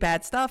and do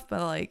bad stuff,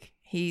 but like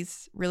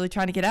he's really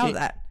trying to get out of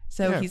that.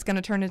 So he's going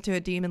to turn into a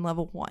demon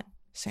level 1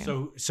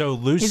 soon. So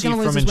Lucy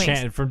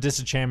from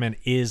Disenchantment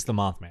is the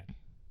Mothman.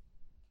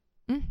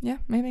 Yeah,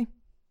 maybe.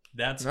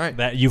 That's right.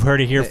 That you've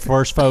heard it here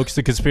first, folks.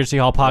 The Conspiracy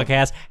Hall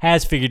podcast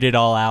has figured it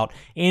all out.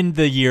 In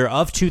the year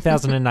of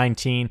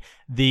 2019,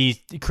 the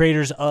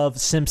creators of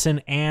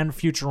Simpson and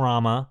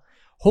Futurama.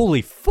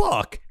 Holy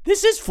fuck!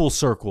 This is full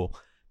circle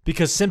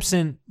because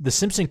the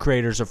Simpson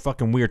creators are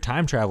fucking weird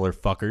time traveler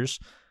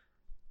fuckers.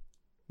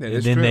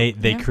 And then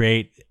they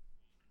create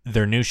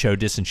their new show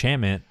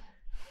Disenchantment,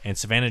 and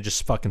Savannah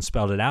just fucking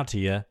spelled it out to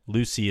you.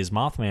 Lucy is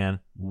Mothman.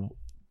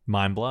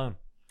 Mind blown.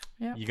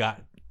 Yeah.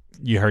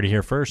 You heard it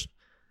here first.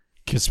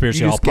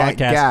 Conspiracy Hall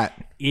Podcast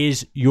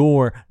is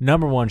your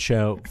number one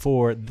show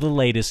for the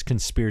latest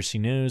conspiracy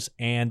news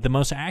and the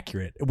most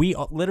accurate. We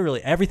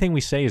literally, everything we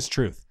say is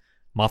truth.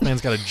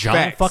 Mothman's got a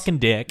giant fucking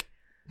dick.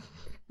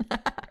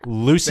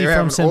 Lucy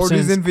from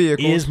Simpsons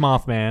is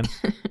Mothman.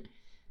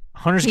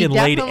 Hunter's getting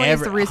laid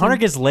Hunter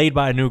gets laid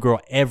by a new girl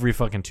every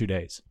fucking 2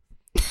 days.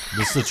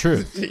 This is the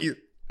truth.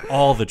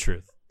 All the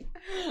truth.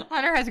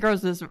 Hunter has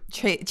girls just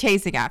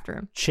chasing after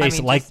him.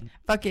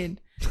 Fucking...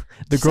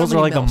 The girls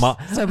are like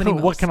so many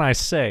what can I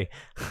say?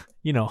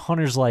 You know,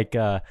 Hunter's like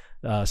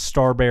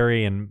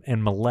Starberry and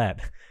Millette,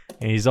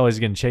 and he's always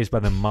getting chased by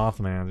them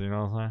Mothmans. You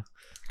know what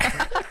I'm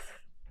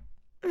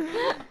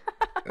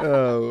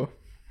saying?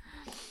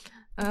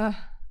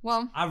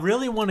 Well, I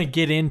really want to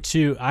get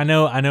into. I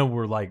know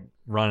we're like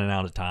running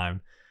out of time,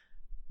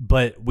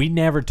 but we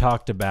never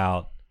talked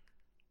about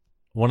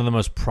one of the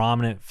most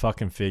prominent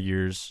fucking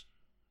figures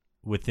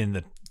within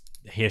the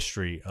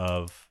history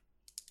of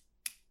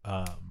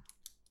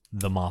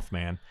the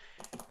Mothman,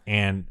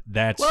 and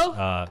that's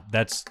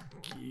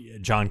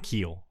John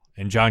Keel.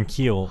 And John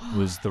Keel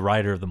was the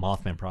writer of the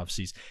Mothman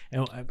prophecies.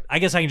 And I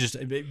guess I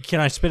can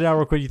I spit it out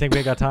real quick? You think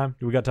we got time?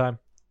 Do we got time?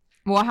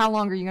 Well, how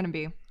long are you gonna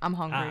be? I'm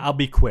hungry. I'll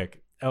be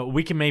quick.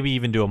 We can maybe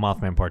even do a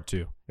Mothman part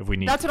 2 if we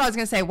need. That's what I was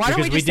gonna say. Why don't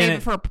we just save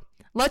it for?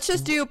 Let's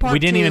just do a part 2. We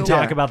didn't even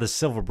talk about the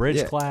Silver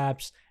Bridge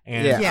collapse,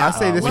 and I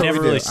say this. We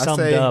never really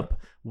summed up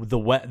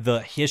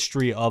the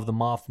history of the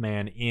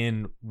Mothman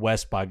in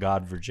West by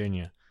God,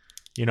 Virginia.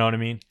 You know what I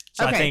mean?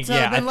 So okay, I think,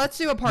 then let's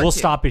do a part 2. We'll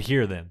stop it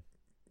here then.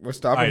 We'll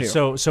stop it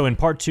here. So in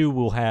part 2,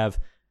 we'll have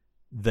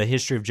the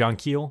history of John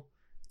Keel.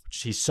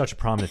 He's such a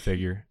prominent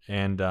figure.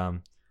 And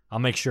I'll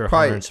make sure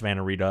Hunter and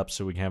Savannah read up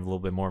so we can have a little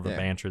bit more of a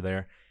banter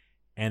there.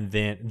 And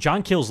then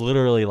John Keel's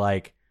literally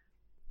like,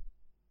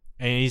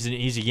 and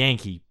he's a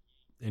Yankee,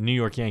 a New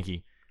York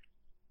Yankee.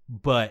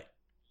 But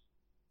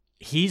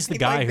he's the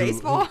guy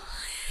who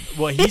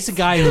well, he's the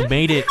guy who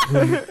made it,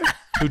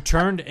 who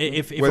turned,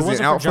 if it wasn't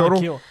for John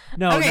Keel.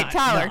 No, okay,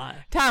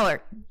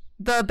 Tyler,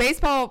 the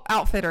baseball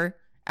outfitter,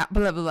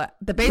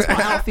 the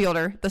baseball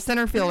outfielder, the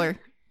center fielder.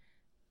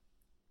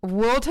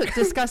 We'll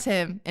discuss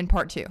him in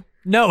part 2.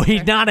 No,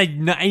 he's not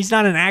an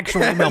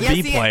actual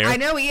MLB player. I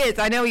know he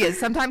is.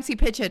 Sometimes he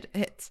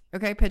hits.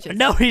 Okay, pitches.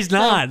 No, he's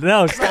not.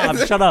 No, stop.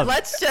 Shut up.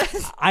 Let's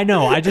just. I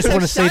know. I just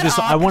want to say this.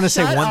 I want to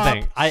say one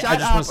thing. I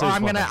just want to say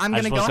this one thing. I'm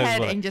gonna go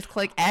ahead and just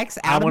click X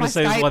out of my Skype. I want to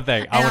say this one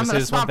thing. I want to say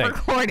this one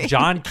thing.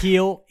 John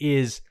Keel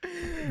is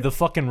the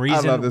fucking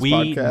reason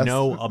we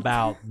know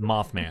about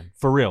Mothman.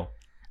 For real.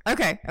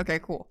 Okay,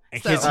 cool.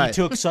 Because he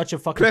took such a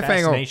fucking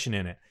fascination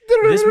in it.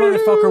 This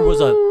motherfucker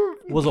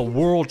was a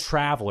world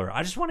traveler.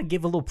 I just want to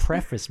give a little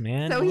preface,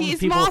 man. So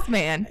he's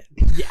Mothman.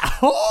 Yeah.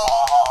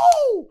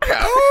 Oh!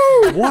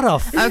 What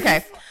a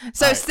okay.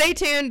 So stay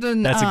tuned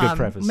and that's a good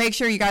preface. Make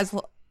sure you guys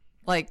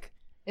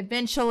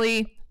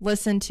eventually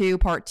listen to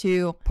part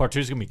 2. Part 2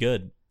 is gonna be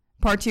good.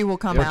 Part 2 will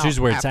come out. Part 2 is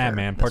where it's at,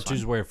 man. Part 2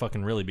 is where it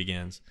fucking really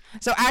begins.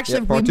 So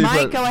actually, we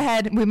might go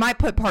ahead. We might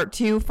put part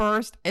 2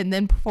 first, and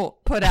then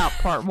put out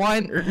part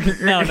 1.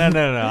 No.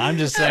 I'm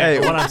just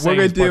saying. What I'm saying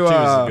is part 2 is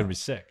gonna be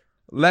sick.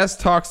 Let's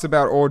talk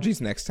about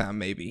orgies next time,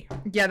 maybe.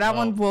 Yeah, that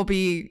one will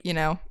be,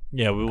 Yeah,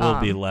 we will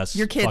be less.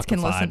 Your kids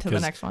can listen to the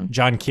next one.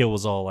 John Keel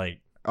was all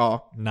like,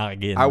 not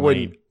getting laid.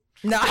 Wouldn't.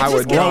 No, I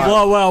would.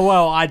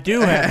 Whoa! I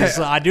do have this.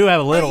 I do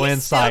have a little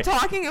insight. Still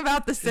talking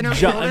about the center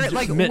fielder,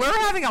 we're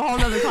having a whole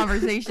other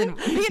conversation.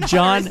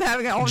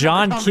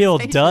 John Keel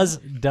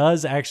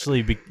does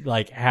actually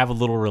have a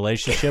little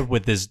relationship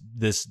with this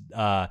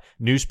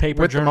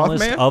newspaper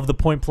journalist of the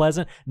Point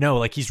Pleasant.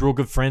 No, he's real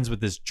good friends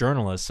with this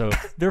journalist, so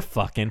they're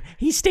fucking.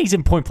 He stays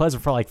in Point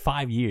Pleasant for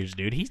 5 years,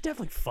 dude. He's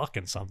definitely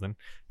fucking something.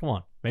 Come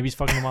on, maybe he's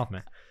fucking the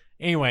Mothman.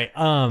 Anyway,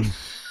 all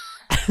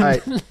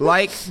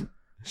right,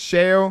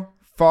 share,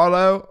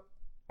 follow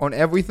on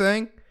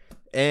everything,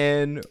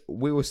 And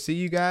we will see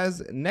you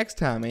guys next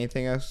time.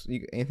 Anything else?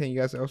 Anything you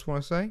guys else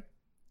want to say?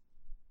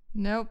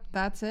 Nope,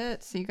 that's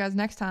it. See you guys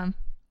next time.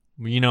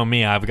 You know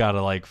me, I've got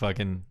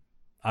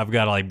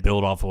to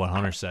build off of what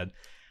Hunter said.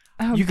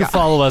 Oh, You can God.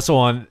 follow us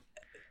on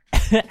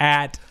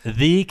at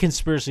the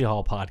Conspiracy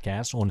Hall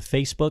Podcast on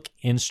Facebook,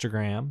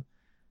 Instagram,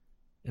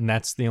 and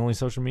that's the only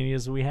social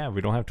medias that we have.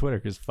 We don't have Twitter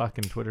because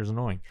fucking Twitter's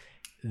annoying.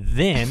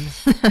 Then,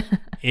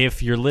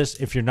 if you're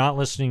not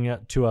listening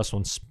to us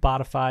on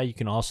Spotify, you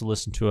can also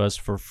listen to us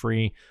for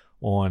free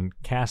on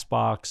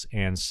Castbox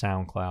and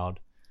SoundCloud.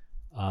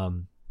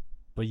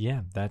 But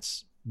yeah,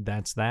 that's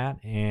that,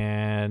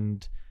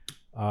 and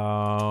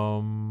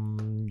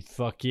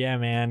fuck yeah,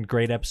 man,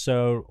 great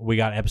episode. We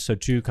got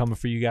episode 2 coming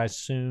for you guys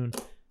soon.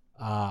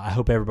 I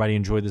hope everybody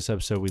enjoyed this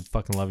episode. We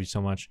fucking love you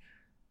so much,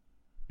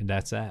 and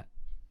that's that.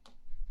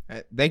 All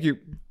right, thank you.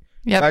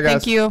 Yep, Bye, guys.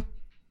 thank you.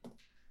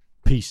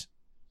 Peace.